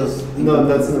not Gödel's. No,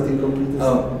 that's not incomplete.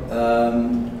 Oh,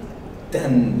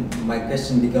 then my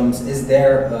question becomes: is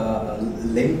there a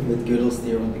link with Gödel's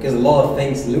theorem? Because a lot of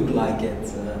things look like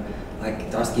it, like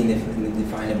Tarski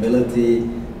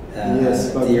definability.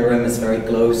 Yes, theorem is very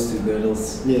close to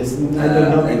Gödel's. Yes, I don't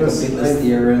know because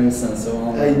theorems and so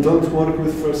on. I don't work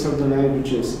with first-order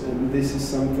languages, and this is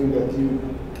something that you.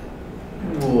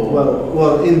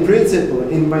 Well, in principle,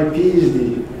 in my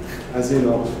PhD, as you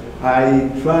know, I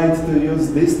tried to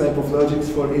use this type of logics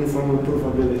for informal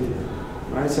provability.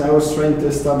 Right? So I was trying to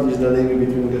establish the link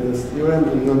between Gödel's theorem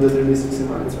and non-deterministic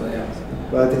semantics.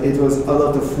 But it was a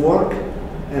lot of work,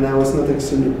 and I was not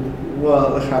extremely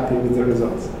happy with the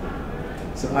results.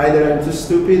 So either I'm too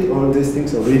stupid, or these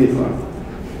things are really hard,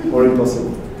 or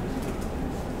impossible.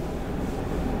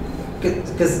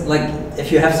 Because, like,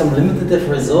 if you have some limited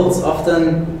results,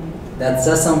 often that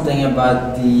says something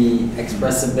about the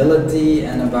expressibility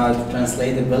and about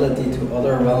translatability to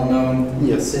other well-known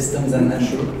systems, and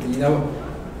you know,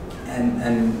 and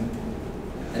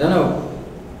I don't know.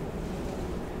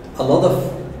 A lot of,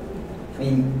 I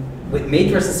mean, with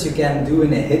matrices you can do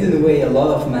in a hidden way a lot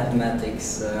of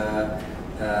mathematics.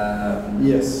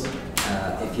 Yes.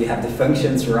 if you have the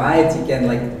functions right, you can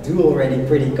like do already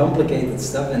pretty complicated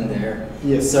stuff in there.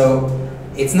 Yes. So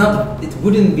it's not, it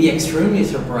wouldn't be extremely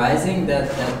surprising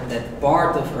that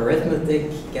part of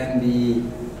arithmetic can be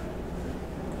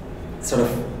sort of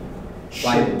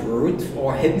by brute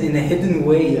or hidden in a hidden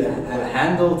way,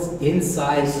 handled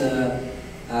inside,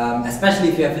 especially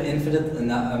if you have an infinite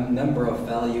number of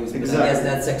values. Exactly. But I guess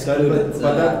that's excluded.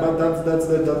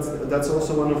 That's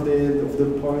also one of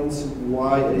the points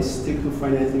why I stick to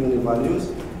finitely many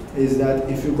values, is that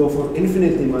if you go for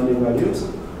infinitely many values,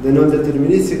 the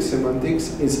non-deterministic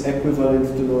semantics is equivalent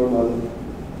to normal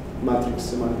matrix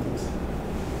semantics.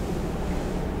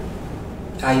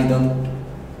 You don't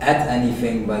add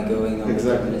anything by going on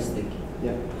Exactly. deterministic.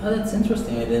 Yeah. Oh, that's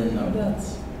interesting. I didn't know that.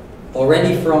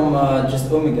 Already from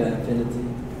just omega infinity.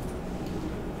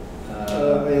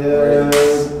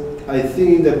 I think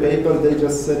in the paper they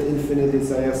just said infinite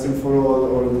is I assume for all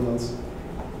ordinals.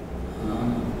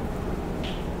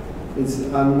 It's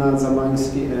Anna,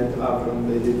 Zamansky, and Abram.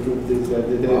 They proved it.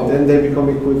 Then they become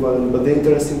equivalent. But the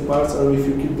interesting parts are if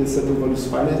you keep the set of values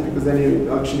finite, because then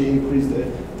you actually increase the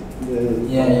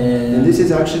And this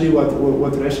is actually what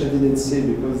Resha didn't see,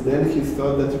 because then he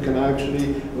thought that you can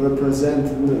actually represent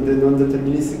the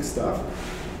non-deterministic stuff.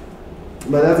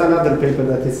 But that's another paper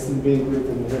that is still being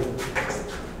written here.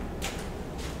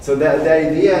 So the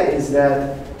idea is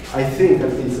that, I think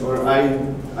at least, or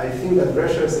I think that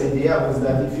Resha's idea was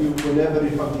that if you, whenever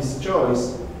you have this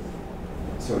choice,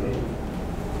 like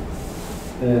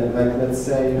let's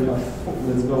say you have,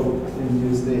 let's go and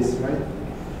use this, right?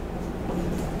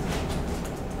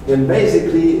 Then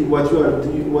basically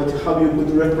how you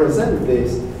could represent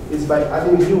this is by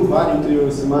adding new value to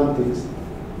your semantics.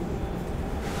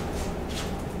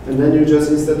 And then you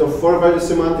just, instead of 4-value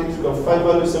semantics, you have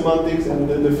 5-value semantics, and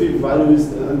then the 5th value is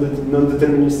the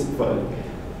non-deterministic value.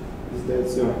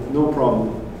 That's no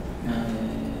problem.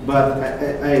 But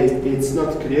it's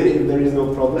not clear if there is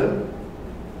no problem.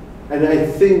 And I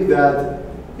think that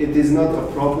it is not a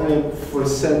problem for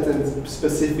certain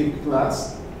specific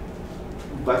class,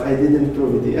 but I didn't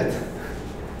prove it yet.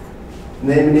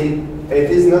 Namely,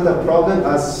 it is not a problem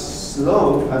as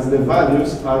long as the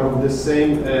values are of the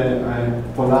same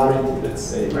polarity, let's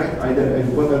say, right? Either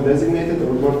both are designated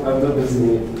or both are not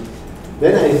designated.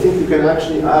 Then I think you can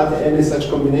actually add any such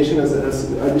combination as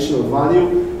additional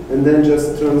value, and then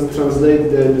just translate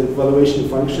the evaluation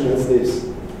function as this.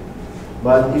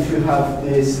 But if you have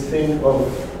this thing of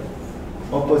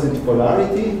opposite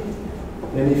polarity,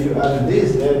 then if you add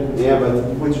this, then but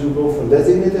would you go for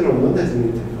designated or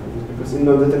non-designated values? Because in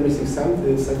non-deterministic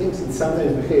settings, it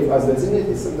sometimes behaves as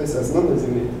designated, sometimes as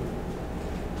non-designated.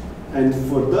 And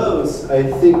for those, I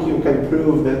think you can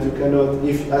prove that you cannot,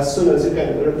 as soon as you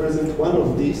can represent one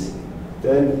of these,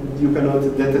 then you cannot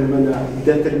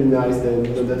determinize the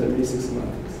deterministic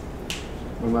semantics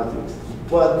or matrix.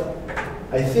 But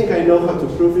I think I know how to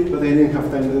prove it, but I didn't have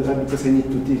time to do that because I need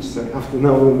to teach, so I have to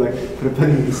now like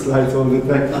preparing the slides all the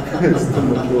time. It's too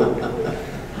much work.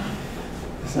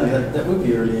 So that would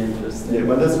be really interesting. Yeah,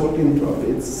 but that's work in progress.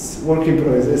 It's work in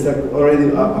progress. It's like already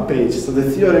a page. So the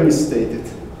theorem is stated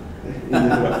in the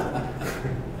draft.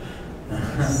 I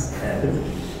think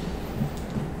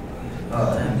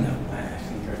our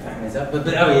time is up. But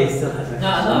you still have.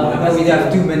 No. We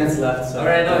have 2 minutes left. So. All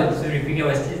right, no, it's very quick. I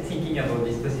was still thinking about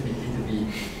this possibility to be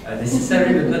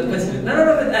necessary but not possible. No,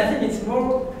 but I think it's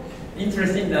more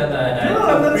interesting than I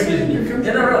thought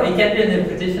previously. No, it can be an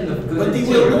interpretation of Godel. But he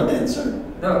will not answer.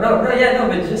 No,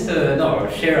 but just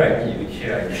share idea.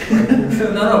 So,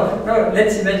 no.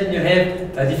 Let's imagine you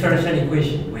have a differential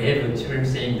equation. We have a theorem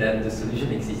saying that the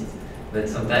solution exists, but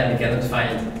sometimes you cannot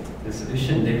find the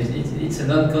solution. It's a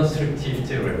non-constructive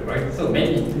theorem, right? So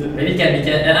maybe it can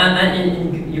be,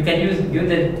 and you can use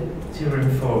Godel theorem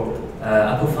for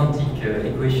apophantic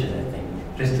equation, I think,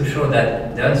 just to show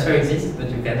that the answer exists,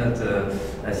 but you cannot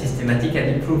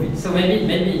systematically prove it. So maybe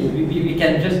we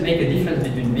can just make a difference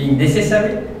between being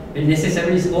necessary. Being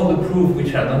necessary is all the proof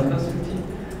which are non-constructive,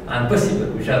 and possible,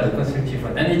 which are the constructive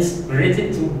ones. And it's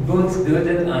related to both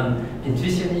Godel and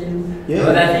intuitionism. Yeah.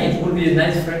 But I think it would be a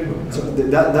nice framework. So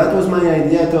that was my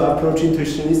idea to approach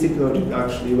intuitionistic logic,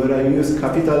 actually, where I use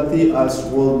capital T as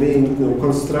being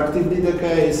constructively the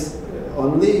case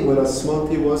only, whereas small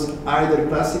t was either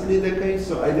classically the case,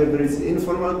 so either there is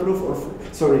informal proof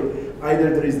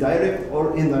either there is direct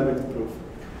or indirect proof.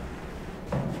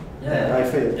 Yeah, I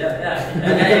failed. Yeah,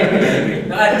 I agree.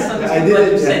 No, I just understood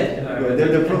what you said.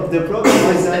 The problem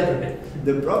is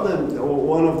that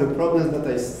one of the problems that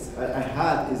I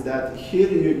had is that here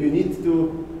you need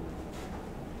to.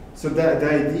 So the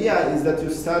idea is that you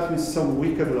start with some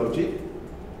weaker logic,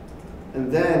 And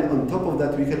then on top of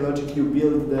that weaker logic, you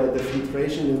build the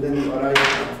filtration, and then you arrive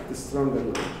at the stronger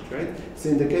logic, right? So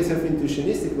in the case of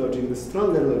intuitionistic logic, the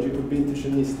stronger logic would be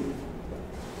intuitionistic.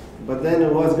 But then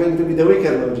it was going to be the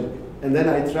weaker logic. And then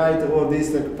I tried all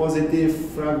this like positive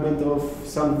fragment of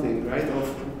something, right?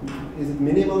 Is it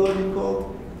minimal logic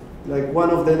called? Like one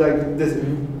of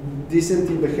the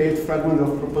decently behaved fragment of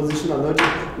propositional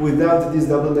logic without this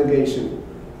double negation.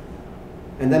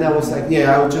 And then I was like,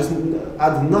 yeah, I'll just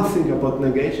add nothing about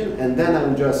negation, and then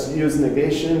I'll just use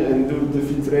negation and do the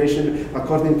filtration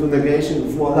according to negation.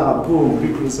 Voila, boom,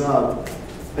 quick result.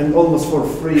 And almost for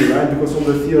free, right? Because all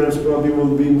the theorems probably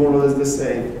will be more or less the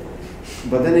same.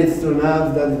 But then it turned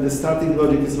out that the starting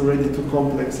logic is already too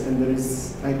complex, and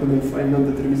I couldn't find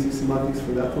non-deterministic semantics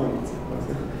for that one.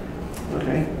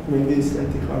 Okay, maybe it's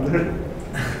slightly harder.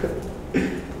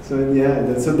 So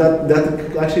yeah, so that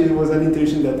actually was an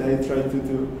intuition that I tried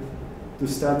to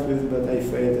start with, but I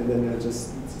failed, and then I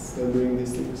just started doing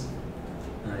these things.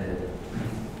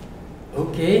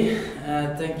 Okay,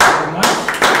 thank you very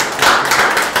much.